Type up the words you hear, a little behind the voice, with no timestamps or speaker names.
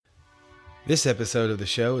This episode of the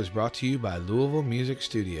show is brought to you by Louisville Music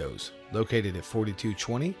Studios, located at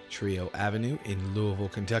 4220 Trio Avenue in Louisville,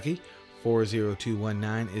 Kentucky.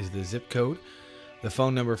 40219 is the zip code. The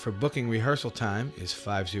phone number for booking rehearsal time is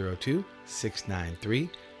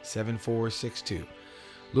 502-693-7462.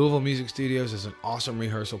 Louisville Music Studios is an awesome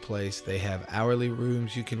rehearsal place. They have hourly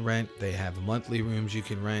rooms you can rent. They have monthly rooms you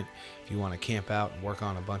can rent if you want to camp out and work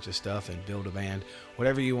on a bunch of stuff and build a band,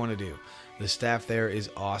 whatever you want to do. The staff there is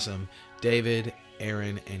awesome. David,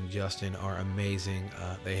 Aaron, and Justin are amazing.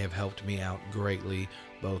 They have helped me out greatly,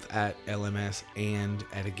 both at LMS and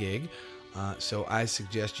at a gig. So I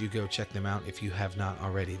suggest you go check them out if you have not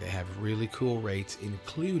already. They have really cool rates,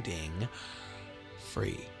 including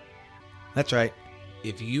free. That's right.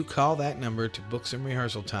 If you call that number to book some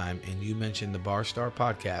rehearsal time and you mention the Bar Star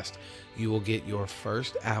Podcast, you will get your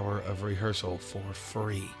first hour of rehearsal for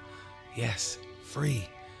free. Yes, free.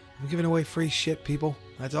 I'm giving away free shit, people.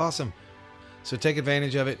 That's awesome. So take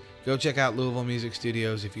advantage of it. Go check out Louisville Music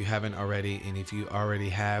Studios if you haven't already. And if you already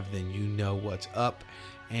have, then you know what's up.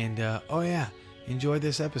 And, enjoy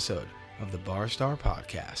this episode of the Bar Star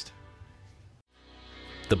Podcast.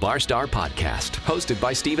 The Bar Star Podcast, hosted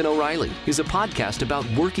by Stephen O'Reilly, is a podcast about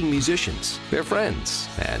working musicians, their friends,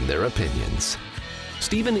 and their opinions.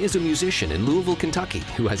 Stephen is a musician in Louisville, Kentucky,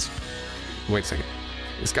 who has... Wait a second.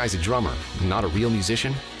 This guy's a drummer, not a real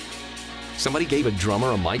musician? Somebody gave a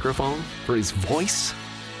drummer a microphone for his voice?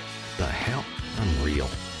 The hell? Unreal.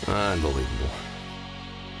 Unbelievable.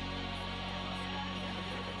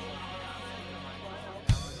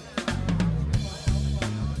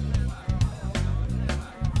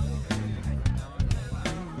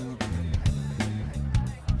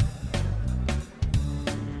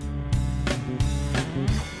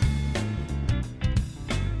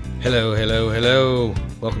 Hello, hello, hello.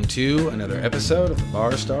 Welcome to another episode of the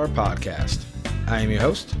Bar Star Podcast. I am your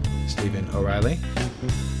host, Stephen O'Reilly.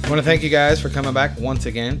 I want to thank you guys for coming back once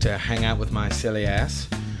again to hang out with my silly ass.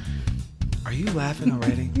 Are you laughing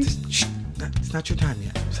already? It's not your time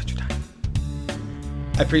yet. It's not your time.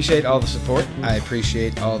 I appreciate all the support. I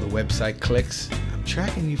appreciate all the website clicks. I'm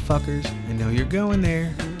tracking you fuckers. I know you're going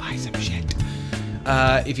there. Buy some shit.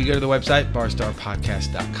 If you go to the website,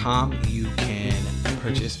 barstarpodcast.com, you can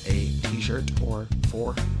purchase a t-shirt or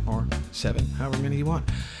 4 or 7, however many you want.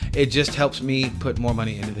 It just helps me put more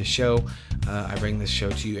money into the show. I bring this show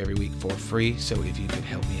to you every week for free, so if you could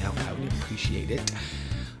help me out, I would appreciate it.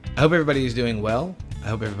 I hope everybody is doing well. I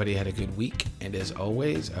hope everybody had a good week, and as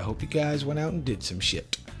always, I hope you guys went out and did some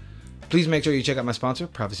shit. Please make sure you check out my sponsor,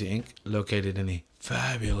 Prophecy Inc., located in the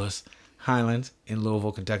fabulous Highlands in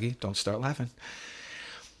Louisville, Kentucky. Don't start laughing.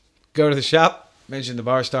 Go to the shop. Mention the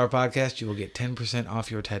Bar Star Podcast. You will get 10%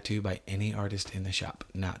 off your tattoo by any artist in the shop,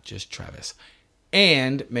 not just Travis.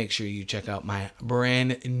 And make sure you check out my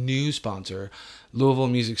brand new sponsor, Louisville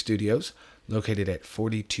Music Studios, located at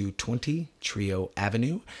 4220 Trio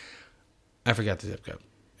Avenue. I forgot the zip code.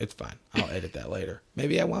 It's fine. I'll edit that later.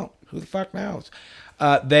 Maybe I won't. Who the fuck knows?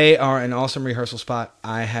 They are an awesome rehearsal spot.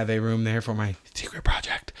 I have a room there for my secret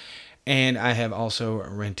project. And I have also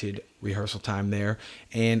rented rehearsal time there.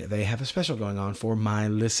 And they have a special going on for my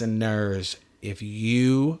listeners. If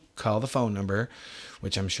you call the phone number,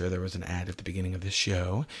 which I'm sure there was an ad at the beginning of this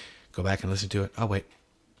show, go back and listen to it. Oh, wait.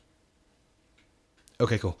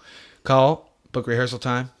 Okay, cool. Call, book rehearsal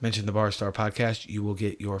time, mention the Bar Star Podcast. You will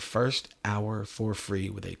get your first hour for free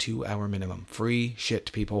with a 2-hour minimum. Free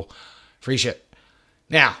shit, people. Free shit.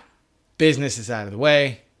 Now, business is out of the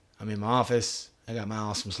way. I'm in my office. I got my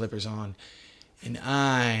awesome slippers on, and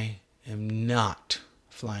I am not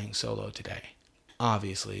flying solo today.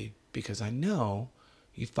 Obviously, because I know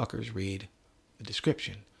you fuckers read the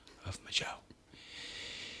description of my show.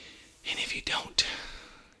 And if you don't,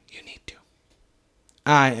 you need to.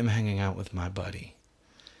 I am hanging out with my buddy,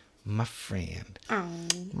 my friend,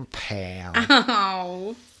 my pal.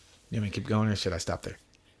 Oh. You want me to keep going or should I stop there?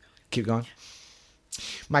 Keep going?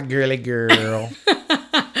 My girly girl.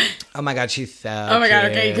 Oh my God, she's so Oh my God,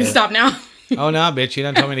 okay, you can stop now. Oh no, bitch, you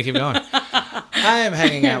done told me to keep going. I am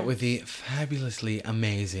hanging out with the fabulously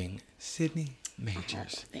amazing Sydney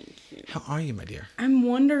Majors. Thank you. How are you, my dear? I'm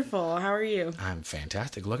wonderful. How are you? I'm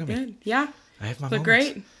fantastic. Look at me. Good. Yeah. I have my Look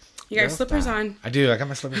moments. great. You got your slippers on. I do. I got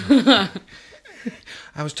my slippers on.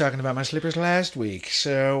 I was talking about my slippers last week,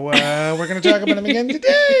 so we're going to talk about them again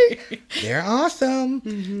today. They're awesome.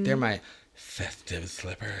 Mm-hmm. They're my festive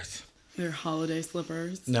slippers. They're holiday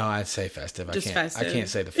slippers. No, I'd say festive. Just festive. I can't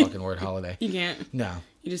say the fucking word holiday. You can't. No.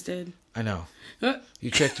 You just did. I know.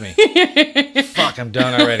 You tricked me. Fuck, I'm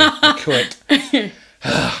done already. I quit.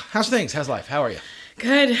 How's things? How's life? How are you?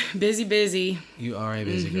 Good. Busy. You are a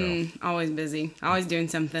busy girl. Always busy. Always doing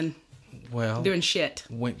something. Well, doing shit.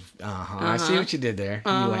 I see what you did there.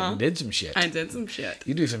 You went and did some shit. I did some shit.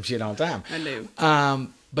 You do some shit all the time. I do.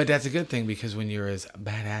 But that's a good thing because when you're as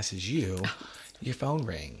badass as you, your phone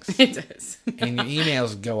rings. It does. And your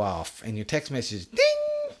emails go off and your text messages,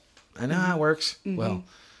 ding! I know how it works. Mm-hmm. Well,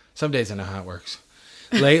 some days I know how it works.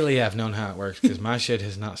 Lately, I've known how it works because my shit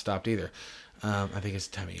has not stopped either. I think it's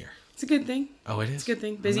the time of year. It's a good thing. Oh, it is? It's a good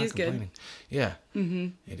thing. Busy is good. Yeah.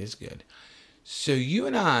 It is good. So you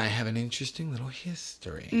and I have an interesting little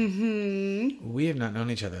history. We have not known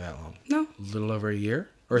each other that long. No. A little over a year?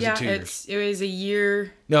 Or is it 2 years? It was a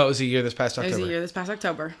year. No, it was a year this past October. It was a year this past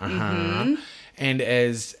October. And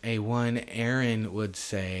as Aaron would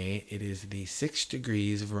say, it is the 6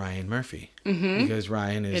 degrees of Ryan Murphy. Because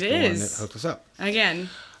Ryan is the one that hooked us up. Again.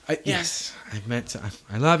 Yes.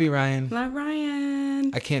 I love you, Ryan. Love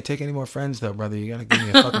Ryan. I can't take any more friends, though, brother. You got to give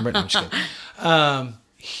me a fucking Britney. I'm just kidding.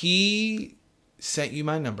 He sent you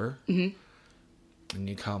my number. And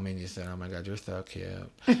you called me and you said, oh, my God, you're so cute.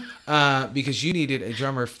 Because you needed a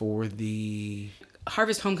drummer for the...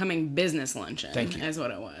 Harvest Homecoming Business Luncheon. Thank you. Is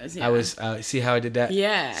what it was. Yeah. I was, see how I did that?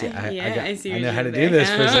 Yeah. See, I see I what know you how to did do this.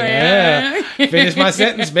 there. Finish my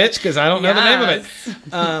sentence, bitch, because I don't know the name of it.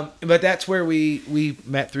 But that's where we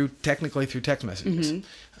met technically through text messages.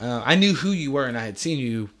 I knew who you were, and I had seen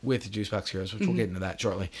you with the Juicebox Heroes, which we'll get into that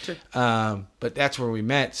shortly. Sure. But that's where we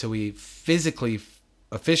met, so we officially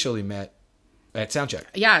met at Soundcheck.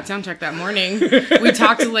 Yeah, at Soundcheck that morning. We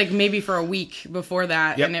talked like maybe for a week before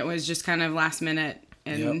that, and it was just kind of last minute,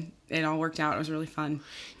 and it all worked out. It was really fun.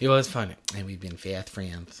 It was fun, and we've been fast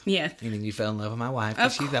friends. Yeah. And then you fell in love with my wife.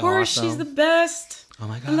 Of she's course, awesome. she's the best. Oh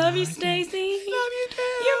my God. I love you, Stacy. Love you too.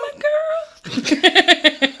 You're my girl.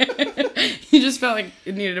 You just felt like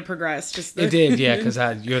it needed to progress. It did, yeah, because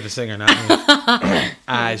you're the singer, not me.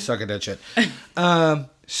 I suck at that shit.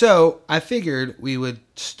 So I figured we would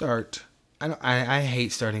start. I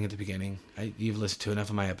hate starting at the beginning. You've listened to enough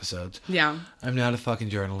of my episodes. Yeah. I'm not a fucking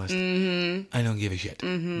journalist. I don't give a shit.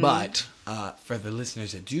 But for the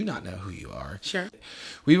listeners that do not know who you are, sure,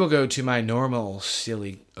 we will go to my normal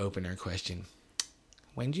silly opener question.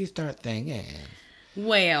 When did you start singing?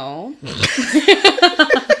 Well. She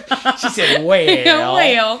said, well.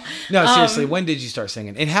 Well. No, seriously, when did you start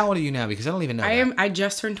singing? And how old are you now? Because I don't even know I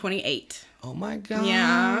just turned 28. Oh my God.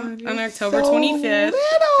 Yeah. On October so 25th. Little.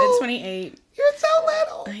 It's 28. You're so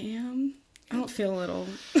little. I am. I don't feel little.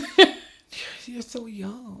 You're so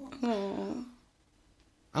young. Aww.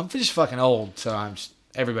 I'm just fucking old, so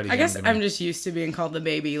everybody's I guess young to me. I'm just used to being called the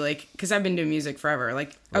baby, like, because I've been doing music forever.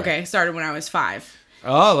 Like, okay, started when I was 5.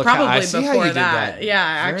 Oh, look, probably I see before how you that. did that.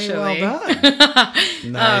 Yeah, Very actually. well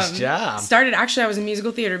done. Nice job. I was a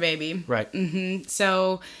musical theater baby. Right.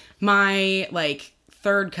 So my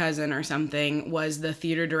third cousin or something was the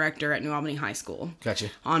theater director at New Albany High School. Gotcha.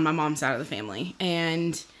 On my mom's side of the family.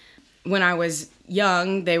 And when I was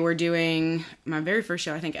young, they were doing, my very first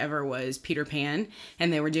show I think ever was Peter Pan,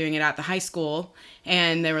 and they were doing it at the high school,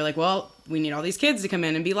 and they were like, well, we need all these kids to come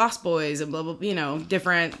in and be Lost Boys and blah, blah,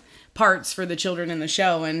 different parts for the children in the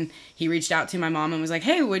show. And he reached out to my mom and was like,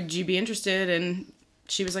 hey, would you be interested? And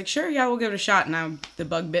she was like, sure, yeah, we'll give it a shot. And the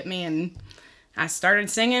bug bit me, and I started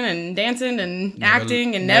singing and dancing and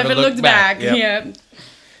acting and never looked back. Yep. Yeah.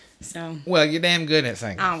 So. Well, you're damn good at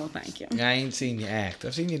singing. Oh, well, thank you. I ain't seen you act.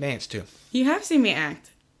 I've seen you dance, too. You have seen me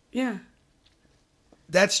act. Yeah.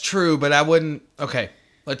 That's true, but I wouldn't... Okay,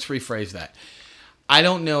 let's rephrase that. I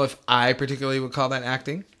don't know if I particularly would call that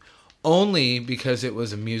acting, only because it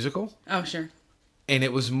was a musical. Oh, sure. And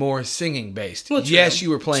it was more singing based. Well, true. Yes,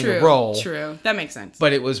 you were playing a role. True. That makes sense.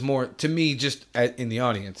 But it was more, to me, just in the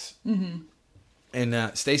audience. Mm-hmm.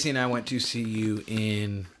 And Stacy and I went to see you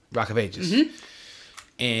in Rock of Ages. Mm-hmm.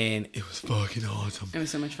 And it was fucking awesome. It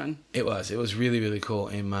was so much fun. It was. It was really, really cool.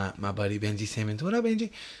 And my buddy Benji Simmons, what up,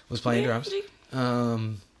 Benji? Was playing drums.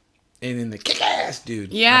 And then the kick-ass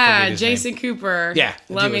dude. Yeah, Jason Cooper. Yeah.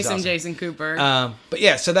 Love me some awesome. Jason Cooper. But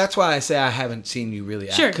yeah, so that's why I say I haven't seen you really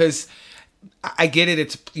act. Sure. Because I get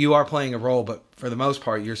it. You are playing a role, but for the most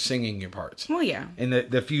part, you're singing your parts. Well, yeah. And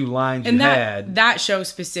the few lines and you had. that show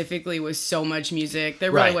specifically was so much music.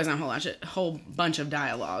 There really wasn't a whole bunch of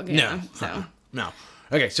dialogue. No. So. No.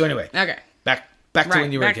 Okay, so anyway. Okay. Back to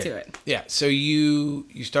when you were a kid. Back to it. Yeah, so you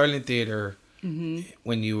started in theater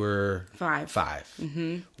when you were 5.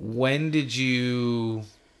 Mm-hmm. When did you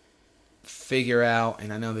figure out,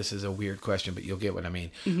 and I know this is a weird question, but you'll get what I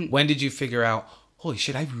mean. Mm-hmm. When did you figure out, holy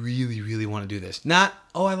shit, I really, really want to do this? Not,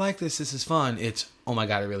 oh, I like this is fun. It's, oh my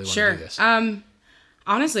God, I really want to do this.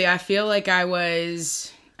 Honestly, I feel like I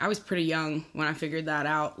was pretty young when I figured that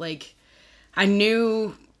out. Like, I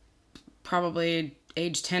knew probably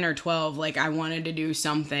age 10 or 12, like I wanted to do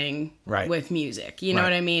something Right. with music. You know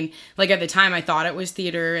Right. what I mean? Like at the time I thought it was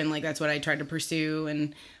theater and like that's what I tried to pursue,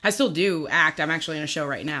 and I still do act. I'm actually in a show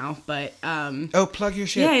right now, but Oh, plug your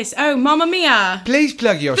shit. yes. Oh, Mamma Mia. Please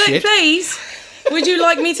plug your shit. Please. Would you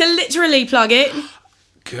like me to literally plug it?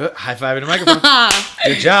 Good. High five in the microphone.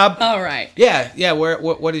 Good job. All right. Yeah.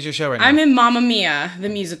 What is your show right now? I'm in Mamma Mia, the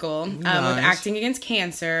musical, with Nice. Acting Against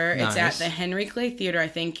Cancer. It's at Nice. the Henry Clay Theater. I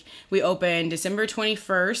think we open December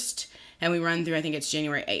 21st, and we run through, I think it's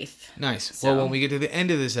January 8th. Nice. So- Well, when we get to the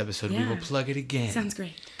end of this episode, we Yeah. will plug it again. Sounds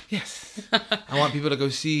great. Yes. I want people to go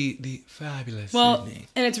see the fabulous Well, Sydney.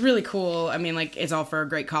 and it's really cool. I mean, like, it's all for a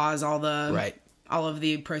great cause. Right. All of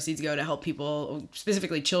the proceeds go to help people,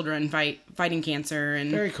 specifically children, fighting cancer.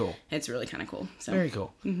 And Very cool. It's really kind of cool. So. Very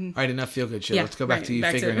cool. All right, enough feel good shit. Yeah, Let's go back right, to you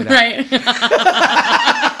back figuring to, it out. Right.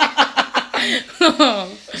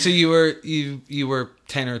 So you were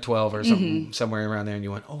 10 or 12 or something, somewhere around there, and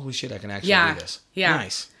you went, "Holy shit, I can actually Yeah. do this." Yeah.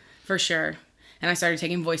 Nice. For sure. And I started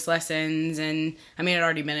taking voice lessons, and I mean, I'd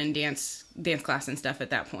already been in dance class and stuff at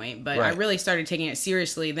that point, but I Right. really started taking it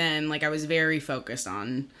seriously then. Like I was very focused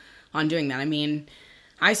on doing that. I mean,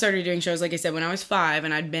 I started doing shows, like I said, when I was 5,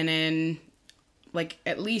 and I'd been in like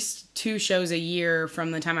at least 2 shows a year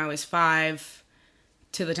from the time I was 5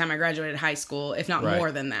 to the time I graduated high school, if not Right.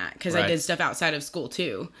 more than that, because I Right. did stuff outside of school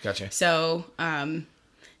too. Gotcha. So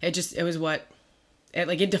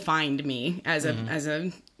it defined me as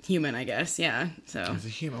a human, I guess. Yeah. So As a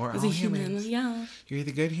human, we're as all a human, humans. yeah. You're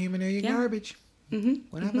either good human or you're Yeah. garbage.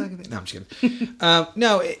 What up, like that? No, I'm just kidding.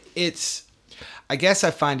 No, it's. I guess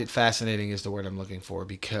I find it fascinating is the word I'm looking for,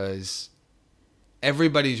 because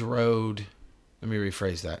everybody's road. Let me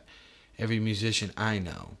rephrase that. Every musician I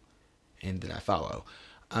know and that I follow,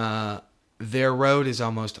 their road is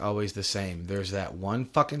almost always the same. There's that one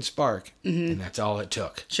fucking spark, and that's all it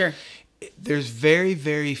took. Sure. There's very,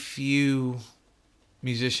 very few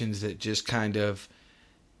musicians that just kind of,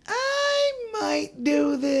 I might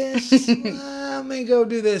do this. Let me go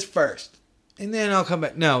do this first, and then I'll come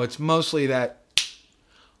back. No, it's mostly that.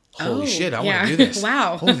 Holy Oh, shit! I yeah. want to do this.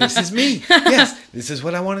 Wow. Oh, this is me. Yes, this is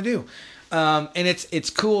what I want to do. And it's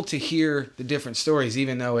cool to hear the different stories,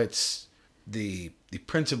 even though it's the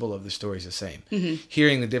principle of the story is the same. Mm-hmm.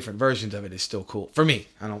 Hearing the different versions of it is still cool for me.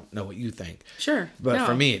 I don't know what you think, Sure. but No.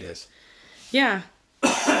 for me it is. Yeah.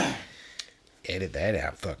 Edit that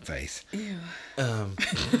out, fuckface. Ew.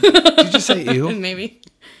 Did you just say ew? Maybe.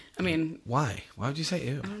 I mean, Why? Why would you say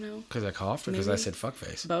ew? I don't know. Because I coughed or because I Maybe. said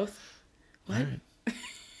fuckface? Both. What? All right.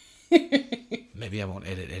 Maybe I won't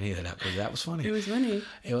edit any of that out because that was funny. It was funny.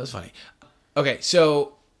 It was funny. Okay,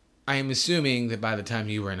 so I am assuming that by the time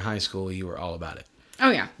you were in high school, you were all about it.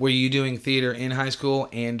 Oh yeah. Were you doing theater in high school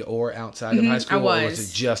and or outside of high school? I Or was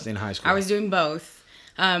was. it just in high school? I was doing both.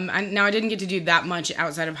 Now I didn't get to do that much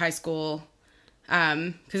outside of high school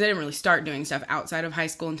because I didn't really start doing stuff outside of high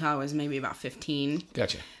school until I was maybe about 15.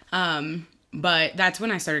 Gotcha. But that's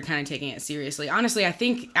when I started kind of taking it seriously. Honestly, I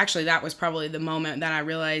think actually that was probably the moment that I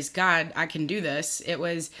realized, God, I can do this. It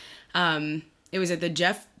was at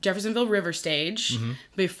the Jeffersonville River Stage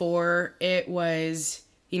before it was,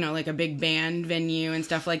 like a big band venue and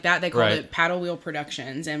stuff like that. They called Right. it Paddle Wheel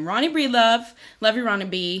Productions. And Ronnie Breedlove, love you, Ronnie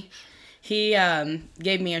B. He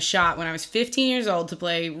gave me a shot when I was 15 years old to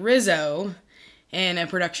play Rizzo in a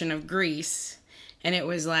production of Grease. And it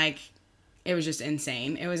was just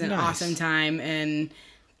insane. It was an Nice. awesome time. And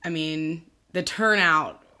I mean, the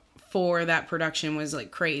turnout for that production was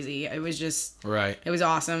like crazy. It was just, Right. it was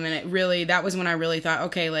awesome. And that was when I really thought,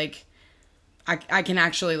 okay, like I can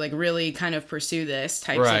actually like really kind of pursue this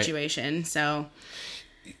type Right. situation. So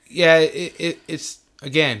Yeah, it's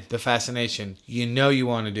again the fascination. You know you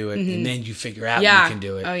want to do it, and then you figure out Yeah. you can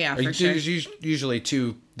do it. Oh, yeah, Or for sure. There's usually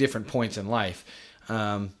 2 different points in life.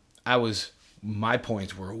 My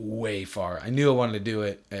points were way far. I knew I wanted to do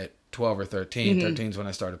it at 12 or 13. 13 is when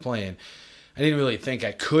I started playing. I didn't really think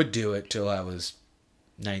I could do it till I was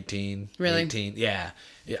 19, Really? 18. Yeah,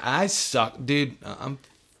 I sucked, dude.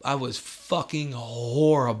 I was fucking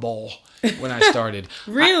horrible when I started.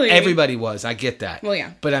 Really? Everybody was. I get that. Well,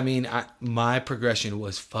 yeah. But I mean, my progression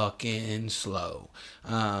was fucking slow.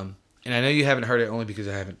 And I know you haven't heard it only because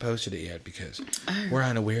I haven't posted it yet because we're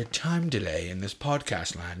on a weird time delay in this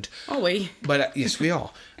podcast land. oh wait. But yes, we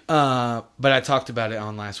all. But I talked about it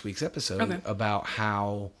on last week's episode Okay. about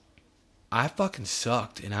how I fucking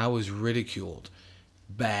sucked and I was ridiculed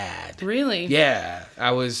bad. Really? Yeah, I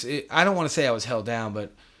don't want to say I was held down,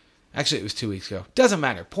 but actually it was 2 weeks ago. Doesn't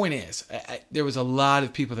matter. Point is, there was a lot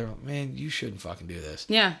of people that were, man, you shouldn't fucking do this.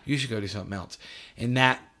 Yeah. You should go do something else. And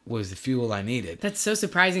that was the fuel I needed. That's so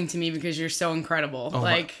surprising to me because you're so incredible. Oh,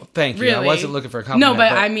 like, thank you. really. I wasn't looking for a compliment. No,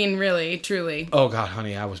 but I mean, really, truly. Oh, God,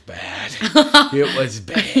 honey, I was bad. It was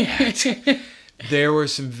bad. There were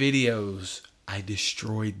some videos. I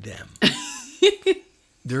destroyed them.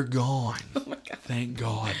 They're gone. Oh, my God. Thank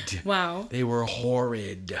God. Wow. They were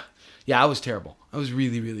horrid. Yeah, I was terrible. I was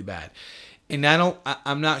really, really bad. And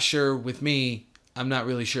I'm not sure with me, I'm not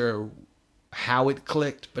really sure how it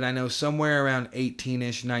clicked, but I know somewhere around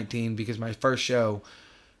 18-ish, 19, because my first show,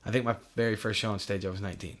 I think my very first show on stage, I was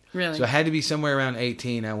 19. Really? So it had to be somewhere around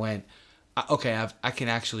 18. I went, okay, I can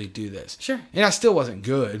actually do this. Sure. And I still wasn't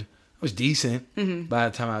good. I was decent Mm-hmm. by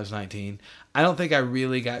the time I was 19. I don't think I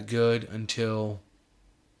really got good until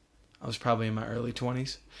I was probably in my early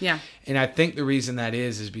 20s. Yeah. And I think the reason that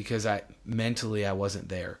is because mentally I wasn't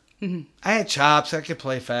there. Mm-hmm. I had chops. I could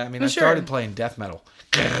play fat. I mean, Well, I started sure. playing death metal.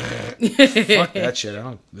 Fuck that shit. I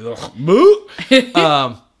don't.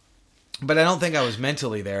 But I don't think I was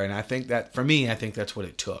mentally there, and I think that for me, I think that's what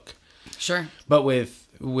it took. Sure. But with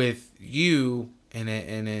you and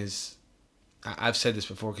as I've said this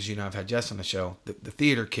before, because I've had Jess on the show, the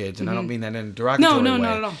theater kids, and I don't mean that in a derogatory way. No,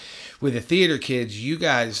 not at all. With the theater kids, you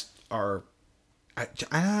guys are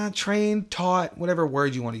trained, taught, whatever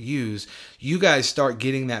word you want to use. You guys start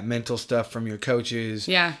getting that mental stuff from your coaches,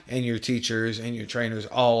 Yeah. and your teachers and your trainers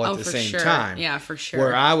all at the for same sure. time. Yeah, for sure.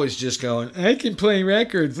 Where I was just going, I can play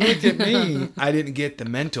records. Look at me. I didn't get the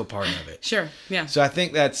mental part of it. Sure. Yeah. So I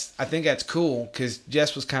think that's cool because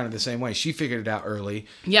Jess was kind of the same way. She figured it out early.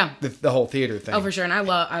 Yeah. The whole theater thing. Oh, for sure. And I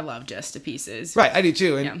love Jess to pieces. Right, I do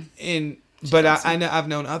too. Yeah. But I know I've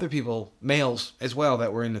known other people, males as well,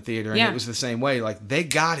 that were in the theater, and Yeah. it was the same way. Like they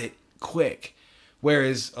got it quick,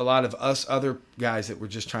 whereas a lot of us other guys that were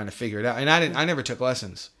just trying to figure it out. And I never took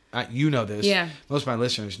lessons. You know this. Yeah. Most of my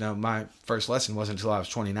listeners know my first lesson wasn't until I was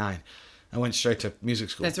 29. I went straight to music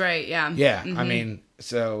school. That's right. Yeah. Yeah, Mm-hmm. I mean,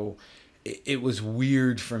 so it was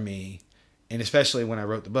weird for me, and especially when I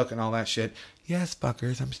wrote the book and all that shit. Yes,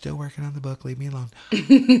 fuckers, I'm still working on the book. Leave me alone.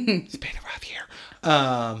 It's been a rough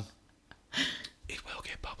year. It will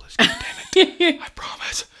get published. God damn it. I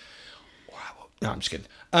promise. Or I will. No, I'm just kidding.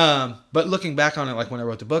 But looking back on it, like when I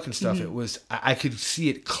wrote the book and stuff, Mm-hmm. it was I could see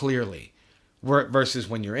it clearly. Versus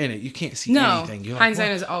when you're in it, you can't see No. anything. You're Hindsight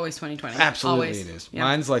like, is always 2020. absolutely Always. it is. Yeah.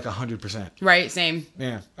 Mine's like 100%. Right. Same.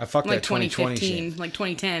 Yeah, I fucked Like that 2020 2015, shit. like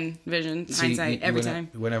 2010 vision, See, hindsight, every time.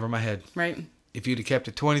 Went over my head. Right. If you'd have kept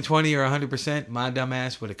it 2020 or 100%, my dumb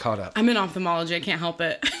ass would have caught up. I'm in ophthalmology. I can't help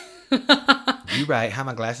it. You right. How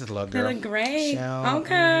my glasses look, girl. They look great. So-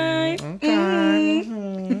 Okay. Okay.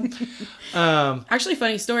 Actually,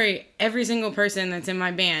 funny story. Every single person that's in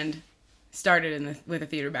my band started with a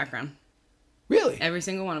theater background. Really? Every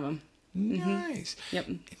single one of them. Nice. Yep.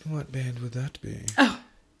 And what band would that be?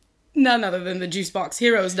 None other than the Juicebox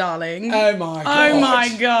Heroes, darling. Oh my god. Oh my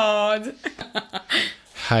god.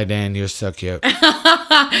 Hi Dan, you're so cute.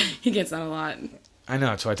 He gets that a lot. I know,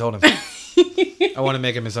 that's what I told him. I want to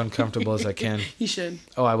make him as uncomfortable as I can. You should.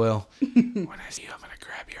 Oh, I will. When I see you, I'm gonna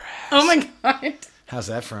grab your ass. Oh my god. How's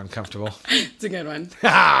that for uncomfortable? It's a good one.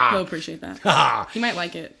 Ha! He'll appreciate that. Ha! He might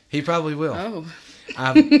like it. He probably will. Oh.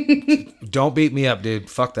 Don't beat me up, dude.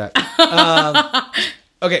 Fuck that.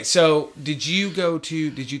 Okay, so did you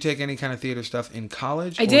take any kind of theater stuff in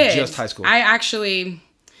college? I did. Or just high school? I actually,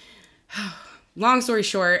 long story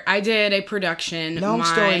short, I did a production. Long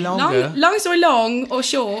story longer. Long story long or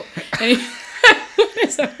short. I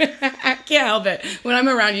can't help it. When I'm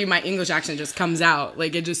around you, my English accent just comes out.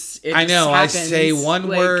 Like it just I know. I happens. say one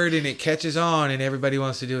Like, word and it catches on, and everybody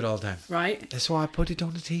wants to do it all the time. Right? That's why I put it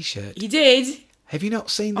on the t-shirt. You did. Have you not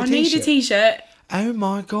seen the I t-shirt? need a t-shirt. Oh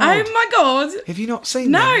my god. Oh my god. Have you not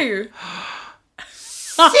seen them? No.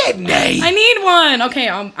 Sydney! I need one. Okay,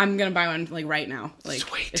 I'm gonna buy one like right now. Like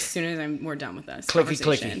Sweet. as soon as we're done with this Clicky,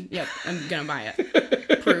 conversation. clicky. Yep, I'm gonna buy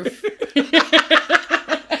it. Proof.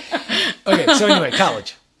 Okay, so anyway,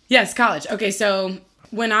 college. Yes, college. Okay, so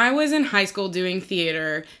when I was in high school doing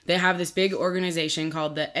theater, they have this big organization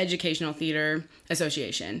called the Educational Theater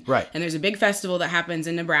Association. Right. And there's a big festival that happens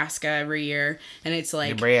in Nebraska every year. And it's like...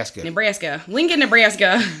 Nebraska. Lincoln,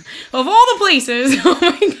 Nebraska. Of all the places. Oh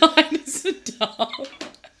my god, stop.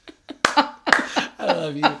 I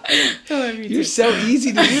love you. I love you You're too. so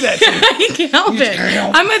easy to do that to me. I can't help it.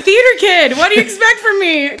 can't. I'm a theater kid. What do you expect from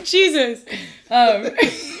me? Jesus.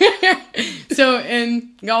 So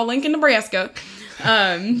in Lincoln, Nebraska, they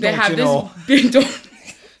Don't have you this know? big.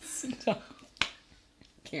 Stop.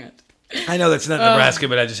 Can't. I know that's not Nebraska,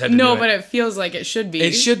 but I just had to do No, it. but it feels like it should be.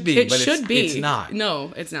 It should be, It but should be. it's not.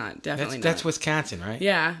 No, it's not. Definitely That's not. Wisconsin, right?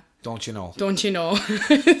 Yeah. Don't you know? Don't you know?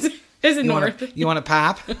 Is it You north? want a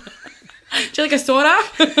pop? Do you like a soda?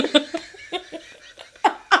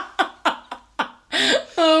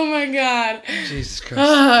 Oh my God. Jesus Christ.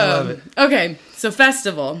 I love it. Okay, so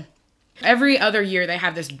festival. Every other year they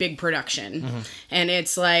have this big production. And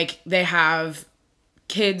it's like they have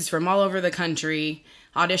kids from all over the country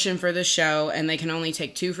audition for the show, and they can only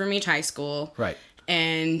take 2 from each high school. Right.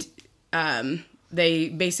 And they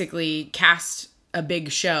basically cast a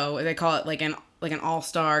big show. They call it like an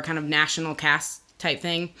all-star kind of national cast type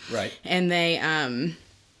thing. Right. And they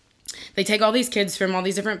take all these kids from all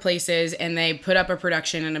these different places, and they put up a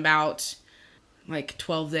production in about like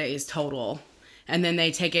 12 days total. And then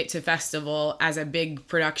they take it to festival as a big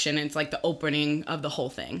production. It's like the opening of the whole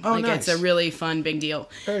thing. Oh, like nice. It's a really fun, big deal.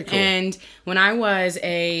 Very cool. And when I was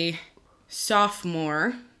a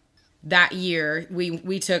sophomore that year,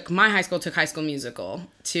 my high school took High School Musical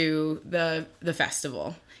to the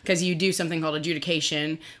festival. Because you do something called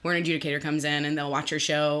adjudication, where an adjudicator comes in and they'll watch your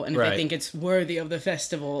show, and if they think it's worthy of the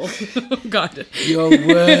festival, God, You're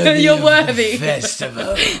worthy. You're of worthy. The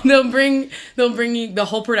festival. they'll bring you the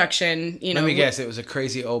whole production. You know, Let me guess, it was a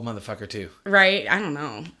crazy old motherfucker too. right? I don't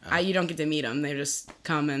know. You don't get to meet them. They just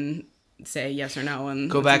come and say yes or no, and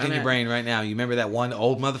Go that's back about in your it. brain right now. You remember that one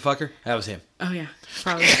old motherfucker? That was him. Oh yeah,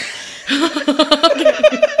 probably. Okay.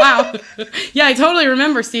 Wow. Yeah, I totally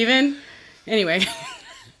remember, Steven. Anyway.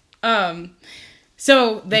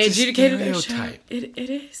 So they It's a adjudicated their show. stereotype. It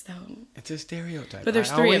is though. It's a stereotype. But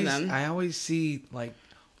there's 3 of them. I always see like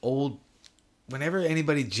old. Whenever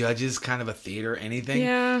anybody judges kind of a theater or anything,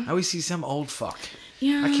 Yeah. I always see some old fuck.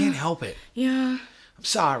 Yeah. I can't help it. Yeah. I'm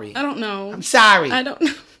sorry. I don't know. I'm sorry. I don't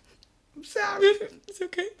know. I'm sorry. It's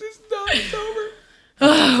okay. It's done. It's over.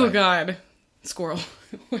 Oh God. Squirrel.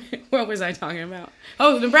 What was I talking about?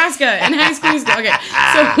 Oh, Nebraska and high school musical. Okay,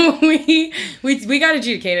 so we got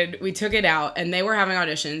adjudicated. We took it out, and they were having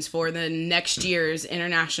auditions for the next year's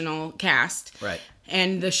international cast. Right.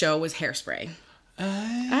 And the show was Hairspray.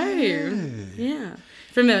 Oh, yeah.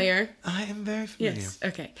 Familiar? I am very familiar. Yes.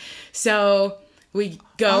 Okay. So we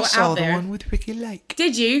go I saw out the there. one with Ricky Lake.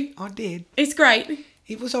 Did you? I did. It's great.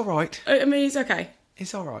 It was all right. I mean, it's okay.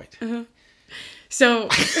 It's all right. So.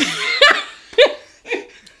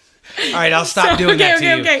 All right, I'll stop doing that to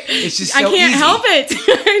you. Okay. It's just so I can't easy. help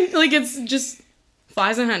it. Like it's just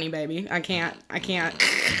flies and honey, baby. I can't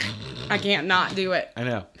not do it. I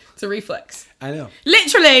know. It's a reflex. I know.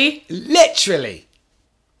 Literally.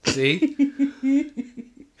 See?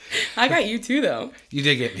 I got you too, though. You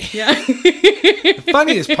did get me. Yeah. The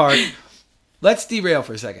funniest part, let's derail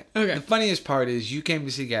for a second. Okay. The funniest part is you came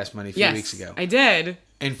to see Gas Money a few weeks ago. I did.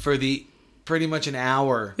 And for the pretty much an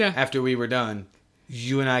hour after we were done,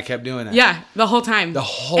 you and I kept doing that. Yeah, the whole time.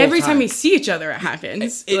 Every time we see each other, it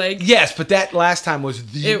happens. Yes, but that last time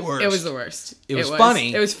was the worst. It was the worst. It was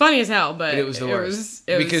funny. It was funny as hell, but it was the worst.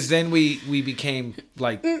 It was, because then we became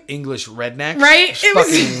like English rednecks. Right? It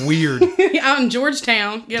was fucking weird. Out in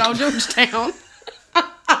Georgetown. Get out of Georgetown.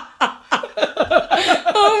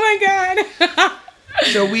 Oh my God.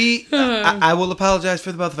 So I will apologize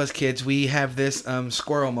for the both of us kids. We have this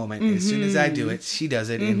squirrel moment. As soon as I do it, she does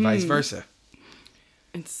it, and vice versa.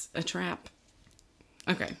 It's a trap.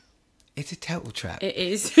 Okay. It's a total trap. It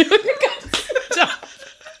is.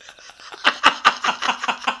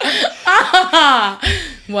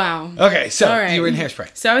 Wow. Okay, so right. you were in Hairspray.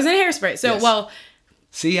 So I was in Hairspray. So, Yes. well,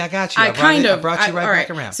 See, I got you. I brought you right all back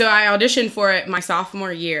around. So I auditioned for it my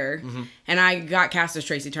sophomore year, and I got cast as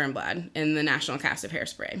Tracy Turnblad in the national cast of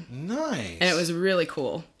Hairspray. Nice. And it was really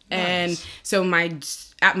cool. Nice. And so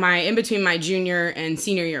in between my junior and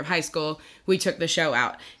senior year of high school, we took the show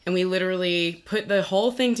out, and we literally put the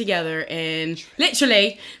whole thing together and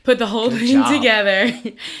together.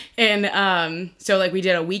 And so like we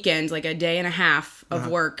did a weekend, like a day and a half of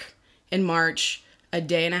work in March, a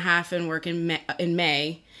day and a half in work in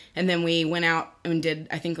May, and then we went out and did,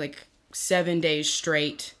 I think, like 7 days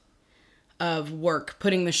straight of work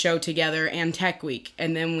putting the show together and Tech Week,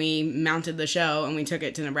 and then we mounted the show and we took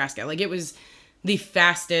it to Nebraska. Like, it was the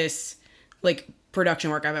fastest like production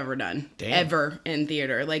work I've ever done. Damn. Ever in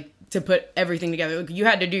theater. Like, to put everything together. Like, you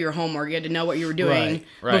had to do your homework. You had to know what you were doing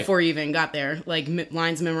Right. before you even got there. Like,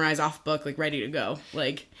 lines memorized off book, like ready to go.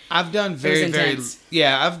 Like, I've done was very intense.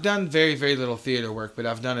 I've done very little theater work, but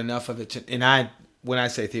I've done enough of it when I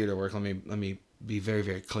say theater work, let me be very,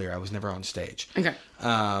 very clear. I was never on stage. okay.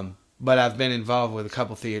 But I've been involved with a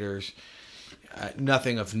couple theaters,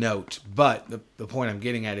 nothing of note. But the point I'm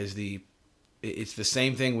getting at is it's the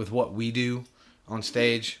same thing with what we do on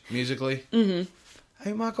stage musically. Mm-hmm.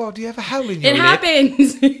 Hey, my God, do you have a hole in your It lip?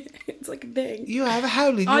 happens. It's like a thing. You have a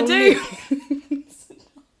hole in your I lip. do.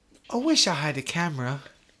 I wish I had a camera.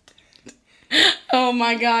 Oh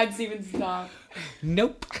my God, Steven, stop.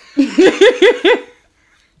 Nope. I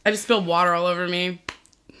just spilled water all over me.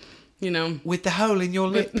 You know. With the hole in your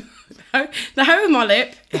lip. The hole in my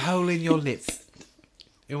lip. The hole in your lip.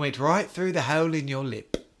 It went right through the hole in your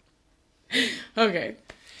lip. Okay.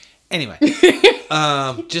 Anyway,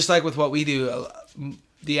 just like with what we do,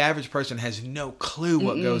 the average person has no clue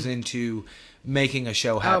what goes into making a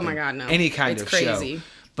show happen. Oh my God, no. Any kind It's of crazy. show.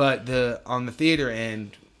 But on the theater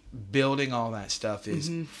end, building all that stuff is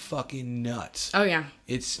fucking nuts. Oh yeah.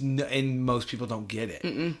 And most people don't get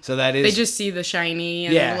it. So that is. They just see the shiny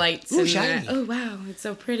and the lights. Ooh, and shiny. Oh wow, it's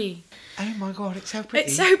so pretty. Oh my God, it's so pretty.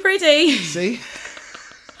 It's so pretty. See?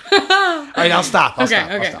 All right, I'll stop. I'll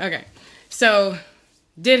stop. Okay. So,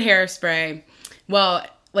 did Hairspray. Well,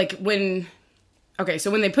 like when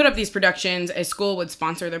they put up these productions, a school would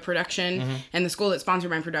sponsor the production, and the school that sponsored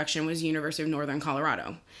my production was University of Northern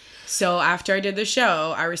Colorado. So after I did the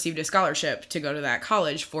show, I received a scholarship to go to that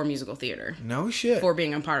college for musical theater. No shit. For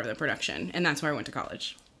being a part of the production, and that's where I went to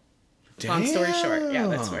college. Damn. Long story short, yeah,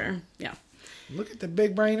 that's where, yeah. Look at the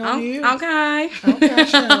big brain on you. Okay. Okay,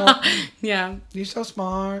 Cheryl. Yeah. You're so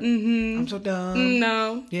smart. I'm so dumb.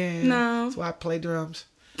 No. Yeah. No. That's why I play drums.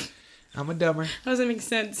 I'm a dumber. That doesn't make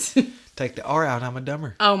sense. Take the R out, I'm a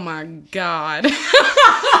dumber. Oh my God.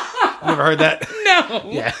 Never heard that? No.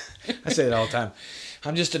 Yeah. I say it all the time.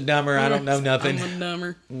 I'm just a dumber. I don't know nothing. I'm a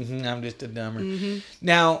dumber. I'm just a dumber.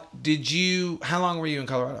 Now, how long were you in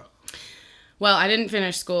Colorado? Well, I didn't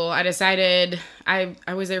finish school. I decided, I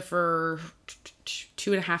was there for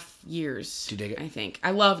 2.5 years. Did you dig it? I think.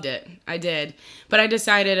 I loved it. I did. But I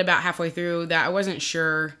decided about halfway through that I wasn't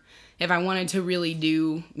sure if I wanted to really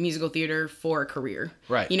do musical theater for a career.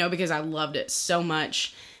 Right. You know, because I loved it so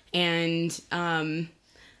much. And I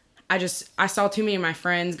saw too many of my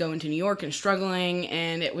friends going to New York and struggling,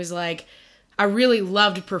 and it was like, I really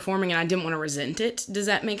loved performing and I didn't want to resent it. Does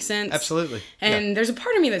that make sense? Absolutely. And there's a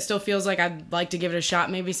part of me that still feels like I'd like to give it a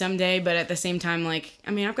shot maybe someday, but at the same time, like,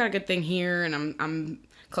 I mean, I've got a good thing here, and I'm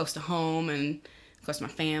close to home and close to my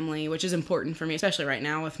family, which is important for me, especially right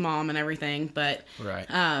now with mom and everything. But Right.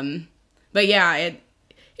 But yeah,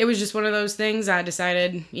 it was just one of those things. I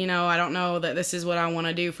decided, you know, I don't know that this is what I want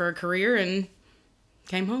to do for a career, and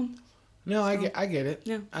came home. No, I get it.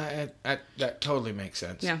 Yeah. That totally makes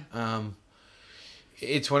sense. Yeah.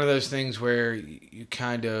 It's one of those things where you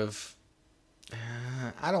kind of,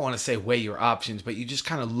 I don't want to say weigh your options, but you just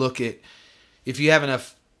kind of look at, if you have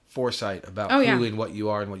enough foresight about who and what you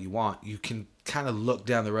are and what you want, you can kind of look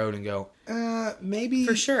down the road and go, maybe.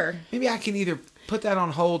 For sure. Maybe I can either put that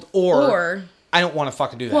on hold or I don't want to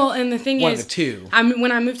fucking do that. Well, and the thing one is, of the two.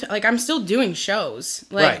 when I moved to, like, I'm still doing shows.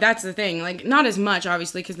 Like, Right. That's the thing. Like, not as much,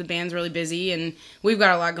 obviously, because the band's really busy and we've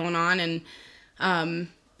got a lot going on, and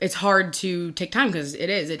it's hard to take time because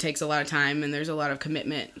it takes a lot of time and there's a lot of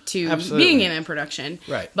commitment to Absolutely. being in a production.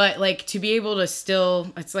 Right. But, like, to be able to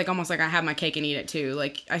still, it's like almost like I have my cake and eat it too.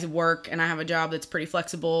 Like, I work and I have a job that's pretty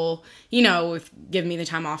flexible, you know, with giving me the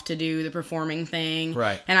time off to do the performing thing.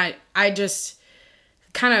 Right. And I just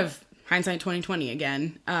kind of, hindsight 2020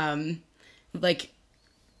 again, like,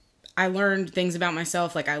 I learned things about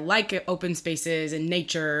myself. Like, I like open spaces and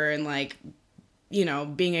nature and, like, you know,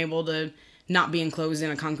 being able to not be enclosed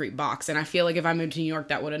in a concrete box. And I feel like if I moved to New York,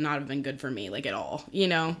 that would have not have been good for me, like, at all, you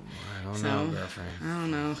know? I don't know, girlfriend. I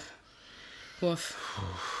don't know. Woof.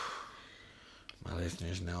 My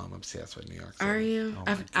listeners know I'm obsessed with New York City. Are you? Oh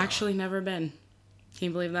my I've God. actually never been. Can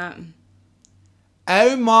you believe that?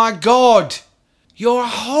 Oh my God. You're a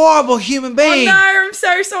horrible human being. Oh no, I'm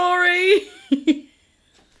so sorry. Look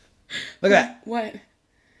at that. What?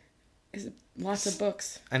 Is it lots of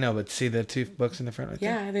books? I know, but see the two books in the front right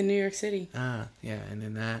there? Yeah, the New York City. Ah, yeah, and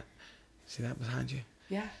then that. See that behind you?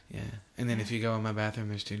 Yeah. Yeah. And then if you go in my bathroom,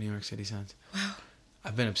 there's 2 New York City signs. Wow.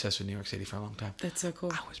 I've been obsessed with New York City for a long time. That's so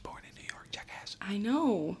cool. I was born in New York, jackass. I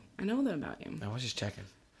know that about you. I was just checking.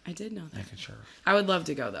 I did know that. Making sure. I would love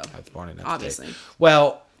to go though. I was born in upstate. Obviously.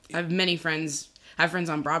 Well, I have many friends. I have friends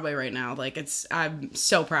on Broadway right now. Like, I'm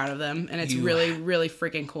so proud of them, and it's really, really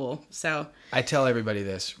freaking cool. So I tell everybody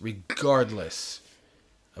this, regardless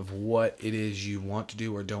of what it is you want to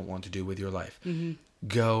do or don't want to do with your life,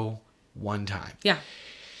 go one time. yeah,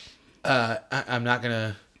 I'm not going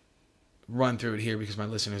to run through it here because my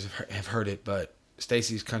listeners have heard it, but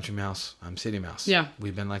Stacy's country mouse, I'm city mouse. Yeah.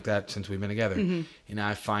 We've been like that since we've been together. And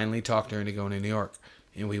I finally talked her into going to New York,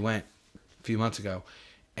 and we went a few months ago,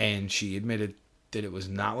 and she admitted that it was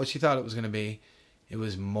not what she thought it was going to be. It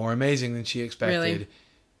was more amazing than she expected, Really?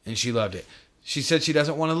 and she loved it. She said she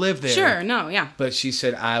doesn't want to live there. sure, no, yeah, But she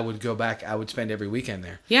said I would go back. I would spend every weekend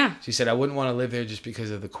there. yeah, She said I wouldn't want to live there just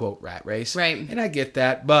because of the, quote, rat race. Right. And I get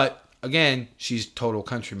that, but again, she's total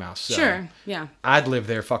country mouse. So Sure. Yeah. I'd live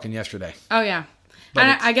there fucking yesterday. Oh yeah. But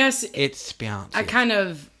And I guess it's bouncy. I kind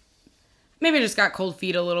of maybe just got cold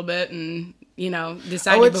feet a little bit and,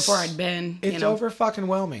 decided before I'd been. It's over fucking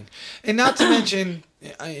whelming. And not to mention,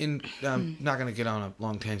 I'm not going to get on a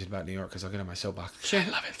long tangent about New York because I'll get on my soapbox. Sure. I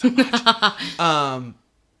love it so much.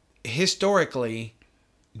 Historically,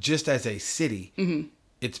 just as a city,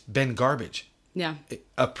 it's been garbage. Yeah.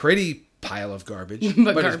 A pretty pile of garbage,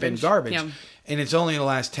 but it's been garbage. Yeah. And it's only in the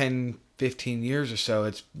last 10, 15 years or so,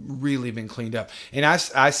 it's really been cleaned up. And I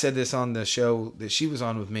said this on the show that she was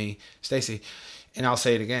on with me, Stacy, and I'll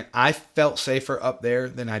say it again. I felt safer up there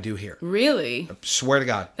than I do here. Really? I swear to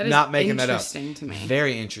God. That is not making that up. interesting to me.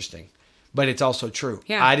 Very interesting. But it's also true.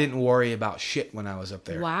 Yeah. I didn't worry about shit when I was up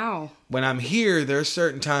there. Wow. When I'm here, there's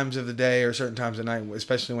certain times of the day or certain times of night,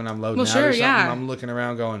 especially when I'm loading out sure, or something, yeah. I'm looking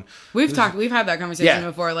around going... We've had that conversation Yeah.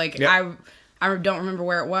 before. Like, Yep. I don't remember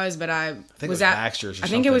where it was, but I think it was at Baxter's or I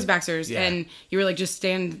think it was something. Baxter's, Yeah. and you were like just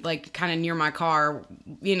stand like kind of near my car.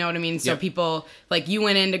 You know what I mean? So Yep. people like you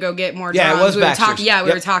went in to go get more. Yeah, it drums. was we were Baxter's. talking. Yeah, we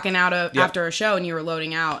Yep. were talking out of Yep. after a show, and you were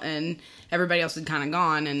loading out, and everybody else had kind of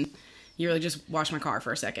gone, and you were like, just wash my car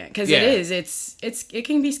for a second because Yeah. it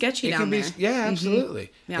can be sketchy down there. Yeah,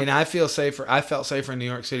 absolutely. Yeah. And I felt safer in New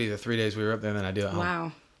York City the 3 days we were up there than I do at home.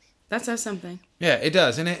 Wow, that says something. Yeah, it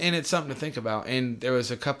does, and it's something to think about. And there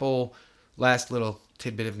was a couple last little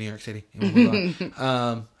tidbit of New York City. And we'll move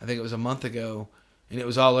on. I think it was a month ago, and it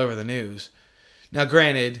was all over the news. Now,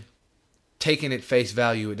 granted, taken at face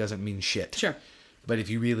value, it doesn't mean shit. Sure. But if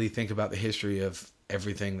you really think about the history of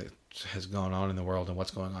everything that has gone on in the world and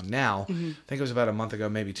what's going on now, I think it was about a month ago,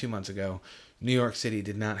 maybe 2 months ago, New York City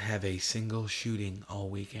did not have a single shooting all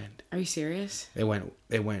weekend. Are you serious? They went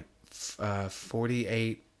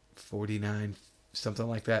 48, 49, something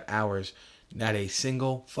like that hours. Not a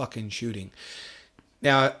single fucking shooting.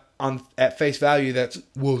 Now, at face value, that's,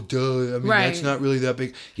 well, duh. I mean, Right. that's not really that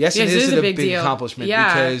big. Yes, it Yes, is a big deal. accomplishment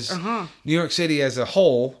Yeah, because uh-huh. New York City as a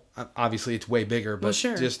whole, obviously it's way bigger, but Well,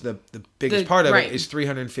 sure. just the biggest part of right. it is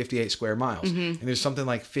 358 square miles. And there's something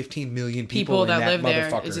like 15 million People in that that live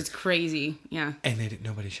there, motherfucker. it's crazy. Yeah. And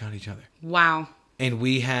nobody shot each other. Wow. And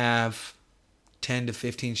we have 10 to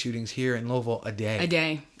 15 shootings here in Louisville a day. A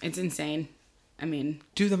day. It's insane. I mean,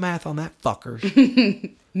 Do the math on that, fuckers.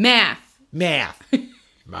 math. Math.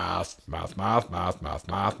 Math.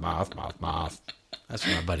 That's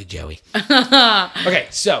from my buddy Joey. Okay,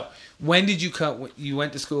 so when did you come? You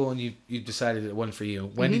went to school and you decided it wasn't for you.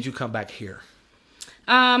 When did you come back here?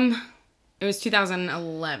 It was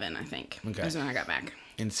 2011, I think. Okay. That's when I got back.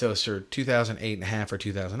 And so, sir, 2008 and a half or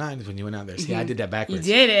 2009 is when you went out there. See, I did that You backwards.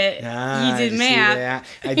 did it. Ah, you did see math. that?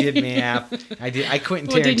 I did math. I Quentin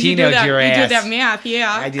Well, did you do Tarantino'd that? your You ass. did that math,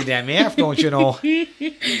 yeah. I did that math, don't you know?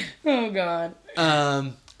 Oh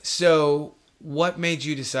God. So what made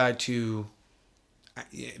you decide to,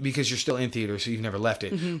 because you're still in theater, so you've never left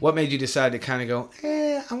it, what made you decide to kind of go,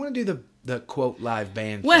 I want to do the quote live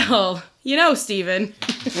band thing? Well, Steven.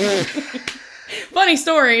 Funny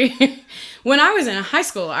story. When I was in high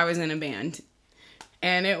school, I was in a band.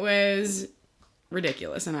 And it was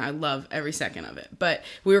ridiculous. And I love every second of it. But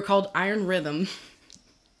we were called Iron Rhythm.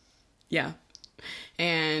 Yeah.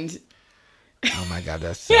 And Oh my God,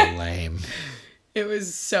 that's so lame. it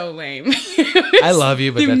was so lame. I love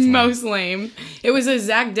you, but the that's lame. most lame. It was a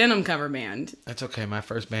Zach Denham cover band. That's okay. My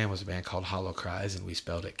first band was a band called Hollow Cries, and we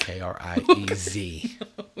spelled it Kriez.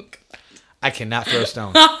 I cannot throw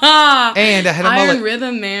stones. And I had a Iron mullet.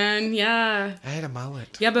 Rhythm, man. Yeah. I had a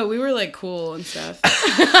mullet. Yeah, but we were like cool and stuff.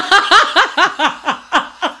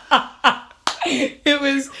 It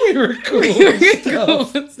was We were cool.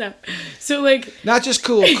 cool and stuff. So like Not just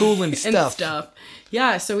cool and and stuff. stuff.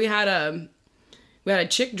 Yeah, so we had a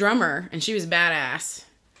chick drummer and she was badass.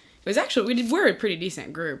 It was actually we're a pretty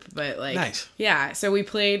decent group, but like Nice. Yeah, so we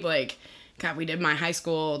played like God, we did my high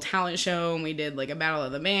school talent show and we did like a battle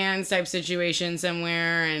of the bands type situation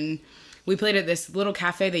somewhere, and we played at this little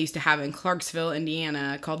cafe they used to have in Clarksville,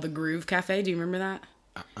 Indiana called the Groove Cafe. Do you remember that?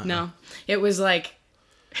 No. It was like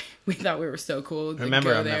we thought we were so cool. To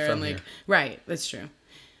Remember, go I'm not there from and like here. Right, that's true.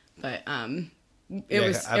 But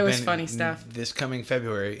it was funny stuff. This coming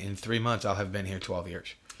February, in 3 months, I'll have been here 12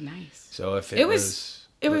 years. Nice. So if It was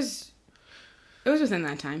within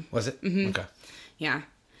that time. Was it? Mm-hmm. Okay. Yeah.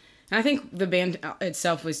 And I think the band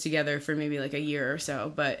itself was together for maybe like a year or so,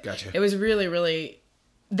 but Gotcha. it was really, really,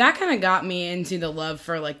 that kind of got me into the love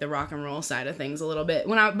for like the rock and roll side of things a little bit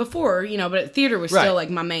but theater was Right. still like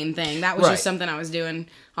my main thing. That was Right. just something I was doing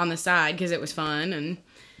on the side because it was fun and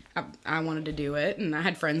I wanted to do it, and I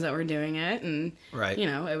had friends that were doing it, and Right.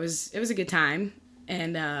 it was a good time.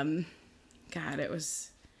 And God,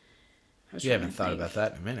 You haven't thought about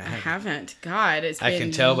that in a minute, I have you? haven't. God, it's been I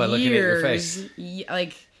can tell by looking at your face.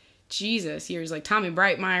 Like, Jesus, years. Like, Tommy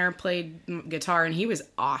Brightmeyer played guitar, and he was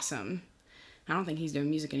awesome. I don't think he's doing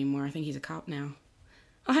music anymore. I think he's a cop now.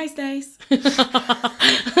 Oh, hi, Stace.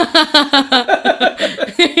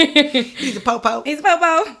 He's a po-po. He's a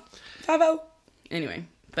popo. Popo. Anyway,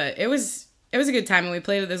 but it was a good time, and we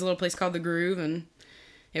played at this little place called The Groove, and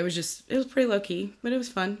it was pretty low-key, but it was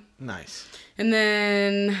fun. Nice. And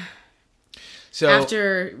then... So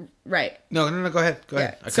after, right. No, go ahead. Go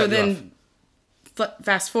ahead. I So cut you then,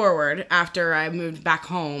 fast forward, after I moved back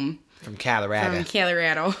home off. From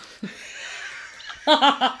Colorado.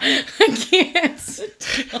 I can't.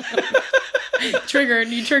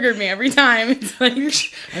 You triggered me every time. It's like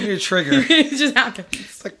I'm your trigger. it just happens.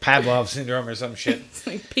 It's like Pavlov syndrome or some shit. It's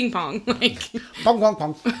like ping pong. Like Pong, pong,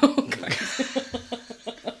 pong. oh god.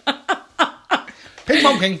 Ping,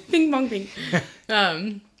 pong, ping. Ping pong ping.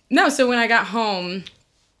 No, so when I got home,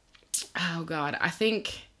 oh god, I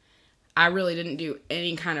think I really didn't do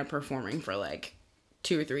any kind of performing for like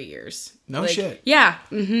 2 or 3 years. No like, shit. Yeah.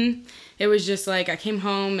 Mm-hmm. It was just like I came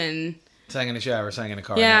home and Sang in the shower, sang in the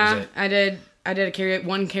car. yeah, And that was it. I did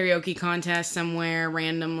one karaoke contest somewhere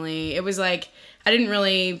randomly. It was like I didn't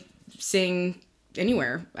really sing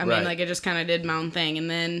anywhere. I mean, Right. like I just kind of did my own thing, and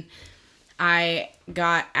then I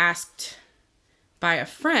got asked by a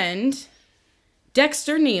friend,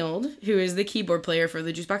 Dexter Neild, who is the keyboard player for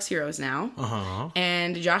the Juicebox Heroes now,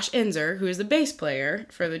 and Josh Enzer, who is the bass player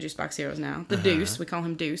for the Juicebox Heroes now. The Deuce, we call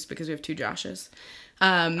him Deuce because we have 2 Joshes.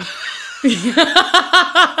 No.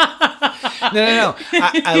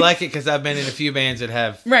 I like it because I've been in a few bands that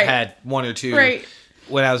have Right. had 1 or 2. Right.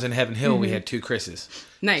 When I was in Heaven Hill, we had 2 Chris's.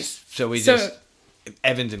 Nice. So we just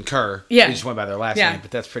Evans and Kerr. Yeah. We just went by their last Yeah. name,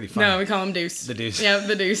 but that's pretty funny. No, we call him Deuce. The Deuce. Yep,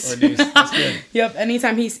 the Deuce. Or Deuce. That's good. Yep.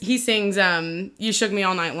 Anytime he sings "You Shook Me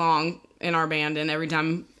All Night Long" in our band, and every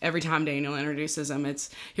time Daniel introduces him,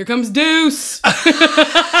 it's "Here comes Deuce."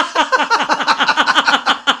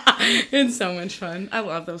 It's so much fun. I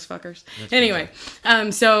love those fuckers. Anyway,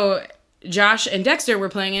 so Josh and Dexter were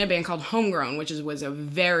playing in a band called Homegrown, which was a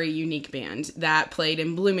very unique band that played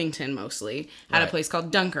in Bloomington mostly at a place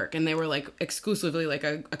called Dunkirk, and they were like exclusively like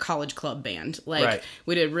a college club band. Like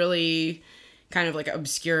we did really kind of like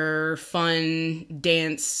obscure, fun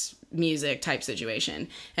dance music type situation,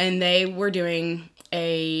 and they were doing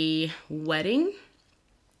a wedding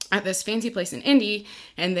at this fancy place in Indy,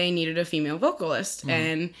 and they needed a female vocalist.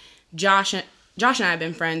 And Josh and I have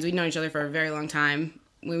been friends. We'd known each other for a very long time.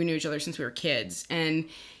 We knew each other since we were kids. And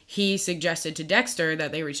he suggested to Dexter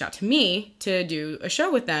that they reached out to me to do a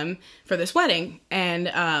show with them for this wedding. And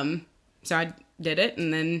so I did it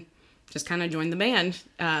and then just kind of joined the band.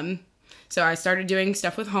 So I started doing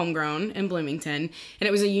stuff with Homegrown in Bloomington. And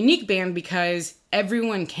it was a unique band because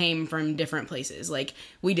everyone came from different places. Like,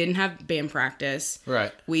 we didn't have band practice.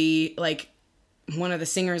 Right. We, like, one of the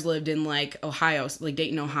singers lived in, like, Ohio, like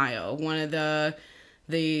Dayton, Ohio. One of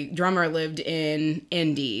the drummer lived in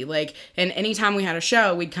Indy. Like, and anytime we had a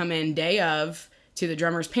show, we'd come in day of to the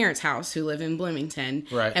drummer's parents' house who live in Bloomington.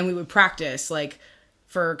 Right. And we would practice, like,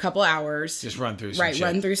 for a couple hours. Just run through some shit.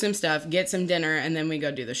 Run through some stuff, get some dinner, and then we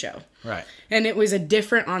go do the show. Right. And it was a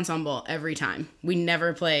different ensemble every time. We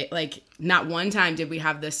never play, like, not one time did we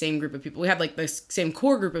have the same group of people. We had, like, the same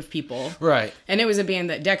core group of people. Right. And it was a band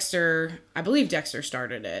that I believe Dexter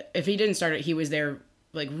started it. If he didn't start it, he was there,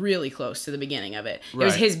 like, really close to the beginning of it. It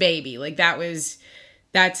was his baby. Like,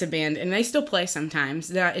 that's a band, and they still play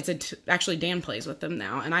sometimes. Actually, Dan plays with them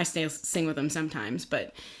now, and I sing with them sometimes,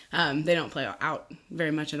 but they don't play out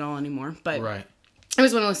very much at all anymore. But it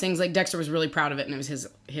was one of those things, like, Dexter was really proud of it, and it was his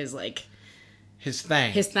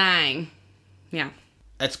thing. His thing. Yeah.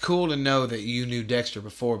 That's cool to know that you knew Dexter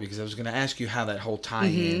before, because I was going to ask you how that whole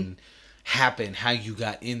tie-in happened, how you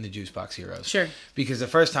got in the Juicebox Heroes. Sure. Because the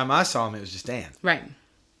first time I saw him, it was just Dan. Right.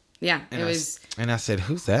 Yeah, And it was... And I said,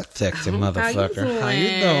 who's that sexy How motherfucker? you How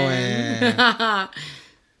you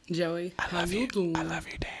doing? Joey, how you doing? I love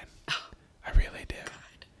you, Dan. I really do.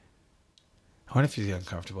 God. I wonder if he's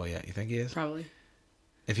uncomfortable yet. You think he is? Probably.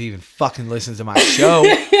 If he even fucking listens to my show.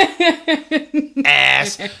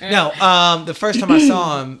 Ass. No, the first time I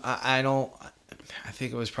saw him, I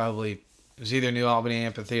think it was either New Albany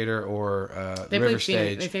Amphitheater or River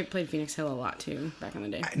Stage. They played Phoenix Hill a lot, too, back in the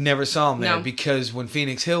day. I never saw him there because when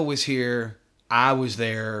Phoenix Hill was here, I was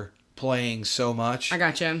there playing so much. I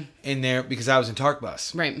gotcha. In there because I was in Tark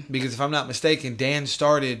Bus. Right. Because if I'm not mistaken, Dan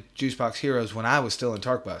started Juicebox Heroes when I was still in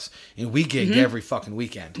Tark Bus. And we gigged every fucking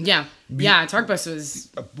weekend. Yeah. Yeah, Tark Bus was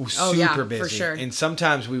super busy. For sure. And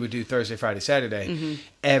sometimes we would do Thursday, Friday, Saturday.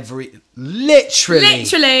 Literally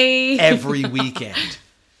Literally. every weekend.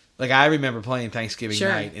 Like, I remember playing Thanksgiving Sure.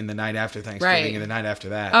 night and the night after Thanksgiving Right. and the night after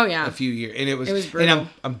that. Oh, yeah. A few years. And it was brutal. and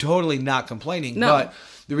I'm totally not complaining. No. But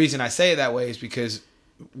the reason I say it that way is because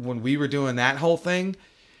when we were doing that whole thing,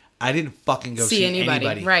 I didn't fucking go see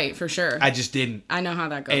anybody. Right, for sure. I just didn't. I know how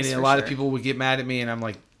that goes. And a lot of people would get mad at me, and I'm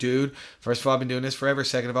like, dude, first of all, I've been doing this forever.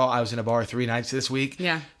 Second of all, I was in a bar 3 nights this week.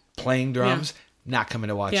 Yeah. Playing drums. Not coming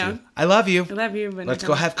to watch Yeah. you. I love you. I love you, but Let's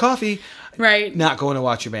go have coffee. Right. Not going to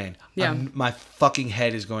watch your band. Yeah. My fucking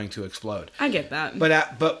head is going to explode. I get that.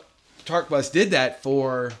 But Tark Bus did that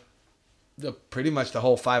for pretty much the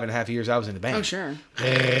whole 5.5 years I was in the band. Oh, sure.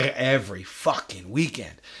 Every fucking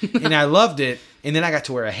weekend. And I loved it. And then I got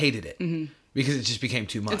to where I hated it. Because it just became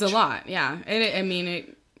too much. It's a lot, yeah.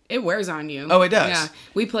 It wears on you. Oh, it does. Yeah.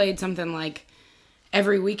 We played something like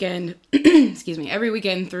every weekend, excuse me, every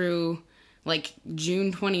weekend through like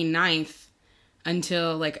June 29th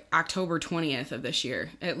until like October 20th of this year.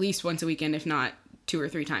 At least once a weekend, if not 2 or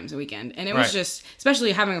 3 times a weekend. And it was Right. just,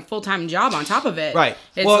 especially having a full-time job on top of it. Right.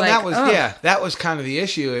 It's Well, like, that was, ugh. that was kind of the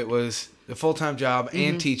issue. It was the full-time job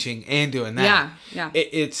and teaching and doing that. Yeah.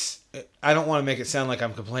 I don't want to make it sound like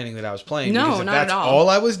I'm complaining that I was playing. No, because if not at that's all.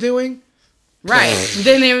 I was doing, Right.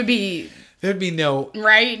 Then there would be, there'd be no...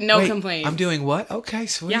 right? No Wait, complaint. I'm doing what? Okay,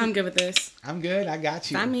 sweet. Yeah, I'm good with this. I'm good. I got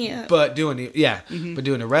you. Sign me up. But doing but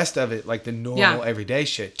doing the rest of it, like the normal Yeah. everyday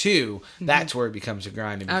shit too, that's where it becomes a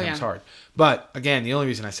grind and Oh, becomes yeah. hard. But again, the only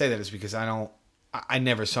reason I say that is because I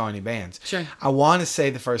never saw any bands. Sure. I want to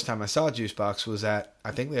say the first time I saw Juicebox was at,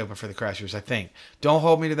 I think they opened for the Crashers. I think. Don't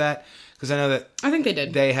hold me to that because I know that I think they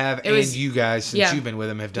did. they have, and was- you guys, since yeah. you've been with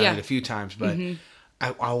them, have done Yeah. it a few times. But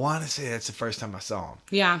I want to say that's the first time I saw them.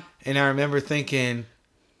 Yeah. And I remember thinking,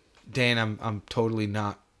 Dan, I'm totally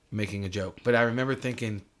not making a joke, but I remember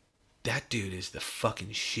thinking, that dude is the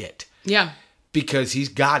fucking shit. Yeah. Because he's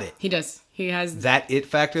got it. He does. He has That it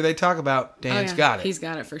factor they talk about, Dan's got it. He's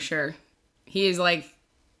got it for sure. He is like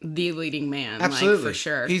the leading man. Absolutely. Like, for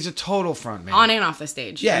sure. He's a total front man. On and off the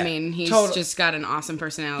stage. Yeah, I mean, he's total- just got an awesome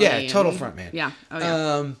personality. Yeah, total front man. Yeah. Oh,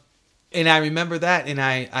 yeah. And I remember that, and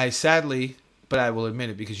I sadly, but I will admit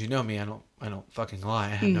it because you know me, I don't fucking lie. I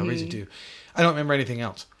have no reason to. I don't remember anything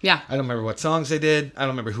else. Yeah. I don't remember what songs they did. I don't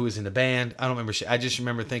remember who was in the band. I don't remember shit. I just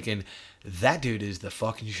remember thinking, that dude is the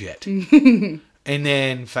fucking shit. And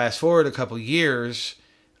then fast forward a couple years,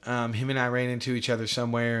 him and I ran into each other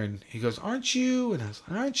somewhere, and he goes, "Aren't you?" And I was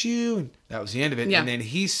like, "Aren't you?" And that was the end of it. Yeah. And then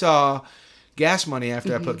he saw Gas Money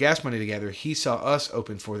after I put Gas Money together. He saw us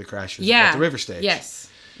open for the Crashers Yeah. at the River Stage. Yes.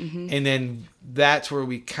 And then that's where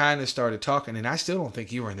we kind of started talking, and I still don't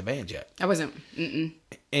think you were in the band yet. I wasn't. Mm-mm.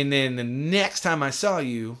 And then the next time I saw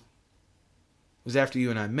you was after you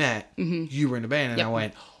and I met. You were in the band, and Yep. I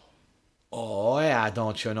went, "Oh yeah,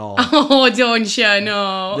 don't you know?" Oh, don't you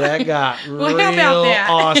know? That got Well, real how about that?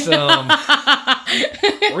 awesome,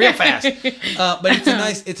 real fast. But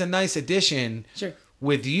it's a nice addition Sure.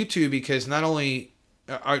 with you two because not only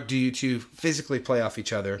do you two physically play off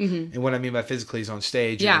each other, and what I mean by physically is on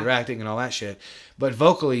stage, Yeah. and you're acting and all that shit, but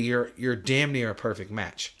vocally you're damn near a perfect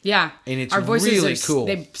match. Yeah. And it's Our voices really are, cool.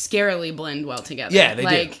 They scarily blend well together. Yeah, they do.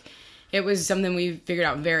 like, it was something we figured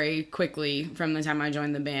out very quickly from the time I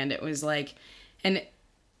joined the band. It was like, and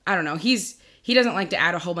I don't know, he doesn't like to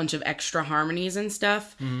add a whole bunch of extra harmonies and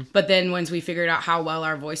stuff. But then once we figured out how well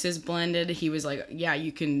our voices blended, he was like, yeah,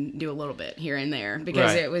 you can do a little bit here and there.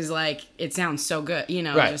 Because Right. it was like, it sounds so good, you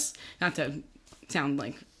know, Right. just not to sound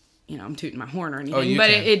like, you know, I'm tooting my horn or anything. Oh, you but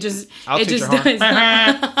can. it just, I'll it toot just your horn.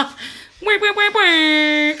 does. Work, work, work,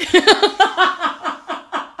 work.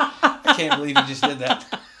 I can't believe you just did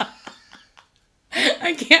that.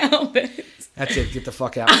 I can't help it. That's it. Get the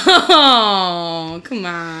fuck out. Oh, come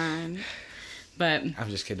on. But I'm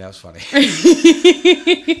just kidding. That was funny.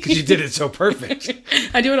 Because you did it so perfect.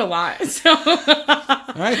 I do it a lot. So,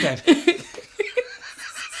 All right then.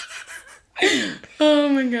 oh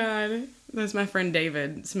my God. That's my friend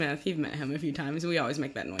David Smith. You've met him a few times. We always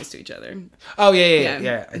make that noise to each other. Oh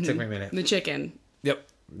yeah. It took me a minute. The chicken. Yep.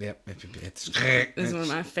 It's This is one of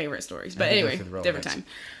my favorite stories. But I can go anyway, through the Rolodex. different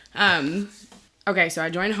time. Okay, so I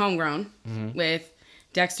joined Homegrown with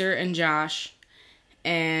Dexter and Josh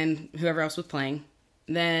and whoever else was playing.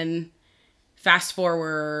 Then fast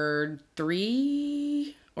forward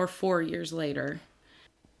 3 or 4 years later,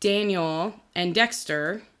 Daniel and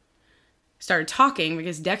Dexter started talking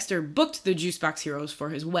because Dexter booked the Juicebox Heroes for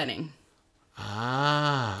his wedding.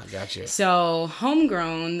 Gotcha. So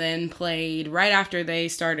Homegrown then played right after they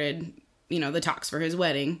started, the talks for his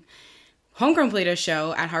wedding. Homegrown played a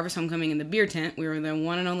show at Harvest Homecoming in the beer tent. We were the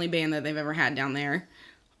one and only band that they've ever had down there.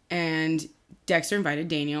 And Dexter invited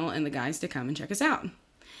Daniel and the guys to come and check us out.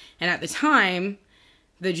 And at the time,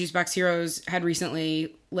 the Juice Box Heroes had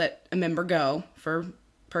recently let a member go for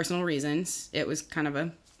personal reasons. It was kind of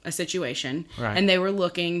a situation. Right. And they were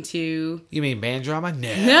looking to... You mean band drama?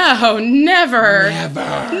 No, never.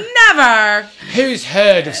 Never. Who's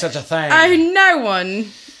heard of such a thing? Oh, no one.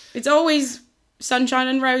 It's always sunshine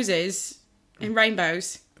and roses and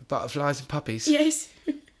rainbows. Butterflies and puppies. Yes.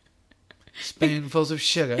 Spoonfuls of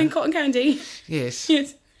sugar. And cotton candy. Yes.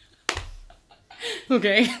 Yes.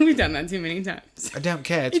 Okay, we've done that too many times. I don't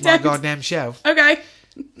care. It's You my don't. goddamn show. Okay.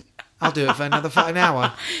 I'll do it for another fucking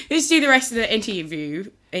hour. Let's do the rest of the interview.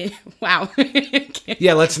 Wow.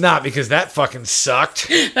 Yeah, let's not, because that fucking sucked.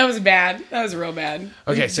 That was bad. That was real bad.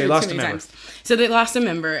 Okay, We so did you it lost too a many member. So they lost a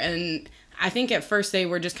member, and I think at first they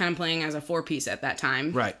were just kind of playing as a 4-piece at that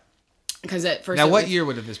time. Right. Because at first... Now, it what was- year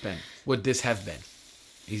would this have been?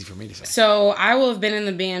 Easy for me to say. So I will have been in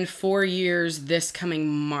the band 4 years this coming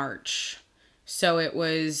March. So it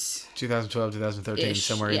was... 2012, 2013, Ish,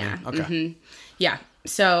 somewhere yeah. in there. Okay. Yeah.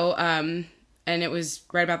 So, and it was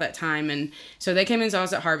right about that time. And so they came and saw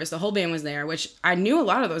us at Harvest. The whole band was there, which I knew a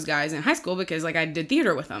lot of those guys in high school because, like, I did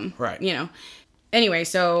theater with them. Right. You know. Anyway,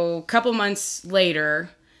 so a couple months later,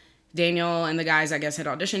 Daniel and the guys, I guess, had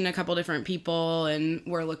auditioned a couple different people and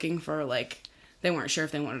were looking for, like, they weren't sure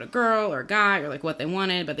if they wanted a girl or a guy or, like, what they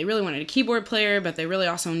wanted, but they really wanted a keyboard player, but they really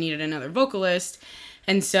also needed another vocalist.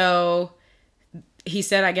 And so he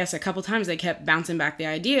said, I guess, a couple times they kept bouncing back the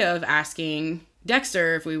idea of asking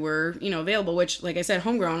Dexter if we were, you know, available, which, like I said,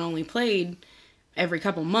 Homegrown only played every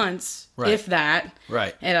couple months, Right. if that,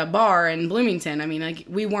 Right. at a bar in Bloomington. I mean, like,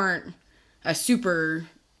 we weren't a super,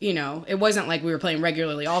 you know, it wasn't like we were playing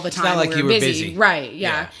regularly all the time. It's not like we you were busy. Right,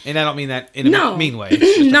 yeah. And I don't mean that in a No. mean way. It's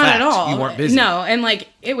just a Not fact. at all. You weren't busy. No, and, like,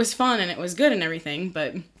 it was fun and it was good and everything,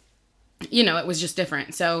 but, you know, it was just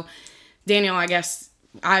different. So, Daniel, I guess,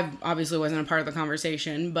 I obviously wasn't a part of the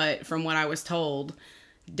conversation, but from what I was told,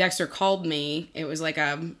 Dexter called me. It was like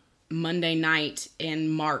a Monday night in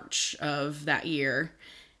March of that year.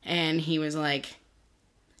 And he was like,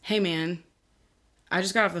 hey, man, I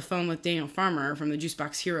just got off the phone with Daniel Farmer from the Juice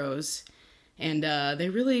Box Heroes. And they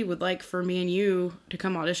really would like for me and you to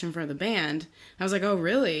come audition for the band. I was like, oh,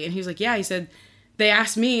 really? And he was like, yeah. He said, they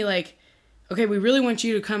asked me, like, okay, we really want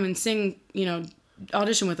you to come and sing, you know,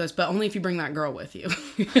 audition with us, but only if you bring that girl with you.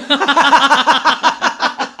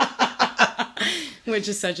 Which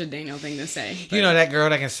is such a Daniel thing to say. You know that girl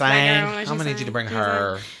that can sing? That girl, I'm she going to need you sang. to bring She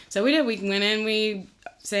her. sang. So we did. We went in, we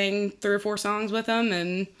sang 3 or 4 songs with them,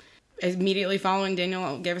 and immediately following,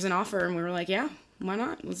 Daniel gave us an offer, and we were like, yeah, why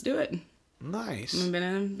not? Let's do it. Nice. We've been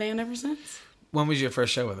in a band ever since. When was your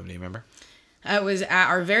first show with them? Do you remember? It was at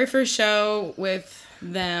our very first show with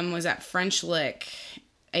them was at French Lick,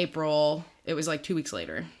 April. It was like 2 weeks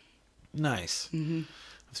later. Nice. Mm-hmm.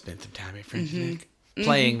 I've spent some time at French Lick.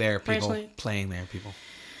 Playing there, French people. Lick. Playing there, people.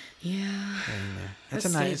 Yeah. Playing there. It's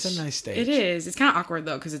a nice stage. It is. It's kind of awkward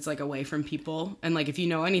though because it's like away from people, and like if you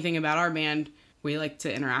know anything about our band, we like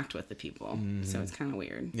to interact with the people, so it's kind of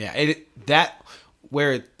weird. Yeah,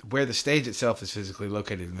 where the stage itself is physically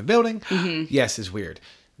located in the building, yes, is weird.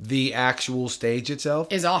 The actual stage itself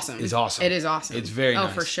Is awesome. Is awesome. It is awesome. It's very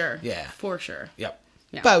nice. Oh, for sure. Yeah. For sure. Yep.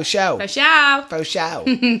 Yeah. Faux show. For sure. Faux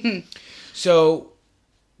show. So,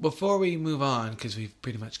 before we move on, because we've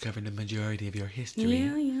pretty much covered the majority of your history,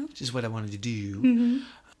 Yeah. which is what I wanted to do.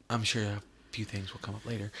 I'm sure a few things will come up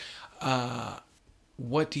later.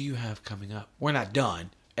 What do you have coming up? We're not done,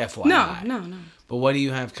 FYI. No. But what do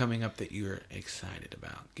you have coming up that you're excited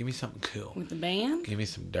about? Give me something cool. With the band? Give me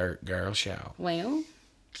some dirt, girl show. Well,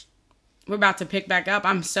 we're about to pick back up.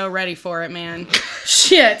 I'm so ready for it, man.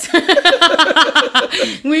 Shit.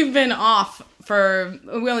 We've been off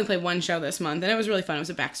we only played 1 show this month, and it was really fun. It was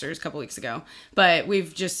at Baxter's a couple weeks ago. But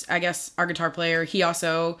we've just, I guess, our guitar player, he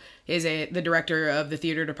also is the director of the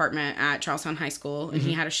theater department at Charlestown High School, and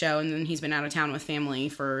he had a show, and then he's been out of town with family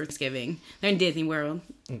for Thanksgiving. They're in Disney World.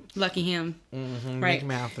 Lucky him. Right. Mickey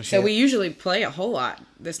Mouse and So shit. we usually play a whole lot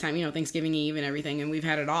this time, you know, Thanksgiving Eve and everything, and we've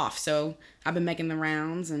had it off. So I've been making the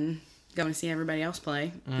rounds and going to see everybody else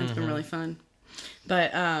play. It's been really fun.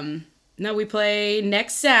 But, no, we play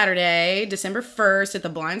next Saturday, December 1st at the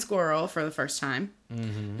Blind Squirrel for the first time.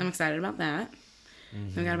 I'm excited about that.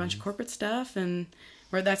 We got a bunch of corporate stuff, and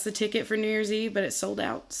that's the ticket for New Year's Eve, but it's sold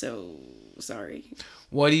out, so sorry.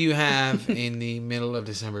 What do you have in the middle of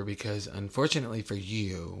December? Because unfortunately for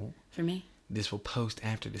you, For me? this will post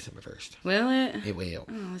after December 1st. Will it? It will.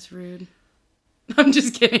 Oh, that's rude. I'm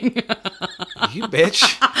just kidding. You bitch.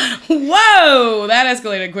 Whoa! That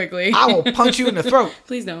escalated quickly. I will punch you in the throat.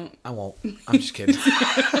 Please don't. I won't. I'm just kidding. We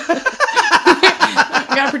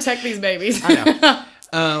gotta protect these babies. I know.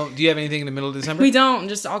 Do you have anything in the middle of December? We don't,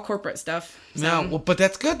 just all corporate stuff. So. No, well, but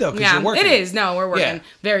that's good though, because Yeah, you're working. it is. No, we're working. Yeah.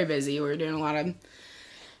 Very busy. We're doing a lot of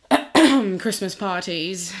Christmas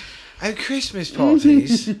parties. Oh, Christmas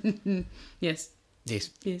parties. Yes. Yes.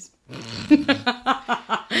 Yes.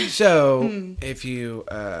 So, if you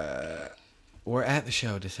were at the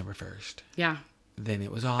show December 1st, Yeah. then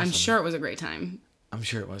it was awesome. I'm sure it was a great time. I'm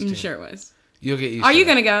sure it was too. I'm sure it was. You'll get used Are to you it.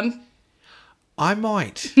 going to come? I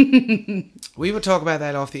might. We will talk about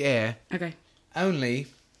that off the air. Okay. Only,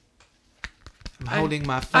 I'm holding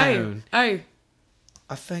my phone. Oh.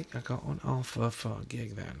 I think I got an offer for a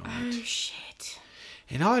gig that night. Oh, shit.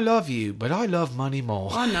 And I love you, but I love money more.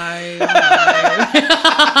 Oh, no.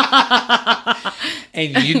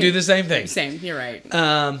 And you do the same thing. Same. You're right.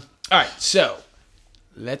 All right, so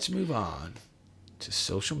let's move on to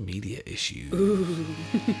social media issues. Ooh.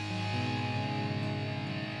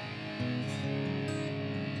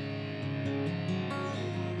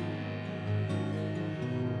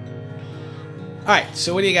 All right,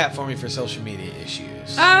 so what do you got for me for social media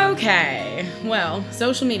issues? Okay. Well,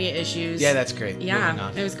 social media issues. Yeah, that's great. Moving Yeah,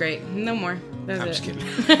 on. it was great. No more. That's I'm it. just kidding.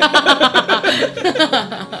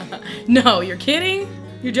 No, you're kidding?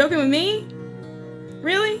 You're joking with me?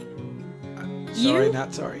 Really? Sorry, You?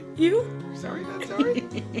 not sorry. You? Sorry, not sorry.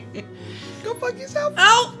 Go fuck yourself.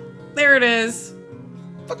 Oh, there it is.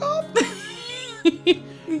 Fuck off. You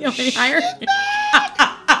want me to hire?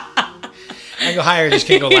 I go higher, just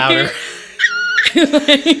can't go louder. The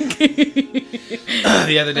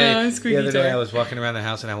other squeaky toy. day, I was walking around the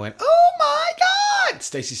house and I went, "Oh my god!"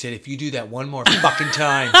 Stacy said, "If you do that one more fucking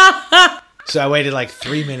time," so I waited like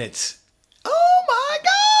 3 minutes. Oh my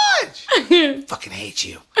gosh! Fucking hate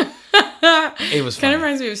you. It was Kind funny. of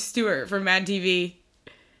reminds me of Stuart from Mad TV.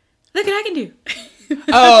 Look what I can do.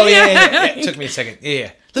 Oh yeah. It took me a second.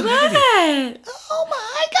 Yeah. Look what I can do. What? Oh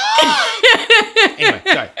my god! Anyway,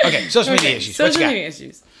 sorry. Okay, social media issues. What you Social got? media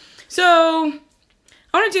issues. So,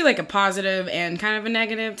 I want to do like a positive and kind of a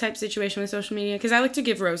negative type situation with social media because I like to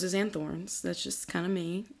give roses and thorns. That's just kind of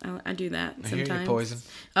me. I do that I hear sometimes. your poison.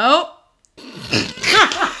 Oh.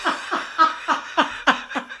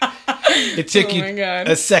 It took Oh you my God.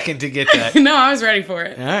 a second to get that. No, I was ready for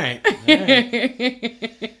it. All right.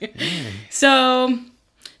 So,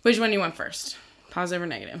 which one do you want first? Positive or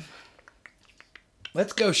negative?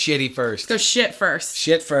 Let's go shitty first. Go shit first.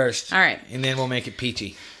 Shit first. All right. And then we'll make it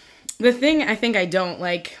peachy. The thing I think I don't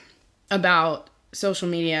like about social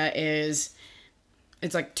media is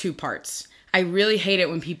it's like two parts. I really hate it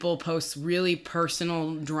when people post really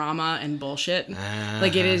personal drama and bullshit.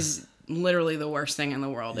 Like it is literally the worst thing in the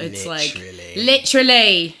world. It's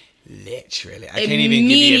literally. I can't even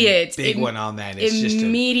give you a Immediate. big one on that. It's just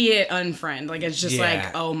Immediate unfriend. Like it's just Yeah.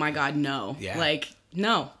 like, oh my god, no. Yeah. Like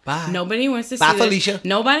no. Bye. Nobody wants to see Bye, this. Felicia.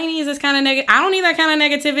 Nobody needs this kind of I don't need that kind of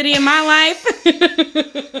negativity in my life.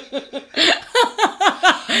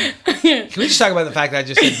 Can we just talk about the fact that I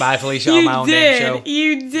just said bye, Felicia, on my own damn show?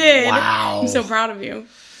 You did. Wow. I'm so proud of you.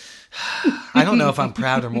 I don't know if I'm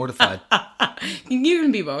proud or mortified. You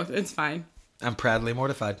can be both. It's fine. I'm proudly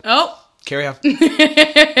mortified. Oh. Carry on.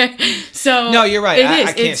 So No, you're right. it I is.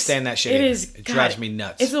 can't It's- stand that shit It either. is. It God, drives me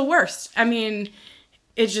nuts. It's the worst. I mean,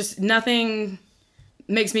 it's just nothing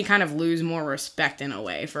makes me kind of lose more respect in a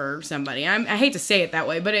way for somebody. I hate to say it that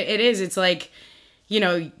way, but it is. It's like,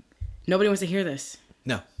 nobody wants to hear this.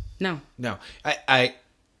 No. No. I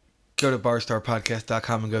go to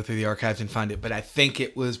barstarpodcast.com and go through the archives and find it, but I think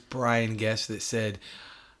it was Brian Guest that said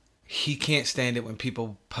he can't stand it when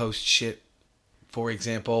people post shit. For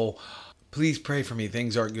example, please pray for me,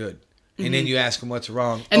 things aren't good. And then you ask them what's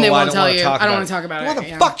wrong. And they won't I don't tell wanna you, talk I don't about wanna talk about Why it, the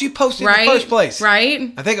yeah. fuck do you post it Right? in the first place?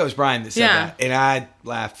 Right? I think it was Brian that said Yeah. that. And I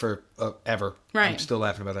laughed for ever. Right. I'm still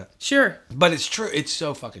laughing about that. Sure. But it's true. It's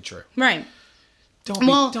so fucking true. Right.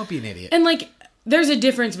 Don't be an idiot. And like, there's a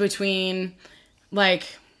difference between like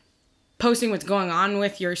posting what's going on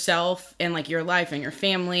with yourself and like your life and your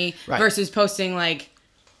family Right. versus posting like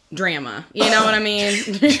drama. You know what I mean?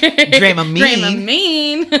 Drama mean. Drama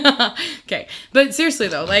mean. Okay. But seriously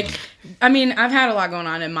though, like, I mean, I've had a lot going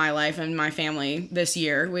on in my life and my family this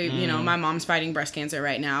year. My mom's fighting breast cancer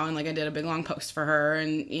right now. And like, I did a big long post for her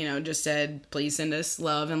and, just said, please send us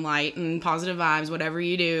love and light and positive vibes, whatever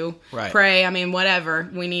you do. Right. Pray. I mean, whatever.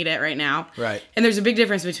 We need it right now. Right. And there's a big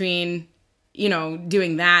difference between,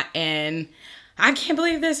 doing that and I can't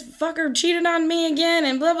believe this fucker cheated on me again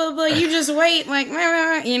and blah, blah, blah. You just wait. Like,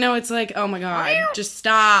 it's like, oh my God, just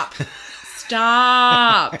stop.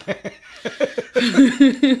 Stop.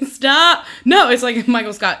 Stop. No, it's like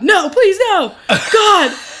Michael Scott. No, please, no.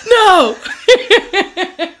 God, no.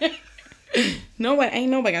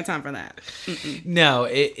 Ain't nobody got time for that. No,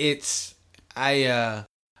 it's I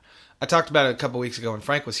talked about it a couple weeks ago when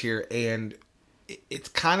Frank was here, and it's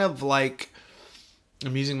kind of like,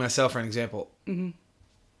 I'm using myself for an example. Mm-hmm.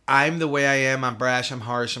 I'm the way I am. I'm brash. I'm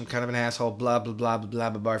harsh. I'm kind of an asshole. Blah, blah, blah, blah, blah,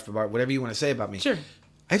 blah, blah, blah, whatever you want to say about me. Sure.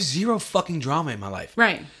 I have zero fucking drama in my life.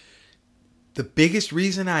 Right. The biggest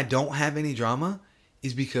reason I don't have any drama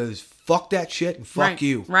is because fuck that shit and fuck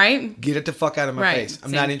you. Right. Get it the fuck out of my face.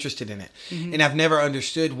 I'm not interested in it. Mm-hmm. And I've never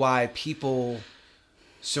understood why people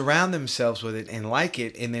surround themselves with it and like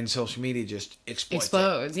it, and then social media just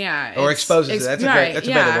explodes it. Yeah. Or exposes it. That's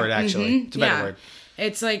a better word, actually. Mm-hmm. It's a better word.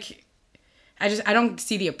 It's like, I don't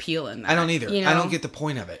see the appeal in that. I don't either. You know? I don't get the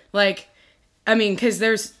point of it. Like, I mean, because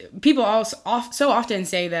there's people so often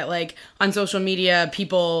say that, like, on social media,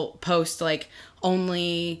 people post, like,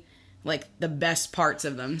 only, like, the best parts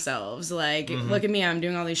of themselves. Like, look at me, I'm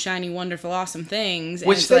doing all these shiny, wonderful, awesome things.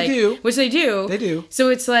 Which they do. Which they do. They do. So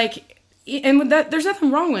it's like, and with that, there's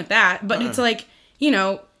nothing wrong with that, but it's like, you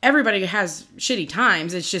know, everybody has shitty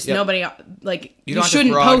times. It's just nobody, like, you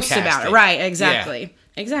shouldn't post about it. Right, exactly. Yeah.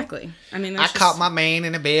 Exactly. I mean, I caught my man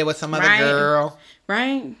in a bed with some other girl.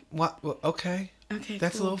 Right. What? Well, okay. Okay.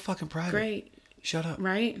 That's a little fucking private. Great. Shut up.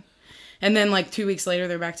 Right. And then, like, 2 weeks later,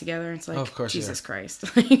 they're back together. And it's like, of course, Jesus Christ.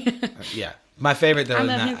 Yeah. My favorite, though, I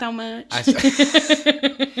love him so much. He's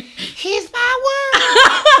my world.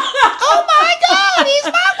 Oh, my God. He's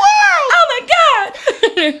my world. Oh,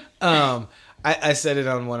 my God. I said it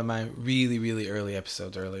on one of my really, really early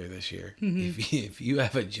episodes earlier this year. Mm-hmm. If you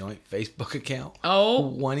have a joint Facebook account,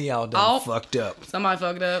 one of y'all done fucked up. Somebody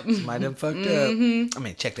fucked up. Somebody done fucked up. I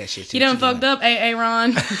mean, check that shit. You done fucked up,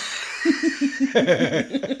 Aaron. That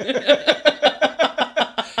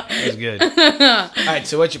was good. All right,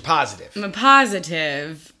 so what's your positive? My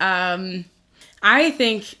positive. I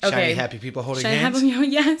think, okay. Shiny, happy people holding Shiny, hands? happy,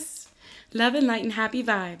 yes. Love and light and happy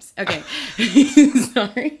vibes. Okay.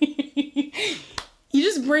 Sorry. You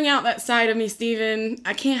just bring out that side of me, Steven.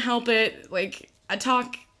 I can't help it. Like, I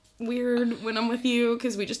talk weird when I'm with you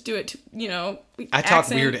because we just do it, you know. I talk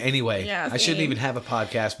weird anyway. Yeah, I shouldn't even have a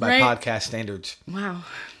podcast by podcast standards. Wow.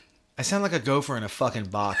 I sound like a gopher in a fucking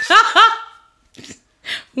box.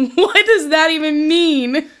 What does that even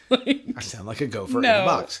mean? I sound like a gopher in a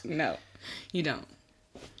box. No, you don't.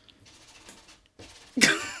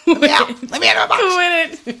 Let me out. Let me out of my box.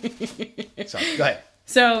 Quit it. Sorry, go ahead.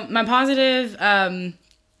 So my positive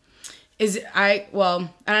is I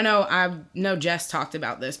know Jess talked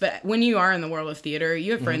about this, but when you are in the world of theater,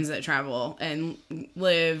 you have friends that travel and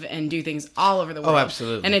live and do things all over the world. Oh,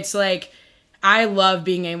 absolutely. And it's like, I love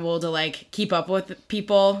being able to, like, keep up with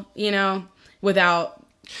people, you know, without...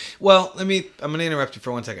 Well, I'm going to interrupt you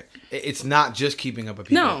for 1 second. It's not just keeping up with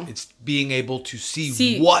people. No. It's being able to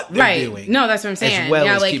see what they're doing. No, that's what I'm saying. As well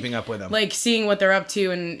as like, keeping up with them. Like, seeing what they're up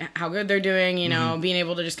to and how good they're doing, you know, being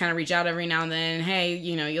able to just kind of reach out every now and then. Hey,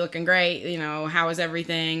 you know, you're looking great. You know, how is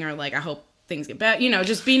everything? Or, like, I hope things get better. You know,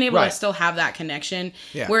 just being able to still have that connection.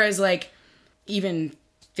 Yeah. Whereas, like, even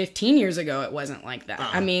 15 years ago, it wasn't like that.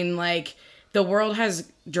 I mean, like... The world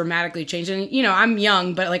has dramatically changed. And, you know, I'm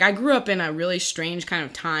young, but, like, I grew up in a really strange kind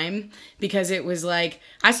of time because it was, like,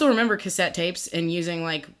 I still remember cassette tapes and using,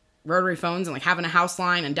 like, rotary phones and, like, having a house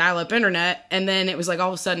line and dial-up internet. And then it was, like, all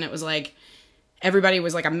of a sudden it was, like, everybody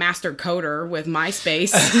was, like, a master coder with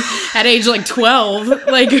MySpace at age, like, 12.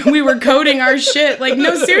 Like, we were coding our shit. Like,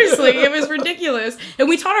 no, seriously, it was ridiculous. And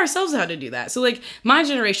we taught ourselves how to do that. So, like, my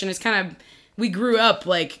generation is kind of, we grew up,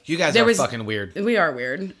 like... You guys are fucking weird. We are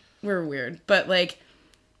weird. We're weird, but like...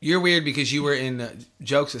 You're weird because you were in...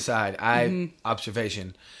 jokes aside,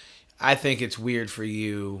 observation. I think it's weird for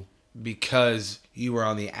you because you were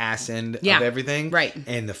on the ass end of everything. Right.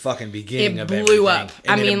 And the fucking beginning of everything. It blew up.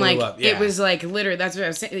 I mean, like, it was like, literally, that's what I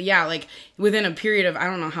was saying. Yeah, like, within a period of, I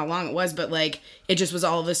don't know how long it was, but like, it just was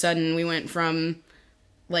all of a sudden, we went from,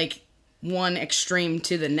 like, one extreme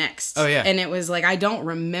to the next. Oh, yeah. And it was like, I don't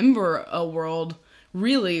remember a world...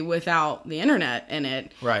 really without the internet in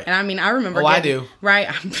it. Right. And I mean, I remember... I do. Right.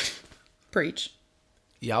 Preach.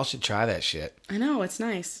 Y'all should try that shit. I know, it's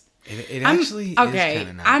nice. It actually is kind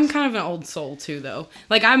of nice. I'm kind of an old soul too, though.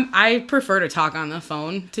 Like, I prefer to talk on the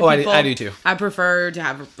phone to people. I do too. I prefer to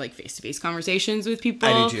have, like, face-to-face conversations with people.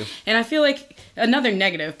 I do too. And I feel like another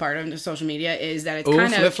negative part of social media is that it's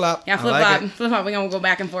kind of... flip-flop. Yeah, flip-flop. Like flip-flop. We're going to go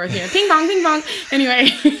back and forth here. Ping pong, ping pong. Anyway.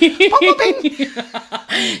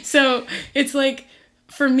 So, it's like...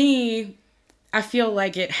 For me, I feel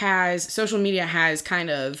like social media has kind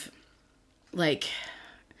of, like,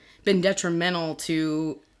 been detrimental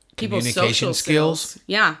to people's social skills.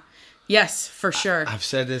 Yeah. Yes, for sure. I've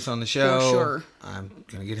said this on the show. For sure. I'm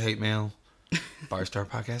going to get hate mail.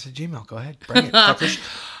 barstarpodcast@gmail.com. Go ahead. Bring it. Fuckers.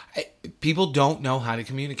 People don't know how to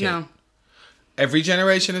communicate. No. Every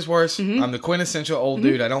generation is worse. Mm-hmm. I'm the quintessential old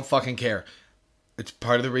dude. I don't fucking care. It's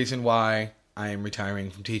part of the reason why I am retiring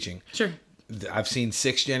from teaching. Sure. I've seen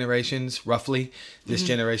 6 generations, roughly. This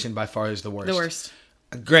generation by far is the worst. The worst.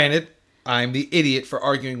 Granted, I'm the idiot for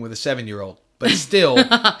arguing with a 7-year-old. But still,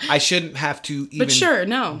 I shouldn't have to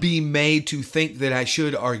even be made to think that I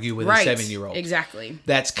should argue with a 7-year-old. Exactly.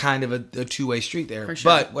 That's kind of a two-way street there. For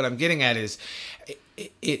sure. But what I'm getting at is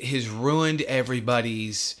it has ruined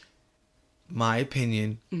everybody's, my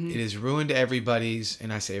opinion, it has ruined everybody's,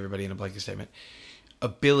 and I say everybody in a blanket statement,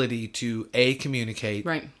 ability to A, communicate,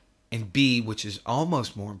 right, and B, which is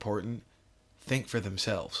almost more important, think for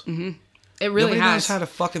themselves. Mm-hmm. It really Nobody knows how to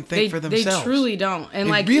fucking think for themselves. They truly don't.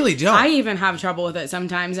 And they really don't. I even have trouble with it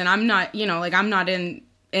sometimes, and I'm not, I'm not in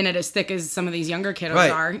it as thick as some of these younger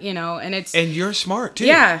kiddos are, and it's... And you're smart, too.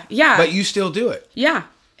 Yeah. But you still do it. Yeah.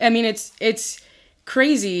 I mean, it's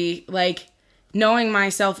crazy, knowing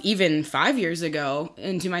myself even 5 years ago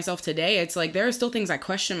into myself today, it's there are still things I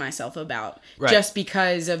question myself about just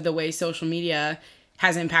because of the way social media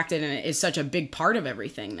has impacted and is such a big part of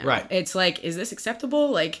everything now. Right. It's is this acceptable?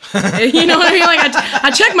 You know what I mean? I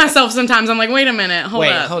check myself sometimes. I'm like, wait a minute. Hold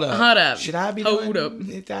up. Should I be Hold up.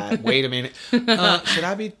 Wait a minute. Should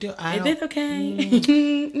I be doing... Is this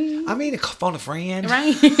okay? I mean, phone a friend.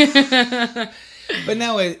 Right. But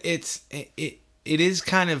no, it is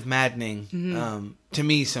kind of maddening to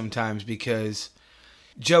me sometimes because,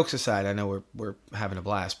 jokes aside, I know we're having a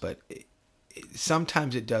blast, but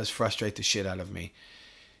sometimes it does frustrate the shit out of me.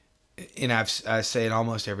 And I say in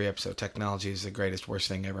almost every episode, technology is the greatest, worst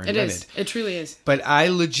thing ever invented. It is. It truly is. But I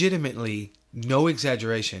legitimately, no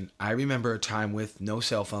exaggeration, I remember a time with no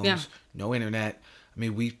cell phones, no internet. I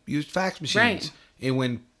mean, we used fax machines. Right. And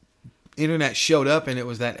when internet showed up and it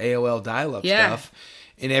was that AOL dial-up stuff,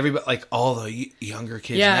 and everybody, all the younger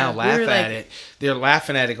kids now laugh at it. They're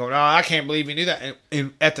laughing at it going, oh, I can't believe you knew that.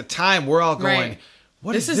 And at the time, we're all going...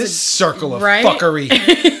 What is this circle of fuckery?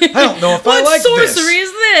 I don't know if I like this. What sorcery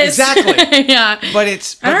is this? Exactly. Yeah. But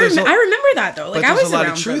it's... I remember that, though. But I was there's a lot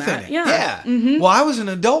around of truth for that. in it. Yeah. Mm-hmm. Well, I was an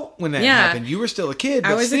adult when that happened. You were still a kid,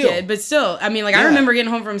 but I was a kid, but still. I mean, I remember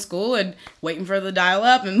getting home from school and waiting for the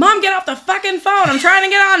dial-up, and, Mom, get off the fucking phone. I'm trying to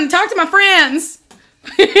get on and talk to my friends.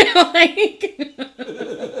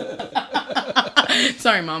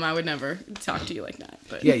 Sorry, Mom, I would never talk to you like that.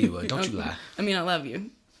 But yeah, you would. Don't you lie. I mean, I love you.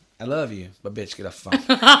 I love you, but bitch, get off the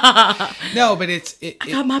phone. No, but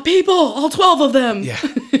I got my people, all 12 of them. Yeah,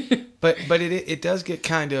 but it does get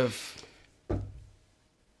kind of,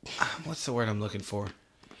 what's the word I'm looking for?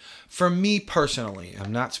 For me personally,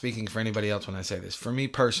 I'm not speaking for anybody else when I say this. For me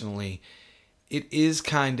personally, it is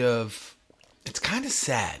kind of, it's kind of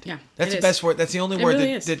sad. Yeah, that's the best word. That's the only word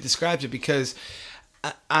that describes it, because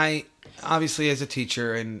I obviously, as a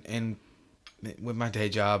teacher and with my day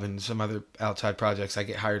job and some other outside projects I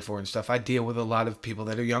get hired for and stuff, I deal with a lot of people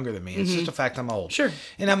that are younger than me. It's just a fact I'm old. Sure.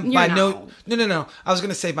 And I'm no. I was going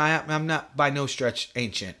to say I'm not by no stretch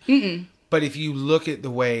ancient. Mm-mm. But if you look at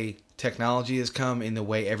the way technology has come and the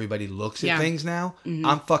way everybody looks at things now,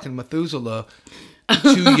 I'm fucking Methuselah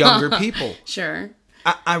to younger people. Sure.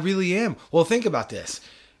 I really am. Well, think about this.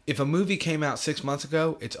 If a movie came out 6 months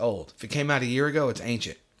ago, it's old. If it came out a year ago, it's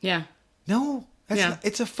ancient. Yeah. No.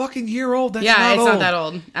 It's a fucking year old. That's not that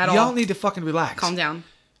old at all. Y'all need to fucking relax. Calm down.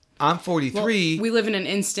 I'm 43. Well, we live in an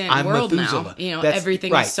instant world Methuselah. now.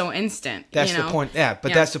 Everything is so instant. That's the point. Yeah,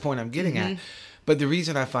 but that's the point I'm getting at. But the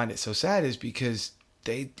reason I find it so sad is because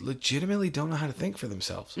they legitimately don't know how to think for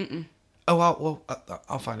themselves. Mm-mm. Oh,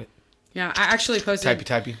 I'll find it. Yeah, I actually posted...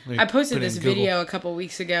 Typey. I posted this video a couple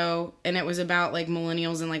weeks ago, and it was about,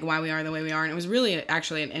 millennials and, why we are the way we are. And it was really,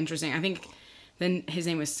 actually, an interesting... I think... Then his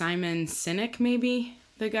name was Simon Sinek, maybe,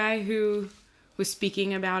 the guy who was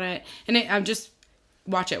speaking about it. And just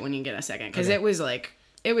watch it when you get a second, because it was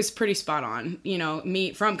pretty spot on.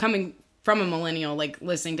 Me coming from a millennial,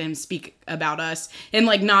 listening to him speak about us in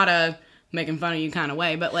not a making fun of you kind of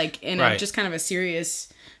way, but in a just kind of a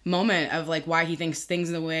serious moment of why he thinks things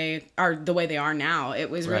the way they are now. It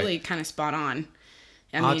was really kind of spot on.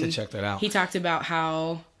 I'll have to check that out. He talked about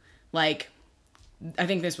how I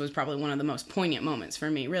think this was probably one of the most poignant moments for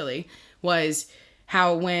me, really, was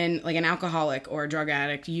how when an alcoholic or a drug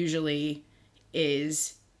addict usually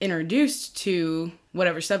is introduced to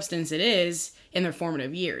whatever substance it is in their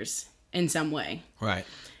formative years in some way. Right.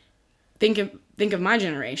 Think of my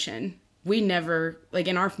generation. We never,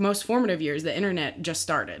 in our most formative years, the internet just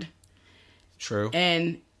started. True.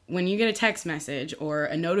 And when you get a text message or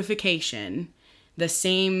a notification, the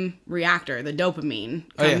same reactor, the dopamine,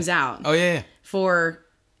 comes out. Oh, yeah. For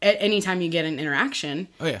anytime you get an interaction.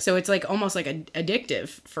 Oh, yeah. So it's like almost like addictive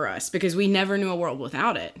for us because we never knew a world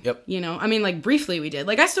without it. Yep. You know, I mean, like briefly we did.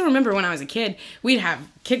 Like I still remember when I was a kid, we'd have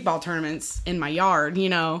kickball tournaments in my yard. You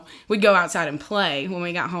know, we'd go outside and play when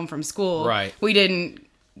we got home from school. Right. We didn't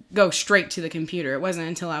go straight to the computer. It wasn't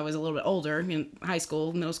until I was a little bit older, in high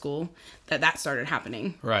school, middle school, that started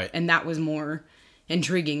happening. Right. And that was more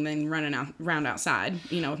intriguing than running around outside,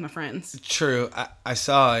 you know, with my friends. True. I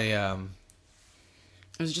saw a...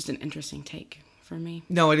 It was just an interesting take for me.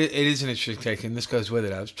 No, it is an interesting take, and this goes with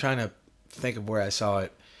it. I was trying to think of where I saw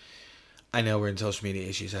it. I know we're in social media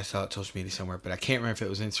issues. I saw it social media somewhere, but I can't remember if it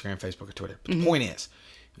was Instagram, Facebook, or Twitter. But the point is,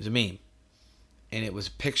 it was a meme, and it was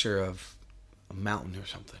a picture of a mountain or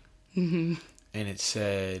something. Mm-hmm. And it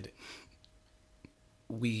said,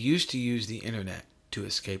 we used to use the internet to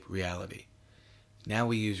escape reality. Now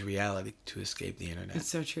we use reality to escape the internet. It's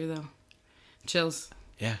so true, though. Chills.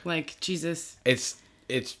 Yeah. Like, Jesus. It's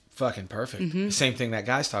fucking perfect. The same thing that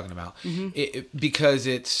guy's talking about. Because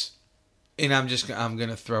it's, and I'm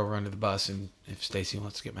gonna throw her under the bus, and if Stacy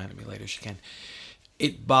wants to get mad at me later, she can.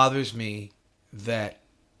 It bothers me that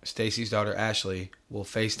Stacy's daughter Ashley will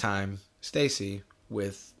FaceTime Stacy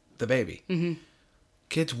with the baby.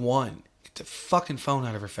 Kid's 1. Get the fucking phone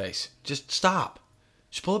out of her face. Just stop.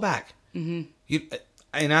 Just pull it back. You,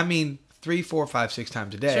 and I mean 3, 4, 5, 6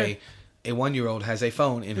 times a day. Sure. A 1-year-old has a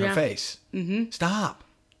phone in her face. Stop.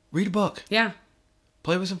 Read a book. Yeah.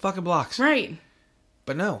 Play with some fucking blocks. Right.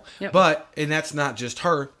 But no. Yep. And that's not just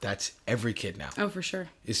her. That's every kid now. Oh, for sure.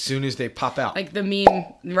 As soon as they pop out. Like the meme,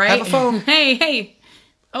 right? Have a phone. Hey.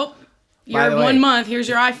 Oh, By you're the way, 1 month. Here's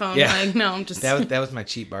your iPhone. Yeah. Like, no, I'm just... That was my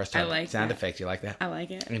cheap bar star I like sound that. effect. You like that? I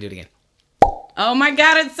like it. I'm going to do it again. Oh my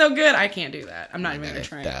God, it's so good. I can't do that. I'm not even going to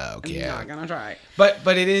try it. Okay. I'm not going to try it.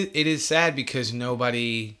 But it is sad because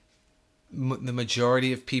nobody... the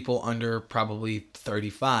majority of people under probably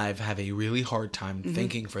 35 have a really hard time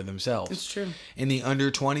thinking for themselves. It's true. In the under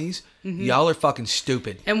 20s, y'all are fucking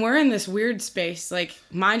stupid. And we're in this weird space, like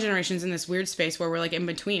my generation's in this weird space where we're like in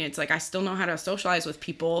between. It's like I still know how to socialize with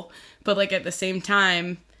people, but like at the same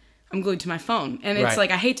time, I'm glued to my phone. And it's Right.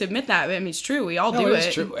 like, I hate to admit that, but I mean, it's true. We all do it.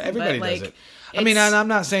 It's true. Everybody but, does like, it. I mean, I'm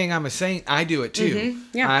not saying I'm a saint. I do it too.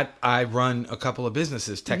 Yeah. I run a couple of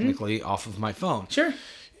businesses technically off of my phone. Sure.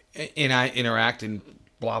 And I interact and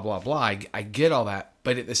blah, blah, blah. I get all that.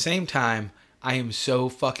 But at the same time, I am so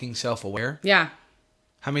fucking self-aware. Yeah.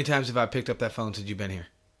 How many times have I picked up that phone since you've been here?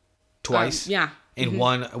 Twice? Yeah. And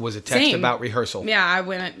one was a text Same. about rehearsal. Yeah, I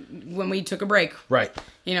went when we took a break. Right.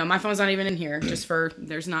 You know, my phone's not even in here just for,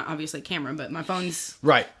 there's not obviously a camera, but my phone's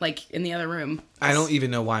Right. like in the other room. I don't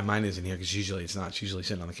even know why mine isn't here because usually it's not. It's usually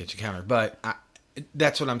sitting on the kitchen counter. But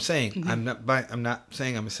that's what I'm saying. I'm not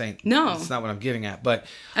saying I'm a saint. No. That's not what I'm getting at. But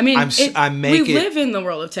I mean, we we live in the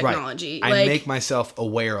world of technology. Right. Like, I make myself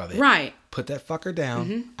aware of it. Right. Put that fucker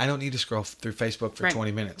down. I don't need to scroll through Facebook for Right.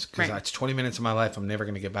 20 minutes because Right. that's 20 minutes of my life I'm never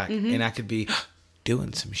going to get back. And I could be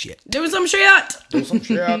doing some shit. Do some shit. Do some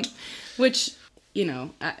shit. Which, you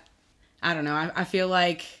know, I don't know. I feel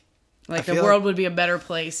like the feel world would be a better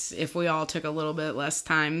place if we all took a little bit less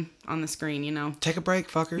time on the screen, you know. Take a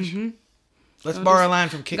break, fuckers. Let's borrow a line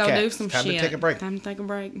from Kit Go Kat. do some Time shit. to take a break. Time to take a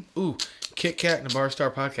break. Ooh, Kit Kat and the Bar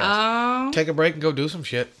Star Podcast. Oh. Take a break and go do some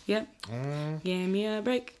shit. Yep. Give me a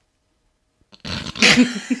break.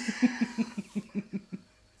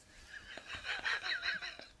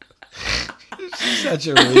 Such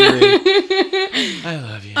a Riri. I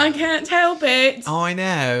love you. I can't help it. Oh, I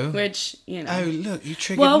know. Which, you know. Oh, look, you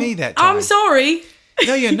triggered me that time. I'm sorry.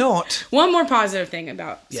 No, you're not. One more positive thing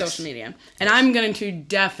about Yes. social media. And I'm going to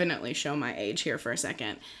definitely show my age here for a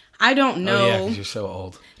second. I don't know. Oh, yeah, because you're so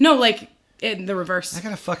old. No, like in the reverse. I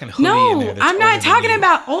got a fucking hoodie in No, there that's I'm not older than talking you.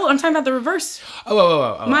 about old. I'm talking about the reverse.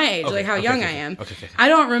 Oh. My age, Okay, like how okay, young okay, I am. Okay. I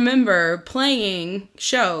don't remember playing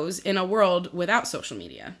shows in a world without social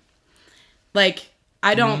media. Like,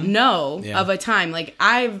 I don't know Yeah. of a time. Like,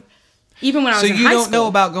 even when I was So in you high don't school. know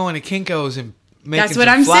about going to Kinko's and making That's what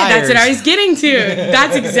some I'm saying. That's what I flyers? was getting to.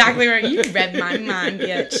 That's exactly right. You read my mind,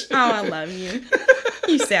 bitch. Oh, I love you.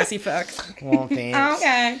 You sassy fuck. Well, thanks.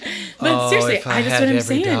 Okay. But seriously, if I that's had what I'm every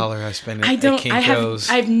saying. dollar I spent I at don't. Kinko's.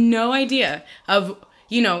 I have no idea of.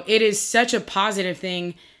 You know, it is such a positive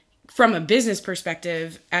thing from a business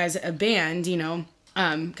perspective as a band. You know,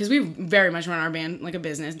 because we very much run our band like a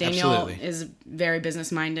business. Daniel Absolutely. is very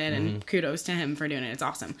business minded, and kudos to him for doing it. It's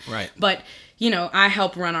awesome. Right. But you know, I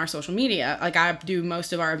help run our social media. Like I do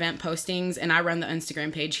most of our event postings, and I run the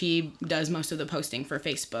Instagram page. He does most of the posting for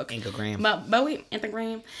Facebook. Instagram. But we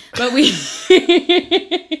Instagram. But we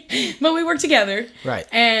but we work together. Right.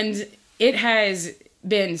 And it has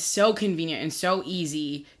been so convenient and so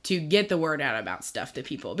easy to get the word out about stuff to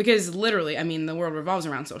people, because literally, I mean, the world revolves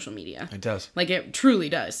around social media. It does. Like, it truly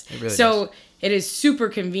does. It really so does. it is super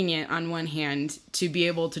convenient on one hand to be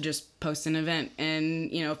able to just post an event,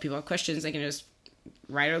 and, you know, if people have questions, they can just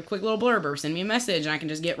write a quick little blurb or send me a message and I can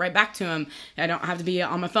just get right back to them. I don't have to be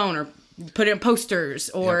on my phone or put it in posters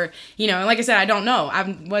or, you know, and like I said, I don't know.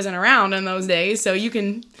 I wasn't around in those days, so you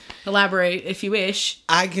can elaborate if you wish.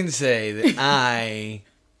 I can say that I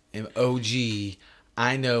am OG.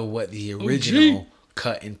 I know what the original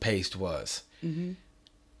cut and paste was. Mm-hmm.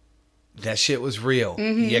 That shit was real.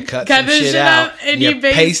 Mm-hmm. You cut some shit out and you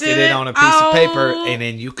pasted it on a piece of paper, and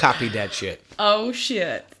then you copied that shit. Oh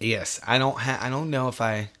shit. Yes, I don't know if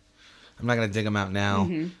I'm not gonna dig them out now.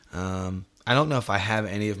 Mm-hmm. I don't know if I have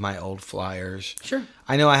any of my old flyers. Sure.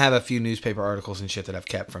 I know I have a few newspaper articles and shit that I've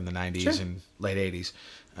kept from the 90s and late 80s,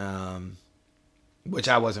 which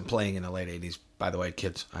I wasn't playing in the late 80s. By the way,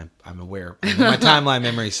 kids, I'm aware. My timeline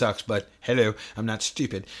memory sucks, but hello, I'm not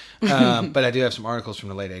stupid. But I do have some articles from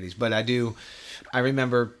the late 80s. But I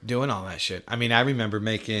remember doing all that shit. I mean, I remember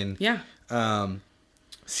making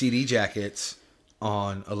CD jackets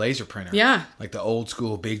on a laser printer. Yeah. Like the old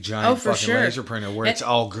school big giant fucking laser printer where it's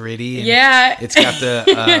all gritty. And it's got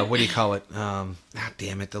the, what do you call it?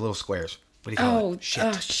 Damn it, the little squares. What do you call it? Shit.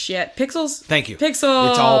 Oh, shit. Pixels? Thank you. Pixels.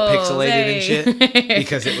 It's all pixelated and shit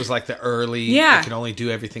because it was like the early, it could only do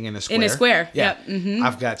everything in a square. In a square. Yeah. Yep. Mm-hmm.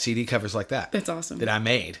 I've got CD covers like that. That's awesome. That I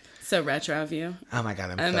made. So retro of you. Oh my God,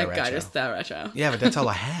 I'm oh my God, you're so retro. Yeah, but that's all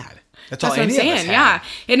I had. That's all any I'm saying, of us had. yeah.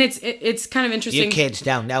 And it's kind of interesting. You kids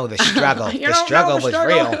don't know the struggle. The struggle was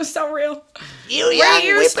real. It was so real. You young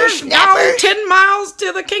whippersnapper. 10 miles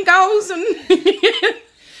to the Kinko's and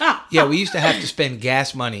yeah, we used to have to spend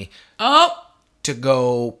gas money to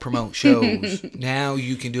go promote shows. Now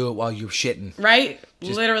you can do it while you're shitting. Right?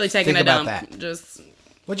 Just literally taking a dump. That. Just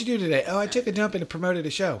what'd you do today? Oh, I took a dump and promoted a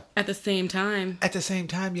show. At the same time. At the same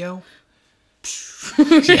time, yo. I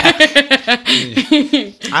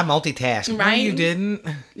multitask. Right? No, you didn't.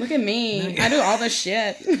 Look at me. I do all this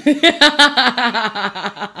shit.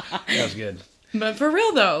 That was good. But for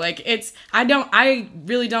real though, like I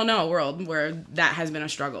really don't know a world where that has been a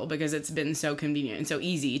struggle because it's been so convenient and so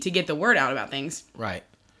easy to get the word out about things. Right.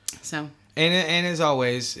 So. And as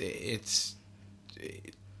always,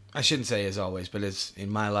 I shouldn't say as always, but it's in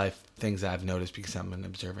my life things I've noticed because I'm an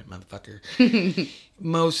observant motherfucker.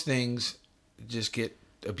 Most things just get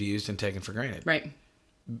abused and taken for granted. Right.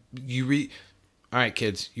 All right,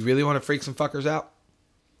 kids, you really want to freak some fuckers out?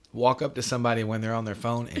 Walk up to somebody when they're on their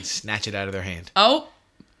phone and snatch it out of their hand. Oh.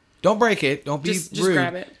 Don't break it. Don't be rude. Just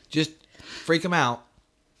grab it. Just freak them out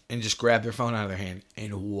and just grab their phone out of their hand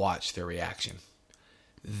and watch their reaction.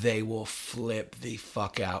 They will flip the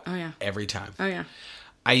fuck out every time. Oh, yeah.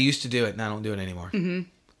 I used to do it and I don't do it anymore. Mm-hmm.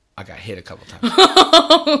 I got hit a couple times.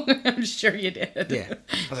 I'm sure you did. Yeah.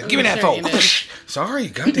 I was like, give me that phone. Sorry,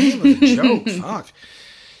 goddamn, it was a joke. Fuck.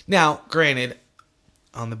 Now, granted,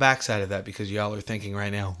 on the backside of that, because y'all are thinking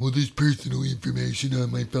right now, well, there's personal information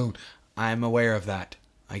on my phone. I'm aware of that.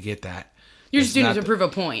 I get that. You're just doing it to prove a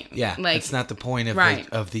point. Yeah. Like, it's not the point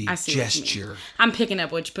of the gesture. I'm picking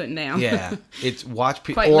up what you're putting down. Yeah. It's watch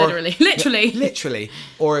people. Quite literally. Literally.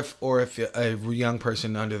 Or if a young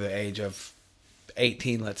person under the age of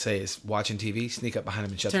 18, let's say, is watching TV, sneak up behind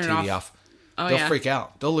them and shut the TV off. Oh, they'll freak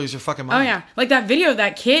out. They'll lose their fucking mind. Oh, yeah. Like that video of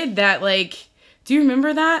that kid that, like, do you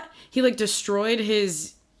remember that? He, like, destroyed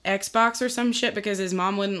his Xbox or some shit because his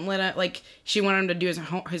mom wouldn't let him, like, she wanted him to do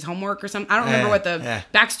his homework or something. I don't remember what the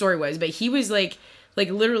backstory was, but he was, like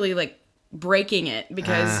literally, like, breaking it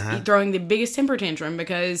because he's throwing the biggest temper tantrum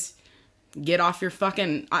because get off your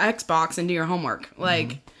fucking Xbox and do your homework.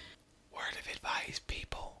 Like, word of advice,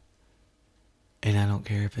 people. And I don't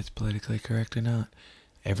care if it's politically correct or not.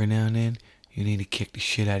 Every now and then, you need to kick the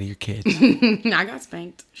shit out of your kids. I got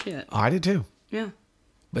spanked. Shit. Oh, I did too. Yeah.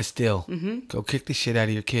 But still, go kick the shit out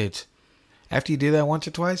of your kids. After you do that once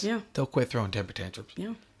or twice, they'll quit throwing temper tantrums.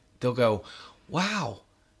 Yeah. They'll go, wow,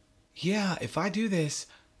 yeah, if I do this,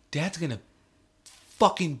 Dad's going to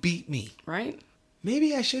fucking beat me. Right.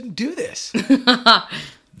 Maybe I shouldn't do this.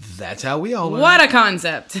 That's how we all learn. What a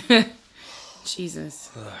concept.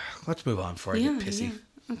 Jesus. Let's move on before I get pissy.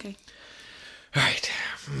 Yeah. Okay. All right.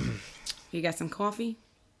 You got some coffee?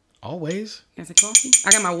 Always. You got some coffee?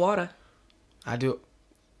 I got my water. I do.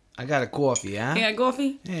 I got a coffee, huh? You got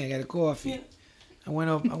coffee? Yeah, I got a coffee. Yeah. I went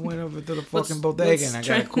over to the fucking bodega and I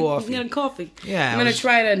got a coffee. You got a coffee? Yeah. I'm going to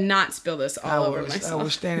try to not spill this all over myself. I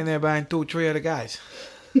was standing there behind 2-3 other guys.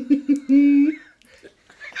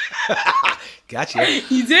 Gotcha.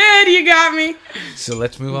 You did. You got me. So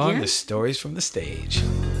let's move on to stories from the stage.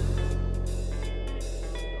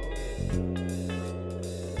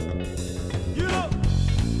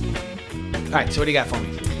 right, so what do you got for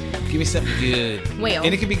me? Give me something good. Well,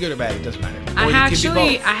 and it can be good or bad. It doesn't matter. Or I it can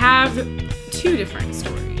be both. have 2 different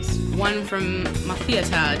stories. One from my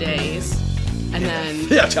theater days, and then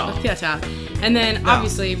theater, and then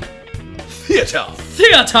obviously Theater.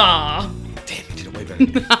 Damn, you did it way better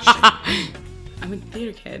than me. I'm a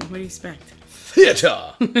theater kid. What do you expect?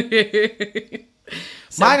 Theater.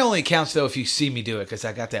 So, Mine only counts though if you see me do it because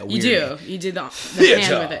I got that weird. You do. You did the Theater.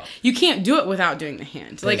 hand with it. You can't do it without doing the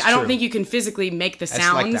hand. Like, is I don't true. think you can physically make the That's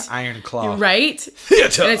sounds. like the iron claw. Right?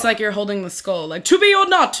 Theater. And it's like you're holding the skull. Like, to be or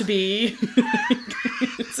not to be.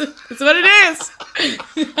 That's what it is.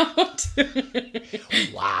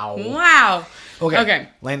 Wow. Wow. Okay.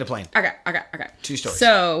 Land the plane. Okay. 2 stories.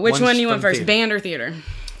 So, which One's one do you want from first? theater. Band or theater?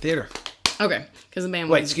 Theater. Okay. Because the band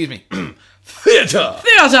Wait, was... excuse me. Theater.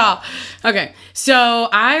 Theater. Okay, so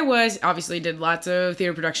I obviously did lots of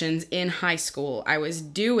theater productions in high school. I was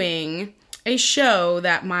doing a show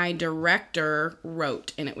that my director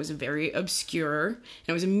wrote, and it was very obscure. And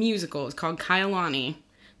it was a musical. It was called Kailani,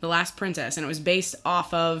 The Last Princess, and it was based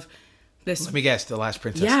off of this... Let me guess. The Last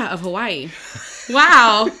Princess. Yeah, of Hawaii.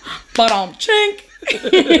 Wow. Chink.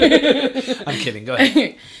 I'm kidding. Go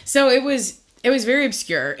ahead. So it was very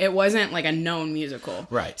obscure. It wasn't like a known musical.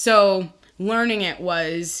 Right. So learning it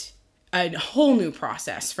was a whole new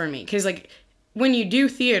process for me. Because, like, when you do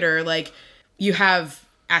theater, like, you have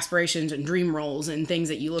aspirations and dream roles and things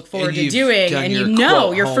that you look forward to doing. And you're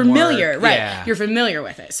homework. familiar. Right. Yeah. You're familiar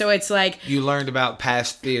with it. So it's like... You learned about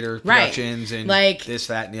past theater productions and like, this,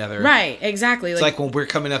 that, and the other. Right. Exactly. It's like when we're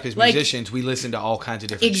coming up as musicians, we listen to all kinds of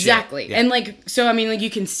different Exactly. shit. Yeah. And, like, so, I mean, like, you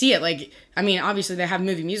can see it. Like, I mean, obviously they have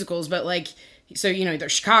movie musicals, but, like... So, you know,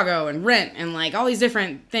 there's Chicago and Rent and, like, all these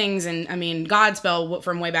different things. And, I mean, Godspell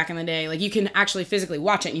from way back in the day. Like, you can actually physically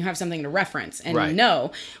watch it and you have something to reference. And you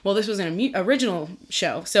know, well, this was an original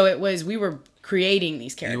show. So we were creating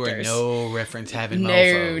these characters. You were no reference having No,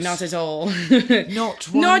 mofos. not at all. Not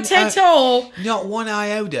one, Not at all. Not one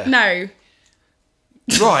iota. No.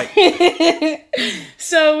 Right.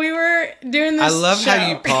 So we were doing this I love show. how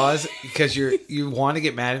you pause because you want to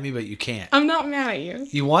get mad at me, but you can't. I'm not mad at you.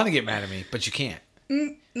 You want to get mad at me, but you can't.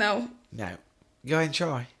 No. No. Go ahead and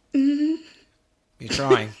try. Mm-hmm. You're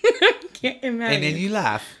trying. Can't get mad And at then you. you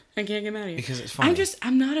laugh. I can't get mad at you. Because it's funny.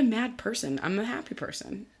 I'm not a mad person. I'm a happy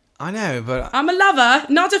person. I know, but I'm a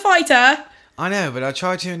lover, not a fighter. I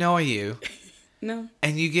try to annoy you. No.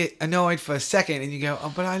 And you get annoyed for a second and you go,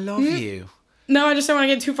 oh, but I love you. No, I just don't want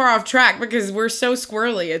to get too far off track because we're so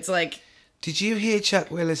squirrely. It's like... Did you hear Chuck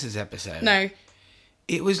Willis's episode? No.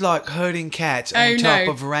 It was like herding cats on top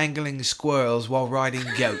of wrangling squirrels while riding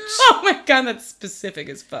goats. Oh my god, that's specific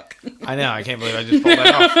as fuck. I know, I can't believe I just pulled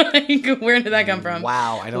that off. Where did that come from?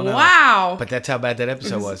 Wow, I don't know. Wow. But that's how bad that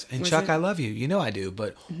episode was. And Chuck, I love you. You know I do,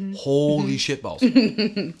 but holy shitballs.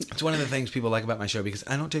 It's one of the things people like about my show because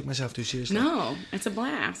I don't take myself too seriously. No, it's a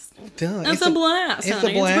blast. Duh, It's a blast, It's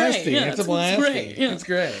honey. a blast. It's great. Yeah, It's a blast. It's great. Yeah. It's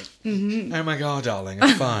great. Mm-hmm. Oh my god, darling.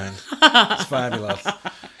 It's fine. It's fabulous.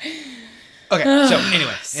 Okay, so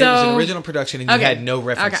anyway, it was an original production and you had no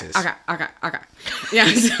references. Okay. Yeah,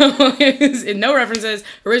 so it was no references,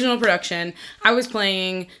 original production. I was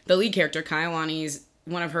playing the lead character, Kailani's,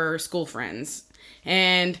 one of her school friends.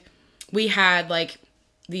 And we had, like,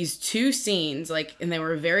 these 2 scenes, like, and they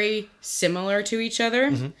were very similar to each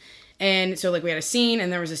other. Mm-hmm. And so, like, we had a scene,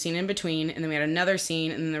 and there was a scene in between, and then we had another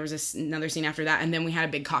scene, and then there was another scene after that, and then we had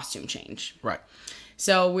a big costume change. Right.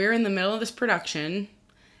 So we're in the middle of this production,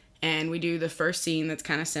 and we do the first scene that's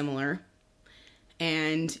kind of similar,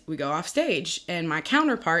 and we go off stage, and my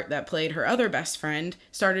counterpart that played her other best friend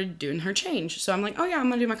started doing her change. So I'm like, oh yeah, I'm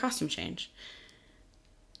gonna do my costume change.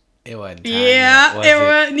 It wasn't time Yeah, yet, was it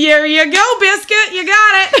was. Here you go, Biscuit. You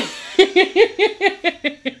got it.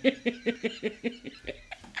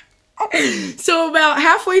 So about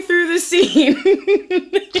halfway through the scene.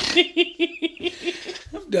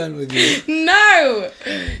 I'm done with you. No.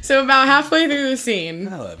 So about halfway through the scene.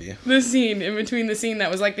 I love you. The scene, in between the scene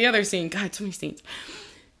that was like the other scene. God, so many scenes.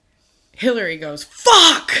 Hillary goes,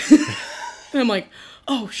 fuck! And I'm like,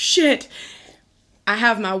 oh shit. I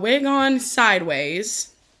have my wig on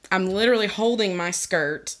sideways. I'm literally holding my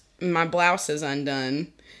skirt. My blouse is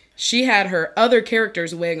undone. She had her other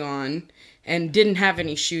character's wig on and didn't have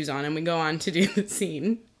any shoes on. And we go on to do the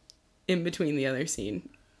scene in between the other scene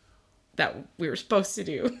that we were supposed to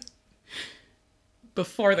do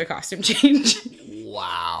before the costume change.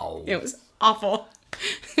 Wow. It was awful.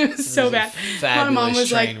 It was so bad. My mom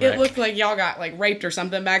was like, it looked like y'all got like raped or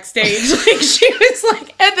something backstage. Like she was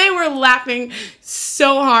like, and they were laughing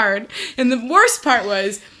so hard. And the worst part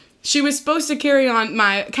was she was supposed to carry on,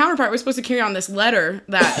 my counterpart was supposed to carry on this letter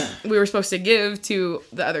that we were supposed to give to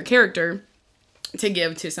the other character. to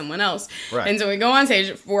give to someone else. Right. And so we go on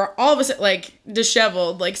stage, we're all of us like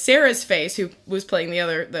disheveled, like Sarah's face, who was playing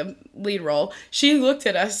the lead role, she looked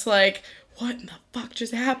at us like, what in the fuck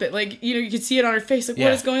just happened? Like, you know, you could see it on her face, like,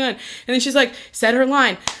 what is going on? And then she's like, said her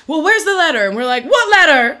line, well, where's the letter? And we're like, what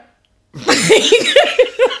letter?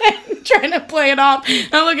 Trying to play it off.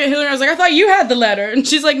 And I look at Hillary, I was like, I thought you had the letter. And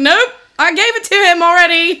she's like, nope, I gave it to him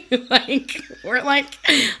already. Like, we're like,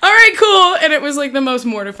 all right, cool. And it was like the most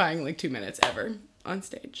mortifying like 2 minutes ever on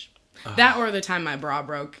stage. That or the time my bra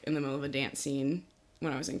broke in the middle of a dance scene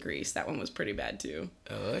when I was in Greece. That one was pretty bad too.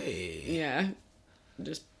 Oy. Yeah.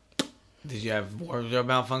 Just. Did you have wardrobe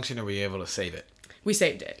malfunction, or were you able to save it? We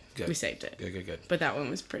saved it. Good. We saved it. Good. But that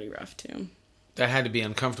one was pretty rough too. That had to be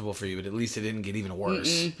uncomfortable for you, but at least it didn't get even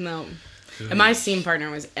worse. No. And my scene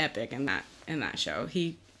partner was epic in that show.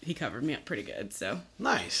 He covered me up pretty good. So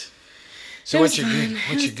nice. So what's your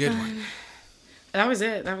good one? That was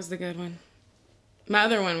it. That was the good one. My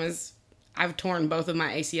other one was I've torn both of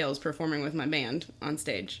my ACLs performing with my band on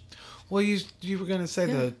stage. Well, you were gonna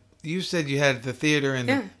say you said you had the theater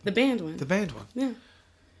and the band one. The band one. Yeah.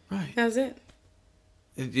 Right. That was it.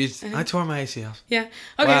 I tore my ACLs. Yeah.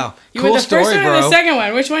 Okay. Wow. You Cool want the story, first one bro. or the second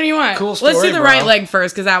one? Which one do you want? Cool story, Let's do the bro. right leg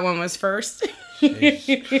first, because that one was first.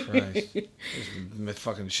 Jesus Christ. This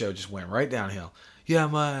fucking show just went right downhill. Yeah,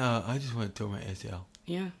 I just went to my ACL.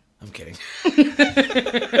 Yeah. I'm kidding.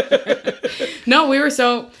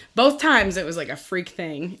 No, both times it was like a freak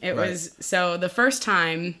thing. It was, so the first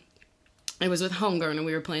time it was with Homegrown, and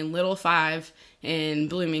we were playing Little Five in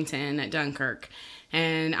Bloomington at Dunkirk.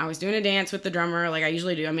 And I was doing a dance with the drummer like I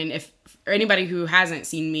usually do. I mean, if for anybody who hasn't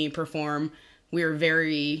seen me perform, we are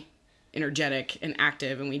very energetic and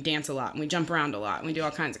active, and we dance a lot, and we jump around a lot, and we do all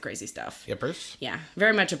kinds of crazy stuff. Yippers. Yeah,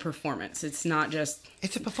 very much a performance. It's not just...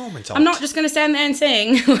 It's a performance art. I'm not just going to stand there and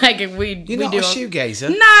sing like we You're we not do. a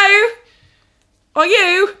shoegazer. No! Are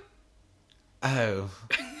you? Oh,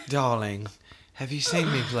 darling, have you seen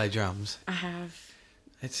me play drums? I have.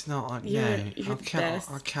 It's not like You're I the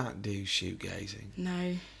best. I can't do shoegazing.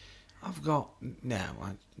 No. I've got no.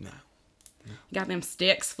 You got them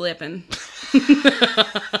sticks flipping. So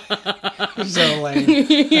lame.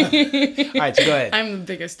 All right, so go ahead. I'm the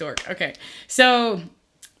biggest dork. Okay. So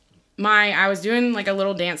I was doing like a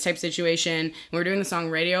little dance type situation. We were doing the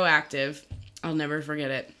song Radioactive. I'll never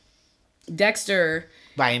forget it. Dexter...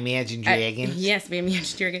 By Imagine Dragons? Yes, by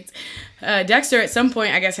Imagine Dragons. Dexter, at some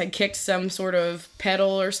point, I guess, had kicked some sort of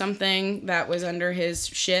pedal or something that was under his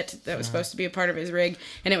shit that was supposed to be a part of his rig,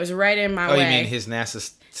 and it was right in my way. Oh, you mean his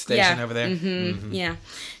NASA station over there? Mm-hmm. Yeah.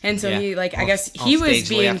 And so he, like, I On- guess on he was stage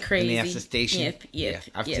being left, crazy. NASA station. Yep.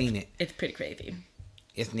 I've seen it. It's pretty crazy.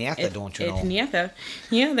 It's NASA, don't you know? It's NASA.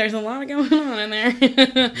 Yeah, there's a lot going on in there.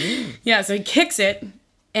 Yeah, so he kicks it.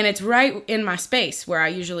 And it's right in my space where I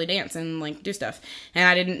usually dance and, like, do stuff. And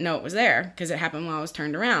I didn't know it was there because it happened while I was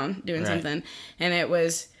turned around doing something. And it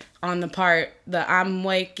was on the part that I'm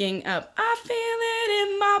waking up. I feel it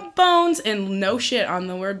in my bones. And no shit, on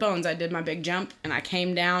the word bones, I did my big jump. And I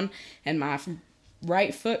came down and my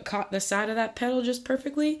right foot caught the side of that pedal just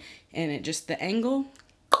perfectly. And it just, the angle.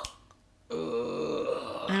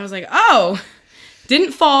 And I was like, oh.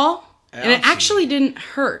 Didn't fall. And it actually didn't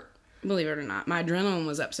hurt. Believe it or not, my adrenaline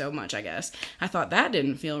was up so much, I guess. I thought that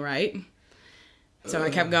didn't feel right. So I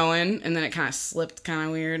kept going, and then it kind of slipped kind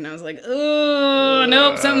of weird, and I was like, oh,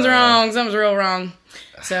 nope, something's wrong. Something's real wrong.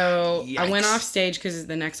 So I went off stage because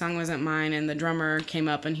the next song wasn't mine, and the drummer came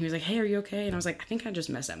up, and he was like, hey, are you okay? And I was like, I think I just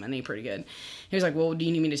messed up my knee pretty good. He was like, well, do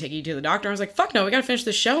you need me to take you to the doctor? I was like, fuck no, we gotta finish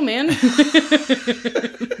the show, man.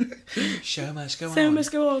 Show must go on. Show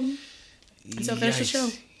must go on. And so finish the show.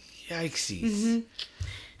 Yikesies. Mm-hmm.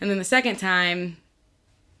 And then the second time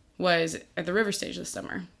was at the River Stage this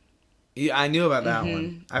summer. Yeah, I knew about that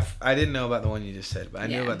one. I didn't know about the one you just said, but I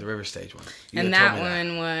knew about the River Stage one. And that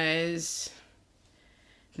one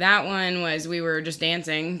was we were just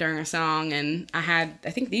dancing during a song, and I had, I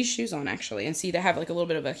think, these shoes on actually, and see they have like a little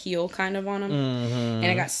bit of a heel kind of on them, and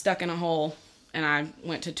it got stuck in a hole, and I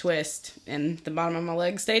went to twist, and the bottom of my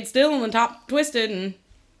leg stayed still, and the top twisted, and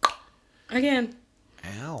again.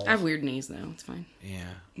 Ow. I have weird knees though. It's fine. Yeah.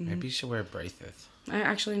 Maybe you should wear braces. I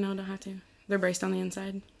actually know I don't have to. They're braced on the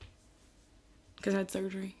inside. Because I had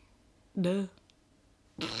surgery. Duh.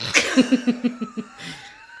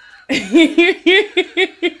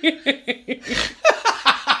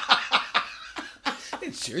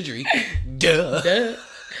 It's surgery. Duh.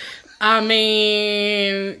 I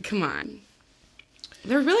mean, come on.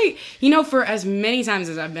 There really, for as many times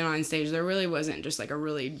as I've been on stage, there really wasn't just like a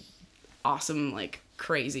really awesome, like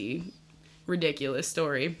crazy, ridiculous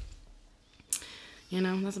story.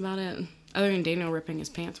 That's about it. Other than Daniel ripping his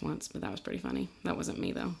pants once, but that was pretty funny. That wasn't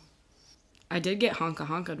me, though. I did get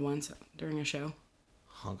honka-honka'd once during a show.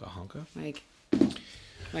 Honka-honka?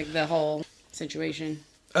 Like the whole situation.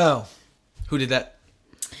 Oh. Who did that?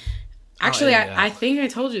 Actually, I think I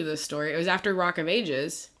told you this story. It was after Rock of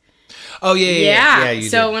Ages. Oh, yeah. You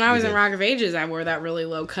so did. when I was in Rock of Ages, I wore that really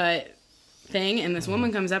low cut thing, and this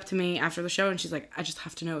woman comes up to me after the show, and she's like, I just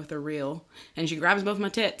have to know if they're real. And she grabs both my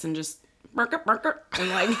tits and just bark it, and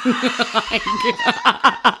like...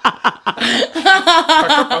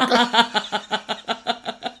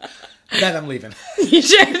 Then I'm leaving. You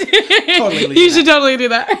should Totally leaving. You should totally do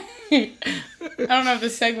that. I don't know if the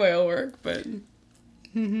segue will work, but...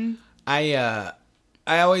 I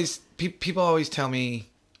always... People always tell me...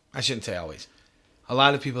 I shouldn't say always. A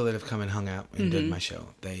lot of people that have come and hung out and did my show,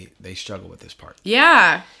 they struggle with this part.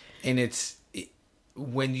 Yeah. And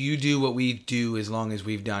when you do what we do, as long as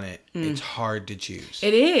we've done it, it's hard to choose.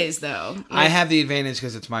 It is, though. Like, I have the advantage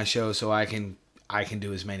because it's my show, so I can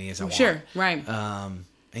do as many as I want. Sure, right.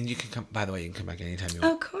 And you can come. By the way, you can come back anytime you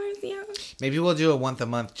want. Of course, yeah. Maybe we'll do a once a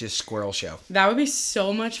month just squirrel show. That would be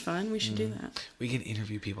so much fun. We should do that. We can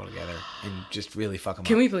interview people together and just really fuck them up.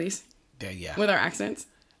 Can we please? Yeah. With our accents.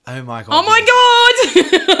 Oh my god. Oh my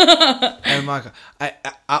god! Oh my god.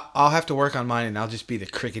 I'll have to work on mine, and I'll just be the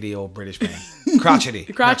crickety old British man. Crotchety.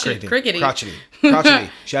 Crickety. Crotchety.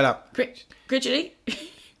 Shut up. Crotchety.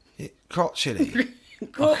 Crotchety.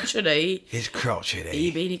 Crotchety. It's crotchety.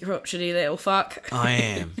 You beanie crotchety little fuck. I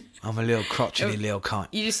am. I'm a little crotchety little cunt.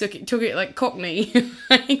 You just took it like Cockney.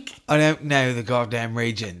 Like, I don't know the goddamn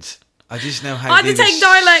regions. I just know how I had to take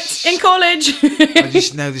dialect in college. I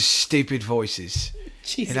just know the stupid voices.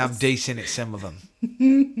 Jesus. And I'm decent at some of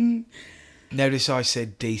them. Notice I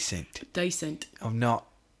said decent. Decent. I'm not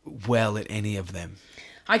well at any of them.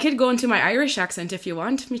 I could go into my Irish accent if you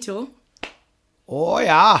want me to. Oh,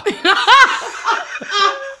 yeah.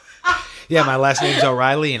 Yeah, my last name's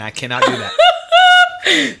O'Reilly, and I cannot do that.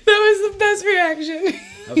 That was the best reaction.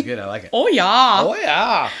 That was good. I like it. Oh, yeah. Oh,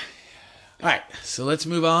 yeah. All right, so let's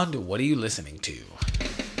move on to what are you listening to?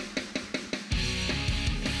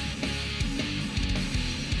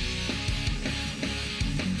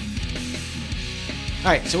 All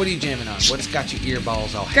right, so what are you jamming on? What's got your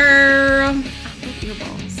earballs all happy? Girl. I love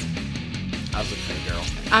earballs. I was looking for a girl.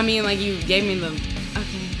 I mean, like, you gave me the...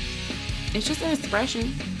 Okay. It's just an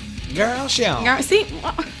expression. Girl, show. Girl, see?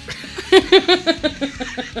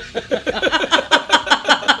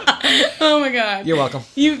 Oh, my God. You're welcome.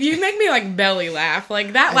 You make me, like, belly laugh.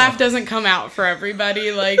 Like, that laugh doesn't come out for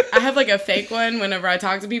everybody. Like, I have, like, a fake one whenever I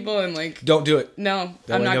talk to people and, like... Don't do it. No,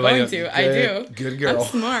 I'm not going to. I do. Good girl. I'm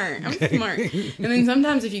smart. And then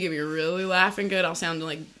sometimes if you get me really laughing good, I'll sound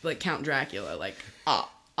like Count Dracula. Like, ah.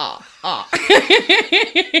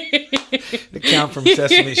 The Count from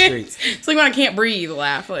Sesame Street. It's like when I can't breathe,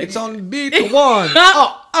 laugh. Like, it's on beat 1.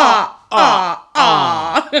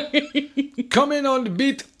 Coming on the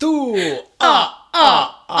beat 2.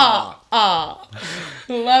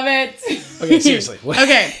 Love it. Okay, seriously.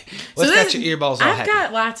 Okay. What's got your earballs all I've happy?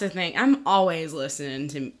 got lots of things. I'm always listening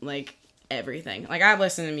to, like, everything. Like, I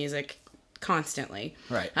listen to music constantly.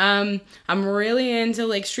 Right. I'm really into,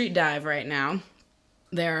 like, Street Dive right now.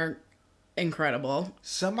 They're incredible.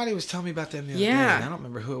 Somebody was telling me about them the other day, Yeah. and I don't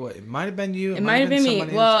remember who it was. It might have been you. It might have been me.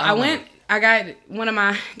 somebody Well, else. I got one of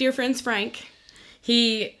my dear friends, Frank.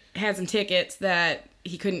 He had some tickets that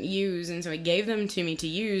he couldn't use, and so he gave them to me to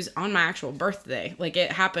use on my actual birthday. Like,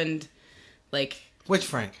 it happened, like... Which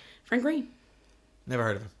Frank? Frank Green. Never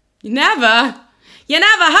heard of him. You never heard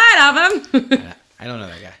of him? I don't know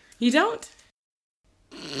that guy. You don't?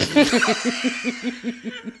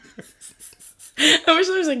 I wish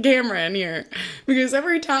there was a camera in here, because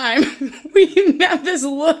every time we have this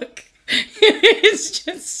look, it's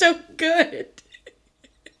just so good.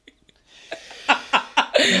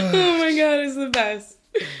 Oh my god, it's the best.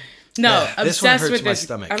 No, Yeah, this one obsessed hurts with my this.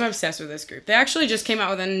 stomach. I'm obsessed with this group. They actually just came out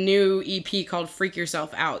with a new EP called "Freak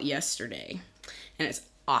Yourself Out" yesterday, and it's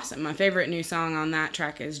awesome. My favorite new song on that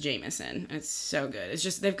track is "Jameson." It's so good. It's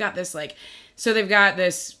just they've got this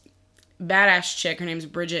badass chick. Her name's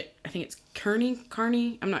Bridget. I think it's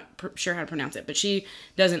Carney. I'm not sure how to pronounce it, but she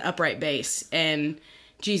does an upright bass, and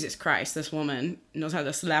Jesus Christ, this woman knows how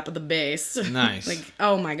to slap at the bass. Nice. Like,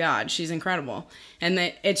 oh my God, she's incredible. And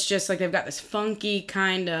it's just like they've got this funky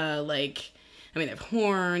kind of like, I mean, they have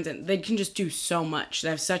horns, and they can just do so much. They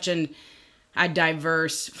have such a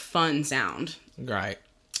diverse, fun sound. Right.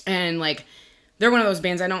 And like, they're one of those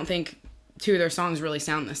bands, I don't think two of their songs really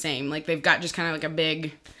sound the same. Like, they've got just kind of like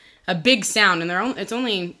a a big sound, and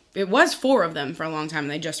it was 4 of them for a long time,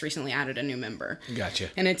 and they just recently added a new member. Gotcha.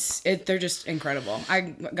 And they're just incredible. I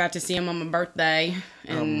got to see them on my birthday,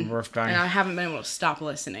 and I haven't been able to stop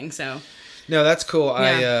listening. So no, that's cool.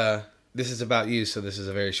 Yeah. This is about you, so this is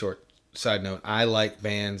a very short side note. I like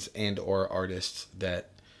bands and or artists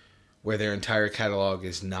where their entire catalog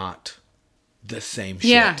is not the same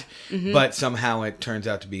shit. Yeah. But somehow it turns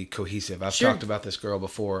out to be cohesive. I've Sure. talked about this girl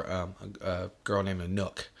before, a girl named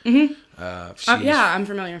Anouk. yeah, I'm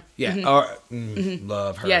familiar. Yeah,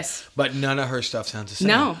 love her. Yes. But none of her stuff sounds the same.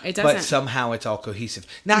 No, it doesn't. But somehow it's all cohesive.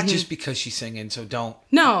 Not just because she's singing, so don't...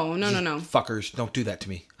 No. Fuckers, don't do that to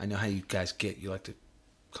me. I know how you guys get. You like to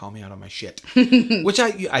call me out on my shit. Which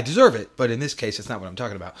I deserve it, but in this case, it's not what I'm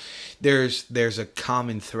talking about. There's a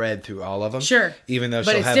common thread through all of them. Sure. Even though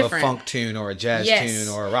But she'll it's have different. a funk tune or a jazz tune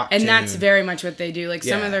or a rock and tune. that's very much what they do. Like,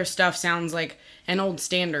 some Yeah. of their stuff sounds like an old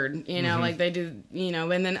standard, like they do,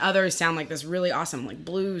 and then others sound like this really awesome, like,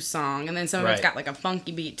 blues song, and then some of it's Right. got, like, a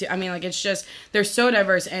funky beat, too. I mean, like, it's just, they're so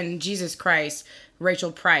diverse, and Jesus Christ,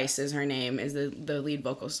 Rachel Price is her name, is the lead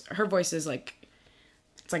vocals. Her voice is, like,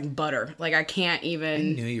 it's like butter. Like, I can't even... I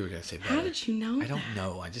knew you were going to say butter. How did you know I don't that?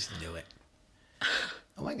 know. I just knew it.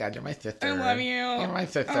 Oh my God, you're my sister. I love you. You're my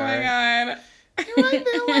sister. Oh my God.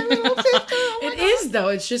 You're my little sister. Oh my It is, though.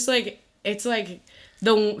 It's just like, it's like,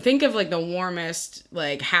 think of like the warmest,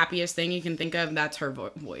 like, happiest thing you can think of. That's her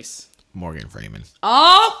voice. Morgan Freeman.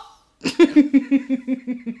 Oh!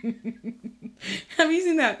 Have you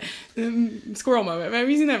seen that squirrel moment? Have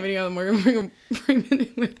you seen that video of Morgan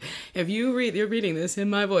Freeman with, if you're reading this in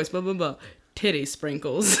my voice, blah, blah, blah, titty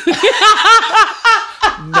sprinkles.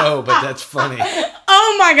 No, but that's funny.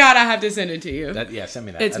 Oh my God, I have to send it to you. Send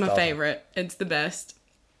me that. It's That's my awesome. favorite. It's the best.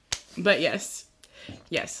 But yes.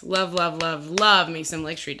 Love, love, love, love me some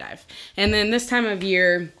Lake Street Dive. And then this time of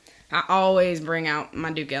year, I always bring out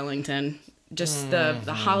my Duke Ellington. Just the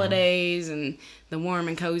holidays and the warm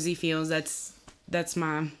and cozy feels. That's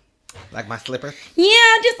my... Like my slipper.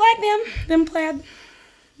 Yeah, just like them plaid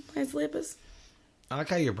slippers. I like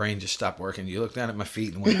how your brain just stopped working. You looked down at my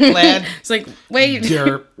feet and went, plaid. It's like, wait.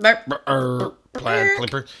 Derp. Plaid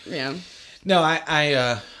slipper. Yeah. No,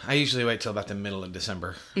 I usually wait till about the middle of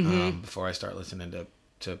December before I start listening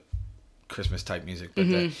to Christmas type music. But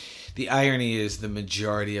the irony is the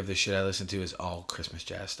majority of the shit I listen to is all Christmas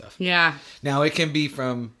jazz stuff. Yeah. Now it can be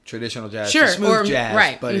from traditional jazz Sure, to smooth jazz,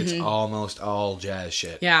 right. but it's almost all jazz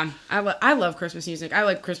shit. Yeah. I love Christmas music. I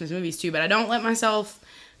like Christmas movies too, but I don't let myself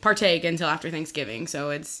partake until after Thanksgiving.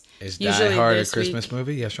 So it's Is usually Die Hard a this Christmas week.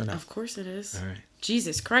 movie? Yes or no? Of course it is. All right.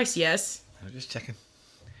 Jesus Christ, yes. I'm just checking.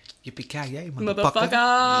 Yippee-ki-yay, motherfucker.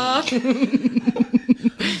 Motherfucker.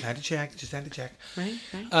 Just had to check. Right.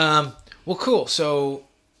 Well, cool. So,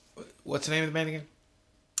 what's the name of the band again?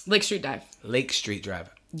 Lake Street Dive. Lake Street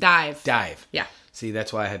Dive. Dive. Yeah. See,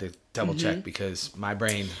 that's why I had to double check because my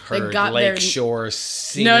brain heard got Lake their- Shore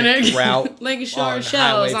scenic route. Lake Shore on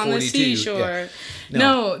shells Highway on the 42. seashore. Yeah.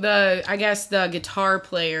 No, I guess the guitar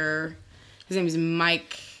player, his name is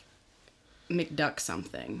Mike McDuck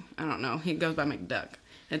something. I don't know. He goes by McDuck.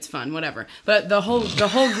 It's fun, whatever. But the whole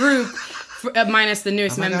group, minus the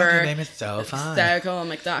newest Oh my member. God, your name is so fun. So cool,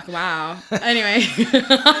 McDuck. Wow. Anyway,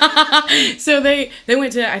 so they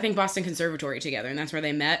went to, I think, Boston Conservatory together, and that's where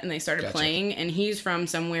they met, and they started playing. And he's from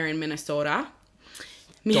somewhere in Minnesota.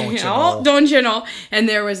 Don't you know? And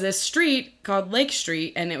there was this street called Lake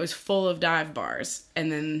Street, and it was full of dive bars. And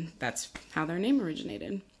then that's how their name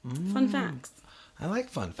originated. Fun facts. I like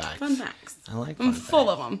fun facts. Fun facts. I like I'm fun full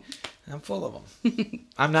facts. of them. I'm full of them.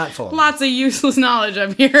 I'm not full of them. Lots of useless knowledge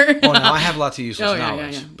up here. Well, no, I have lots of useless Oh, yeah,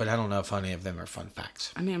 knowledge, yeah. but I don't know if any of them are fun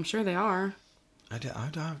facts. I mean, I'm sure they are.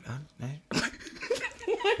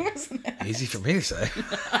 Easy for me to say.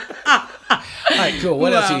 All right, cool.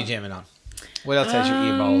 What else are you jamming on? What else has your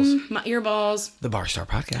earballs? My earballs. The Bar Star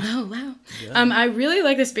Podcast. Oh, wow. I really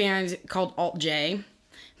like this band called Alt J.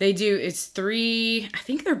 It's 3, I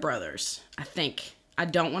think they're brothers. I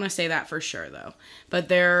don't want to say that for sure, though. But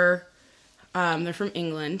they're from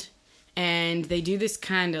England, and they do this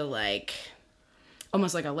kind of like,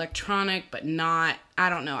 almost like electronic, but not, I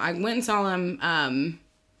don't know. I went and saw them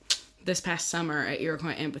this past summer at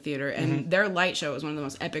Iroquois Amphitheater, and their light show was one of the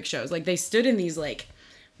most epic shows. Like, they stood in these, like,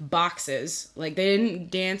 boxes. Like, they didn't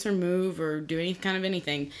dance or move or do any kind of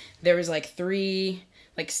anything. There was, like, 3...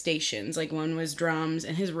 like stations. Like, one was drums,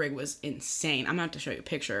 and his rig was insane. I'm gonna have to show you a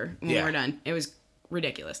picture when we're done. It was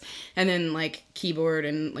ridiculous. And then like keyboard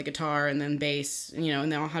and like guitar and then bass, and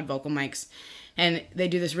they all had vocal mics. And they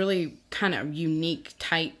do this really kind of unique,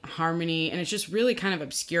 tight harmony, and it's just really kind of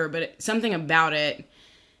obscure, but something about it,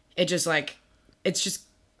 it's just,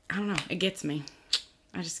 I don't know, it gets me.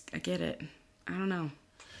 I get it. I don't know.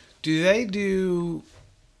 Do they do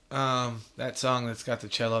that song that's got the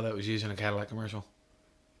cello that was used in a Cadillac commercial?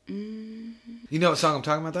 You know what song I'm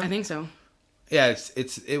talking about, though? I think so. Yeah,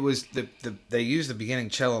 it was they used the beginning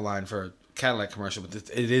cello line for a Cadillac commercial, but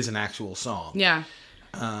it is an actual song. Yeah.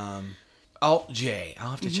 Alt J.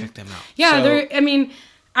 I'll have to check them out. Yeah, So,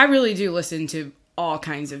 I really do listen to all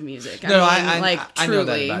kinds of music. I know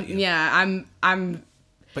that about you. Yeah, I'm.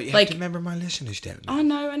 But you have to remember my listeners don't know.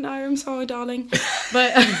 I know. I'm sorry, darling.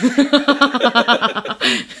 But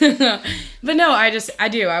but no, I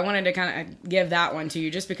do. I wanted to kind of give that one to you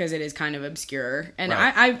just because it is kind of obscure, and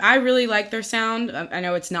Right. I really like their sound. I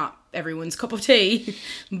know it's not everyone's cup of tea,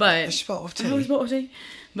 but A spot of tea. Oh, a spot of tea.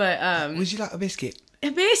 But Would you like a biscuit? a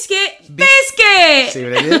biscuit, biscuit. See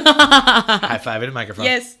what I did? High five in the microphone.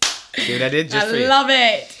 Yes, See what I did? Just for you.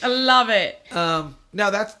 I love it. No,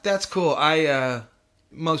 that's cool.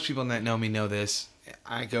 Most people that know me know this.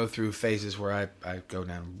 I go through phases where I go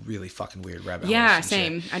down really fucking weird rabbit holes. Yeah, and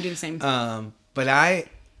same. shit. I do the same. But I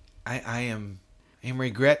am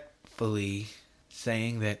regretfully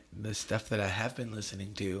saying that the stuff that I have been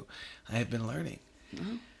listening to, I have been learning.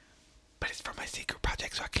 Oh. But it's for my secret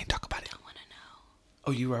project, so I can't talk about it. I want to know.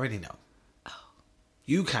 Oh, you already know. Oh.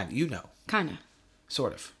 You know. Kinda.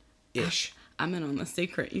 Sort of. Ish. I'm in on the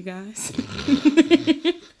secret, you guys.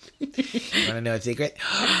 You want to know a secret?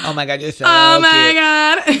 Oh my god, you're so Oh cute.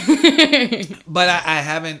 my god. But I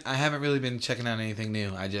haven't really been checking out anything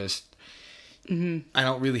new. I just I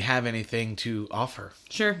don't really have anything to offer,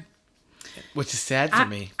 Sure. which is sad for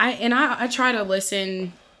me. I try to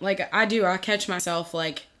listen like I do. I catch myself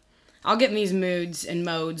like I'll get in these moods and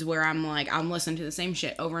modes where I'm listening to the same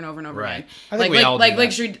shit over and over and over Right. again. I think we all do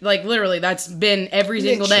that. Like literally that's been every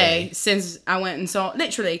single day since I went and saw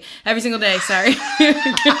literally every single day, sorry.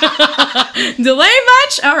 Delay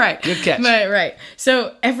much? All right. Good catch. But right.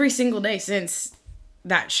 So every single day since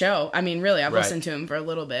that show, I mean really I've Right. listened to him for a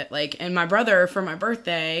little bit. Like and my brother for my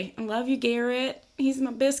birthday, I love you Garrett. He's my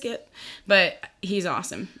biscuit. But he's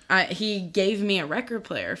awesome. He gave me a record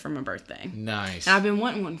player for my birthday. Nice. And I've been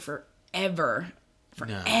wanting one forever.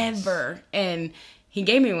 Nice. And he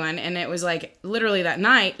gave me one, and it was like literally that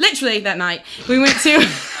night, we went to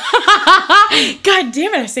God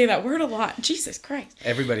damn it, I say that word a lot. Jesus Christ.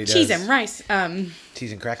 Everybody does. Cheese and rice.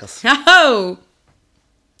 Cheese and crackles. Oh.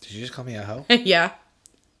 Did you just call me a hoe? Yeah.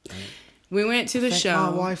 We went to the I think show. my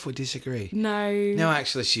wife would disagree. No. No,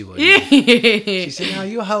 actually, she would. She said, "No,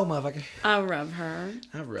 you a hoe, motherfucker." I'll rub her.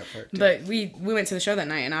 I'll rub her too. But we went to the show that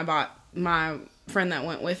night, and I bought my friend that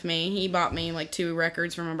went with me. He bought me like 2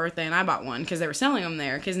 records for my birthday, and I bought one because they were selling them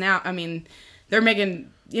there. Because now, I mean, they're making.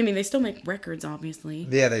 I mean, they still make records, obviously.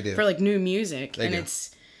 Yeah, they do. For like new music, They and do.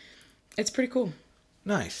 it's pretty cool.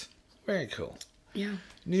 Nice. Very cool. Yeah.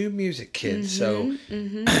 New music, kids. So,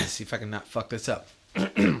 see if I can not fuck this up.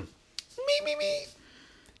 me.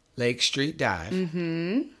 Lake Street Dive.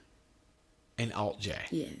 And Alt J.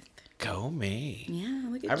 Yes. Go me. Yeah.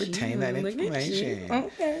 Look at I you. retain that Look at you. information.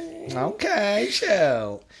 Okay. Okay,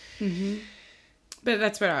 so. But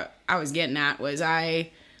that's what I was getting at was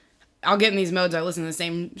I'll get in these modes. I listen to the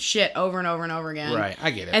same shit over and over and over again. Right, I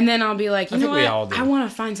get it. And then I'll be like, you I know think we what? all do. I want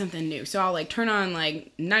to find something new. So I'll like turn on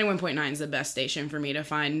like 91.9 is the best station for me to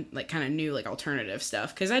find like kind of new like alternative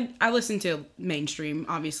stuff. Because I listen to mainstream,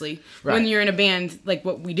 obviously. Right. When you're in a band like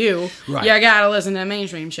what we do, Right. yeah, I gotta listen to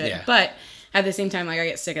mainstream shit. Yeah. But at the same time, like I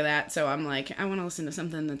get sick of that. So I'm like, I want to listen to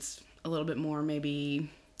something that's a little bit more maybe.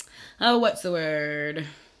 Oh, what's the word?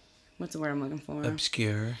 What's the word I'm looking for?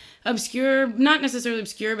 Obscure. Obscure, not necessarily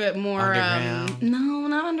obscure, but more Underground. no,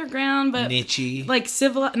 not underground, but Niche-y. like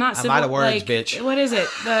civil, not civil. I'm out of words, like, bitch. What is it?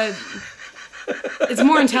 It's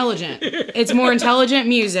more intelligent. It's more intelligent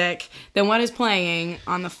music than what is playing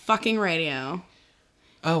on the fucking radio.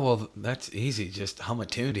 Oh, well, that's easy. Just hum a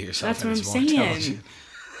tune to yourself. That's what I'm it's more saying. intelligent.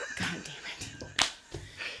 God damn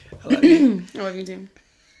it! I love you. I love you too.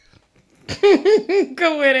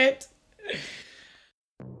 Go with it.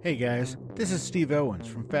 Hey guys, this is Steve Owens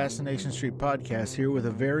from Fascination Street Podcast here with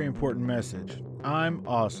a very important message. I'm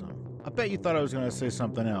awesome. I bet you thought I was going to say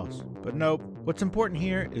something else, but nope. What's important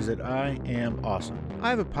here is that I am awesome. I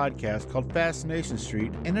have a podcast called Fascination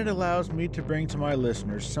Street, and it allows me to bring to my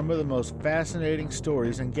listeners some of the most fascinating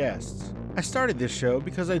stories and guests. I started this show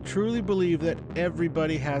because I truly believe that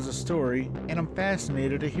everybody has a story, and I'm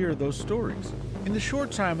fascinated to hear those stories. In the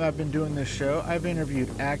short time I've been doing this show, I've interviewed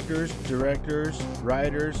actors, directors,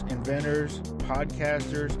 writers, inventors,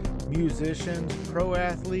 podcasters, musicians, pro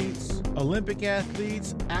athletes, Olympic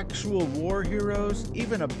athletes, actual war heroes,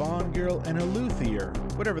 even a Bond girl and a luthier,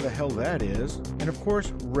 whatever the hell that is, and of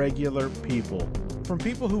course, regular people. From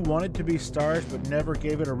people who wanted to be stars but never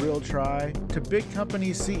gave it a real try, to big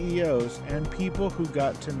company CEOs and people who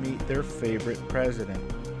got to meet their favorite president.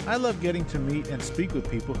 I love getting to meet and speak with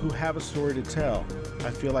people who have a story to tell. I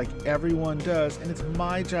feel like everyone does, and it's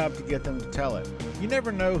my job to get them to tell it. You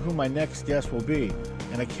never know who my next guest will be.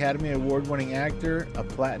 An Academy Award-winning actor, a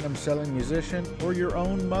platinum-selling musician, or your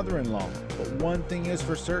own mother-in-law. But one thing is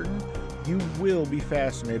for certain, you will be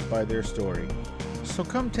fascinated by their story. So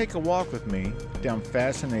come take a walk with me down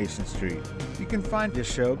Fascination Street. You can find this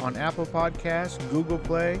show on Apple Podcasts, Google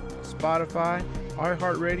Play, Spotify,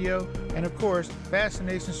 iHeartRadio, and of course,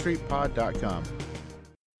 FascinationStreetPod.com.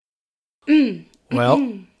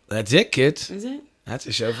 Well, that's it, kids. Is it? That's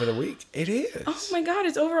the show for the week. It is. Oh my God,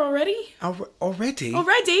 it's over already? Already?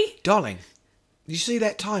 Already? Darling, you see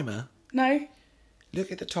that timer? No. Look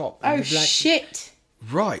at the top. Oh, shit.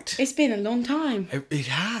 Right. It's been a long time. It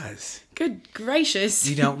has. Good gracious.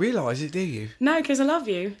 You don't realise it, do you? No, because I love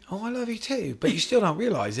you. Oh, I love you too. But you still don't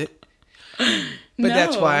realise it. But No.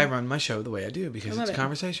 that's why I run my show the way I do, because I it's love a it.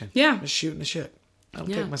 conversation. Yeah. Just shooting the shit. I don't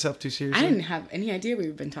Yeah. take myself too seriously. I didn't have any idea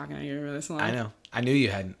we've been talking to you for this long. I know. I knew you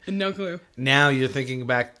hadn't. No clue. Now you're thinking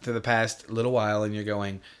back to the past little while and you're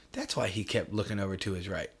going, that's why he kept looking over to his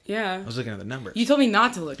right. Yeah. I was looking at the numbers. You told me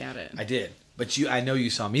not to look at it. I did. But I know you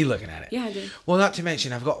saw me looking at it. Yeah, I did. Well, not to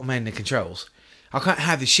mention, I've got to man the controls. I can't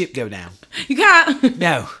have the ship go down. You can't.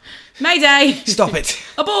 No. Mayday. Stop it.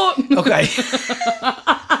 Abort. Okay.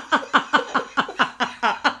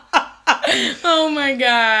 Oh my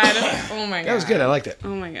God. Oh my God. That was good. I liked it.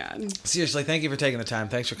 Oh my God. Seriously, thank you for taking the time.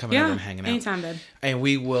 Thanks for coming over Yeah. and hanging out. Anytime, babe. And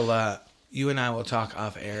we will, you and I will talk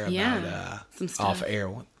off air about, Yeah. Some stuff. off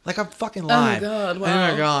air. Like I'm fucking live. Oh God! Wow.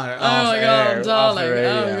 Oh my God! Oh my God, air, darling! off the radio.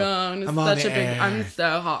 Oh God! It's I'm on such the a big. air. I'm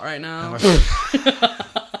so hot right now.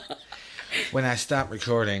 When I stop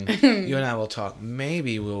recording, you and I will talk.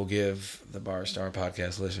 Maybe we'll give the Bar Star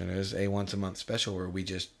podcast listeners a once a month special where we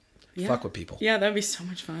just fuck with people. Yeah, that'd be so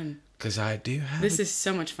much fun. Because I do have. This is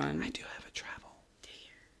so much fun. I do have a travel. Do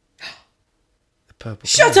you? The purple.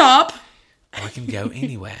 Shut pass. up! I can go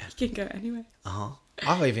anywhere. You can go anyway.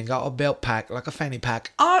 I've even got a belt pack, like a fanny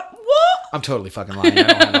pack. What? I'm totally fucking lying. I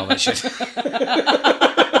don't have all that shit.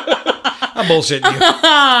 I'm bullshitting you.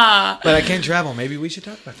 But I can travel. Maybe we should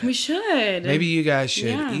talk about that. We should. Maybe you guys should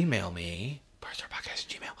Yeah. email me,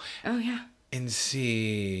 barstarpodcast@gmail.com, Oh yeah. and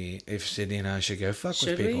see if Sydney and I should go fuck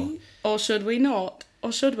Should with people. we? Or should we not?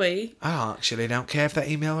 Or should we? I actually don't care if they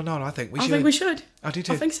email or not. I think we I should. think we should. I do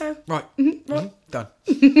too. I think so. Right. Right. Done.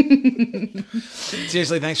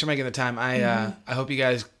 Seriously, thanks for making the time. I hope you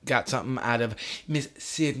guys got something out of Miss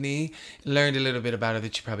Sydney. Learned a little bit about her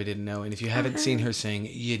that you probably didn't know. And if you haven't seen her sing,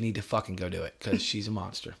 you need to fucking go do it because she's a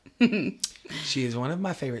monster. She is one of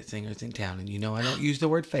my favorite singers in town. And you know I don't use the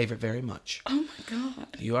word favorite very much. Oh my God.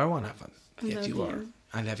 You are one of them. Yes, love you are. you.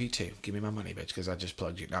 I love you too. Give me my money, bitch, because I just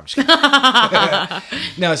plugged you. No, I'm just kidding.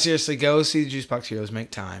 No, seriously, go see the Juice Box Heroes.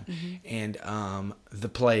 Make time. And the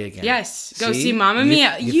play again. Yes. Go see Mamma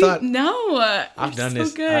Mia. You thought know. I've done so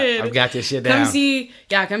this. Good. I've got this shit down. Come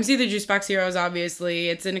see the Juice Box Heroes. Obviously,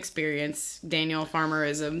 it's an experience. Daniel Farmer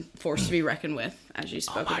is a force to be reckoned with, as you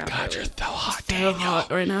spoke Oh my about. God, you're earlier. so hot, So Daniel.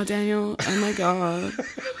 hot right now, Daniel. Oh my God.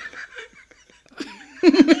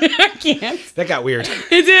 I can't. That got weird. It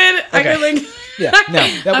did. I Okay. could like. Yeah, no,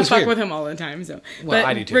 that was I fuck weird. with him all the time. So, Well, but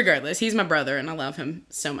I do too. Regardless, he's my brother, and I love him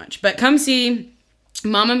so much. But come see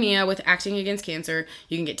Mamma Mia with Acting Against Cancer.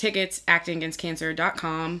 You can get tickets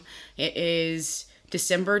actingagainstcancer.com. It is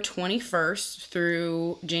December 21st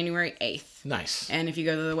through January 8th. Nice. And if you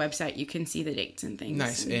go to the website, you can see the dates and things.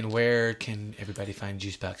 Nice. And where can everybody find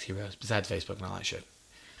Juice Box Heroes besides Facebook and all that shit?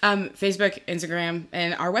 Facebook, Instagram,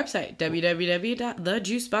 and our website,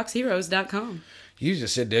 www.thejuiceboxheroes.com. You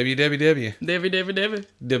just said www. Dib. Dib dib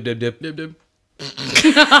dib. Dib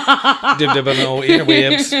dib on the old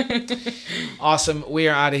interwebs. Awesome. We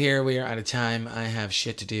are out of here. We are out of time. I have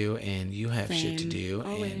shit to do, and you have shit to do.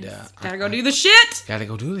 Always. And Gotta go do the shit. gotta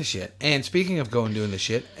go do the shit. And speaking of going doing the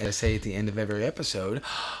shit, as I say at the end of every episode,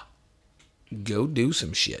 go do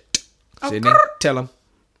some shit. Sydney, tell them.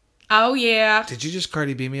 Oh, yeah. Did you just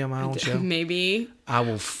Cardi B me on my own show? Maybe. I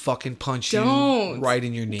will fucking punch Don't. you right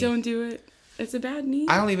in your knee. Don't do it. It's a bad knee.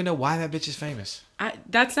 I don't even know why that bitch is famous.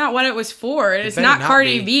 That's not what it was for. It's better not not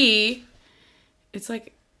Cardi be. B. It's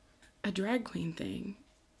like a drag queen thing.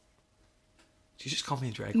 Did you just call me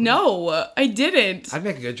a drag queen? No, I didn't. I'd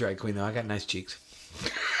make a good drag queen, though. I got nice cheeks.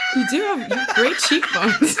 You have great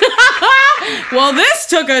cheekbones. Well, this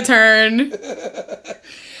took a turn.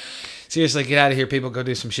 Seriously, get out of here, people. Go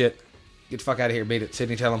do some shit. Get the fuck out of here. Beat it.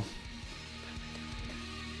 Sydney, tell them.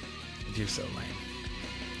 You're so lame.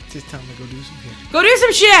 Just tell them to go do some shit. Go do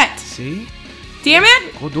some shit. See? Damn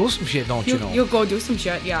it! Go do some shit, don't you know? You'll go do some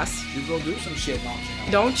shit, yes. You go do some shit, don't you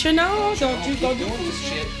know? Don't you know? Don't you go Keep do doing some this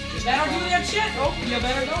shit. Just Better keep do doing that it. shit. Oh, you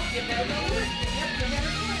better go. You better go do it. Yep, you better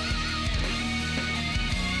do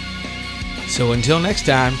it. So until next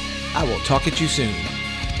time, I will talk at you soon.